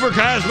the Super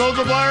Cash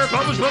Multiplier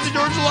published by the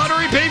Georgia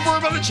Lottery, paid for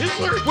by the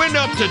Chiseler. Win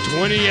up to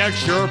 20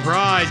 extra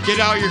prize. Get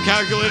out your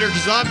calculator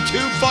because I'm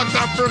too fucked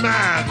up for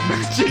math.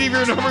 Match any of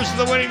your numbers to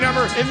the winning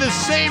number in the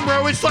same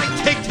row. It's like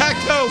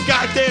tic-tac-toe.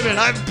 God damn it.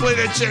 I haven't played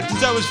that shit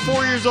since I was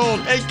 4 years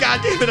old. And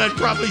god damn it, I'd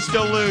probably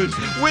still lose.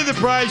 Win the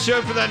prize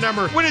show for that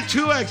number. Win a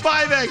 2x,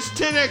 5x,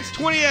 10x,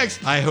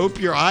 20x. I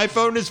hope your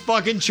iPhone is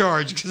fucking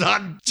charged because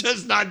I'm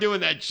just not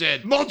doing that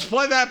shit. Multiply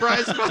that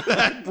prize by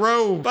that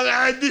row.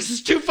 But this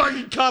is too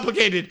fucking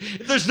complicated.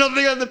 There's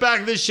nothing on the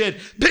back of this shit.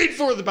 Paid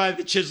for by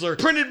the Chiseler.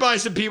 Printed by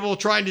some people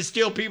trying to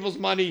steal people's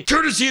money.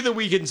 Courtesy of the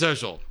Weekend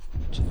Social.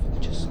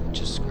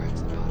 Just scratch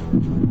the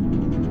bottom.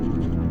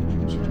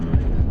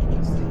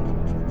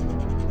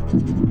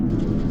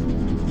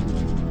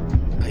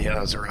 Yeah,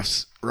 that was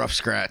a rough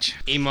scratch.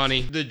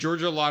 E-Money. The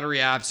Georgia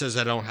Lottery app says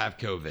I don't have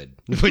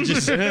COVID. Which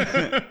is...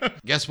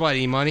 Guess what,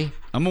 E-Money?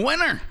 I'm a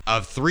winner.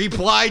 Of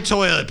 3-ply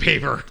toilet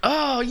paper.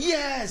 Oh,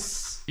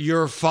 yes.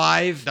 Your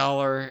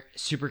 $5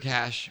 Super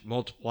Cash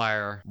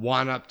multiplier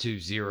won up to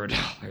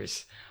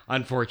 $0.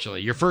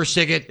 Unfortunately, your first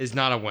ticket is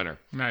not a winner.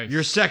 Nice.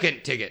 Your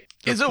second ticket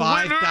Is the a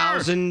winner.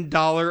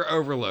 $5,000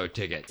 overload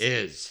ticket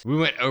is. We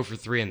went 0 for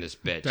 3 in this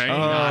bitch. Dang.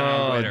 Not a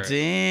Oh, winner.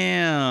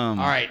 damn.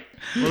 All right.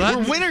 Well,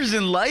 We're winners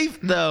in life,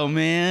 though,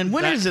 man.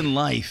 Winners in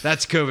life.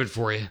 that's COVID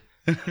for you.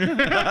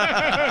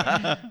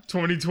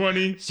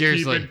 2020.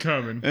 Seriously. Keep it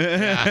coming.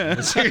 Yeah,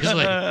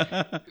 seriously.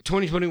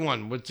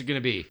 2021. What's it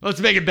gonna be?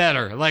 Let's make it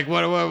better. Like what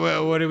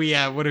do we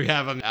have? What do we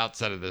have on the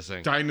outside of this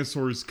thing?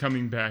 Dinosaurs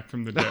coming back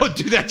from the dead. Oh,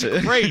 dude, that's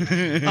great.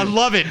 I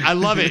love it.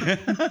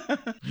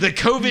 The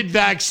COVID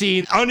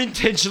vaccine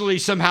unintentionally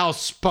somehow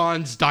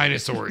spawns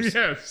dinosaurs.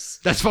 Yes.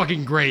 That's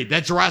fucking great.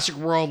 That's Jurassic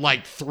World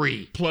like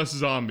 3. Plus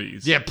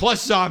zombies. Yeah,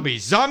 plus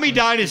zombies. Zombie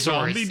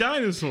dinosaurs. Zombie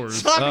dinosaurs.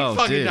 Zombie Oh,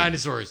 fucking dude.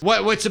 dinosaurs.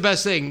 What's the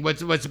best thing?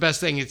 What's the best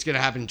thing that's gonna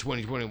happen in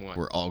 2021?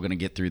 We're all going to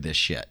get through this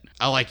shit.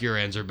 I like your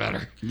answer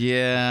better.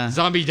 Yeah.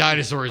 Zombie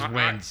dinosaurs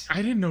wins.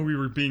 I didn't know we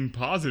were being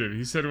positive.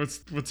 He said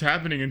what's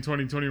happening in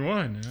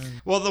 2021.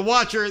 Well, The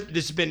Watcher,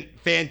 this has been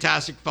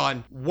fantastic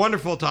fun.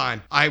 Wonderful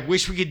time. I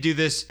wish we could do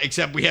this,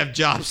 except we have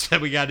jobs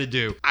that we got to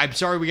do. I'm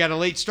sorry we got a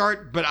late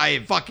start, but I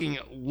fucking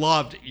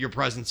loved your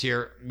presence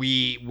here.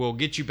 We will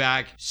get you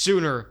back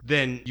sooner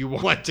than you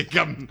want to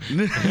come.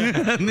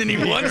 And then he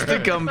wants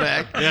to come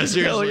back. Yeah,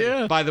 seriously.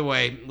 Hell yeah. By the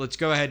way, let's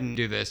go ahead and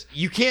do this.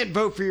 You can't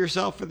vote for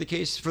yourself for the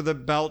case for the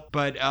belt,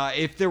 but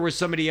if there was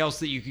somebody else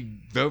that you could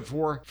vote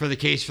for the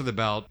case for the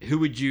belt, who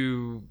would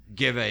you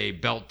give a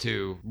belt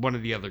to? One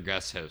of the other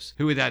guest hosts.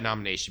 Who would that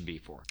nomination be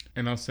for?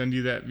 And I'll send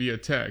you that via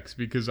text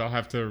because I'll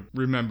have to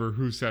remember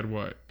who said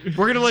what.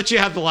 We're going to let you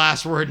have the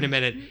last word in a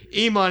minute.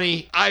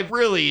 E-Money, I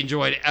really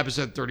enjoyed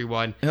episode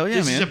 31. Hell yeah,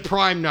 this man. is a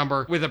prime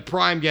number with a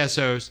prime guest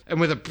host and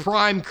with a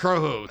prime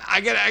co-host.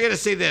 I gotta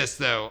say this,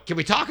 though. Can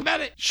we talk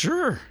about it?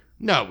 Sure.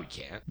 No, we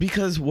can't.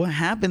 Because what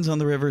happens on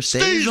the river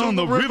stays on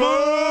the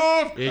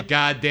river. You're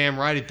goddamn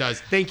right it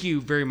does. Thank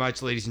you very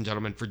much, ladies and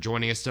gentlemen, for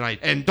joining us tonight.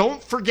 And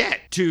don't forget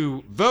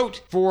to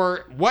vote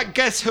for what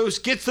guest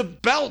host gets the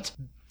belt.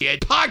 The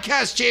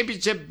podcast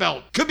championship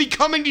belt could be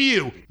coming to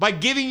you by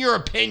giving your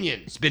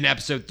opinion. It's been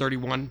episode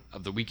 31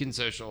 of The Weekend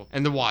Social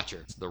and The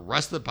Watcher. The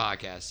rest of the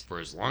podcast,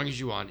 for as long as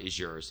you want, is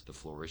yours. The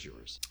floor is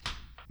yours.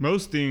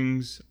 Most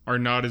things are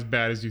not as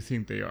bad as you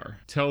think they are.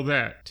 Tell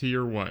that to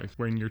your wife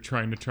when you're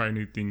trying to try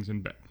new things in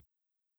bed.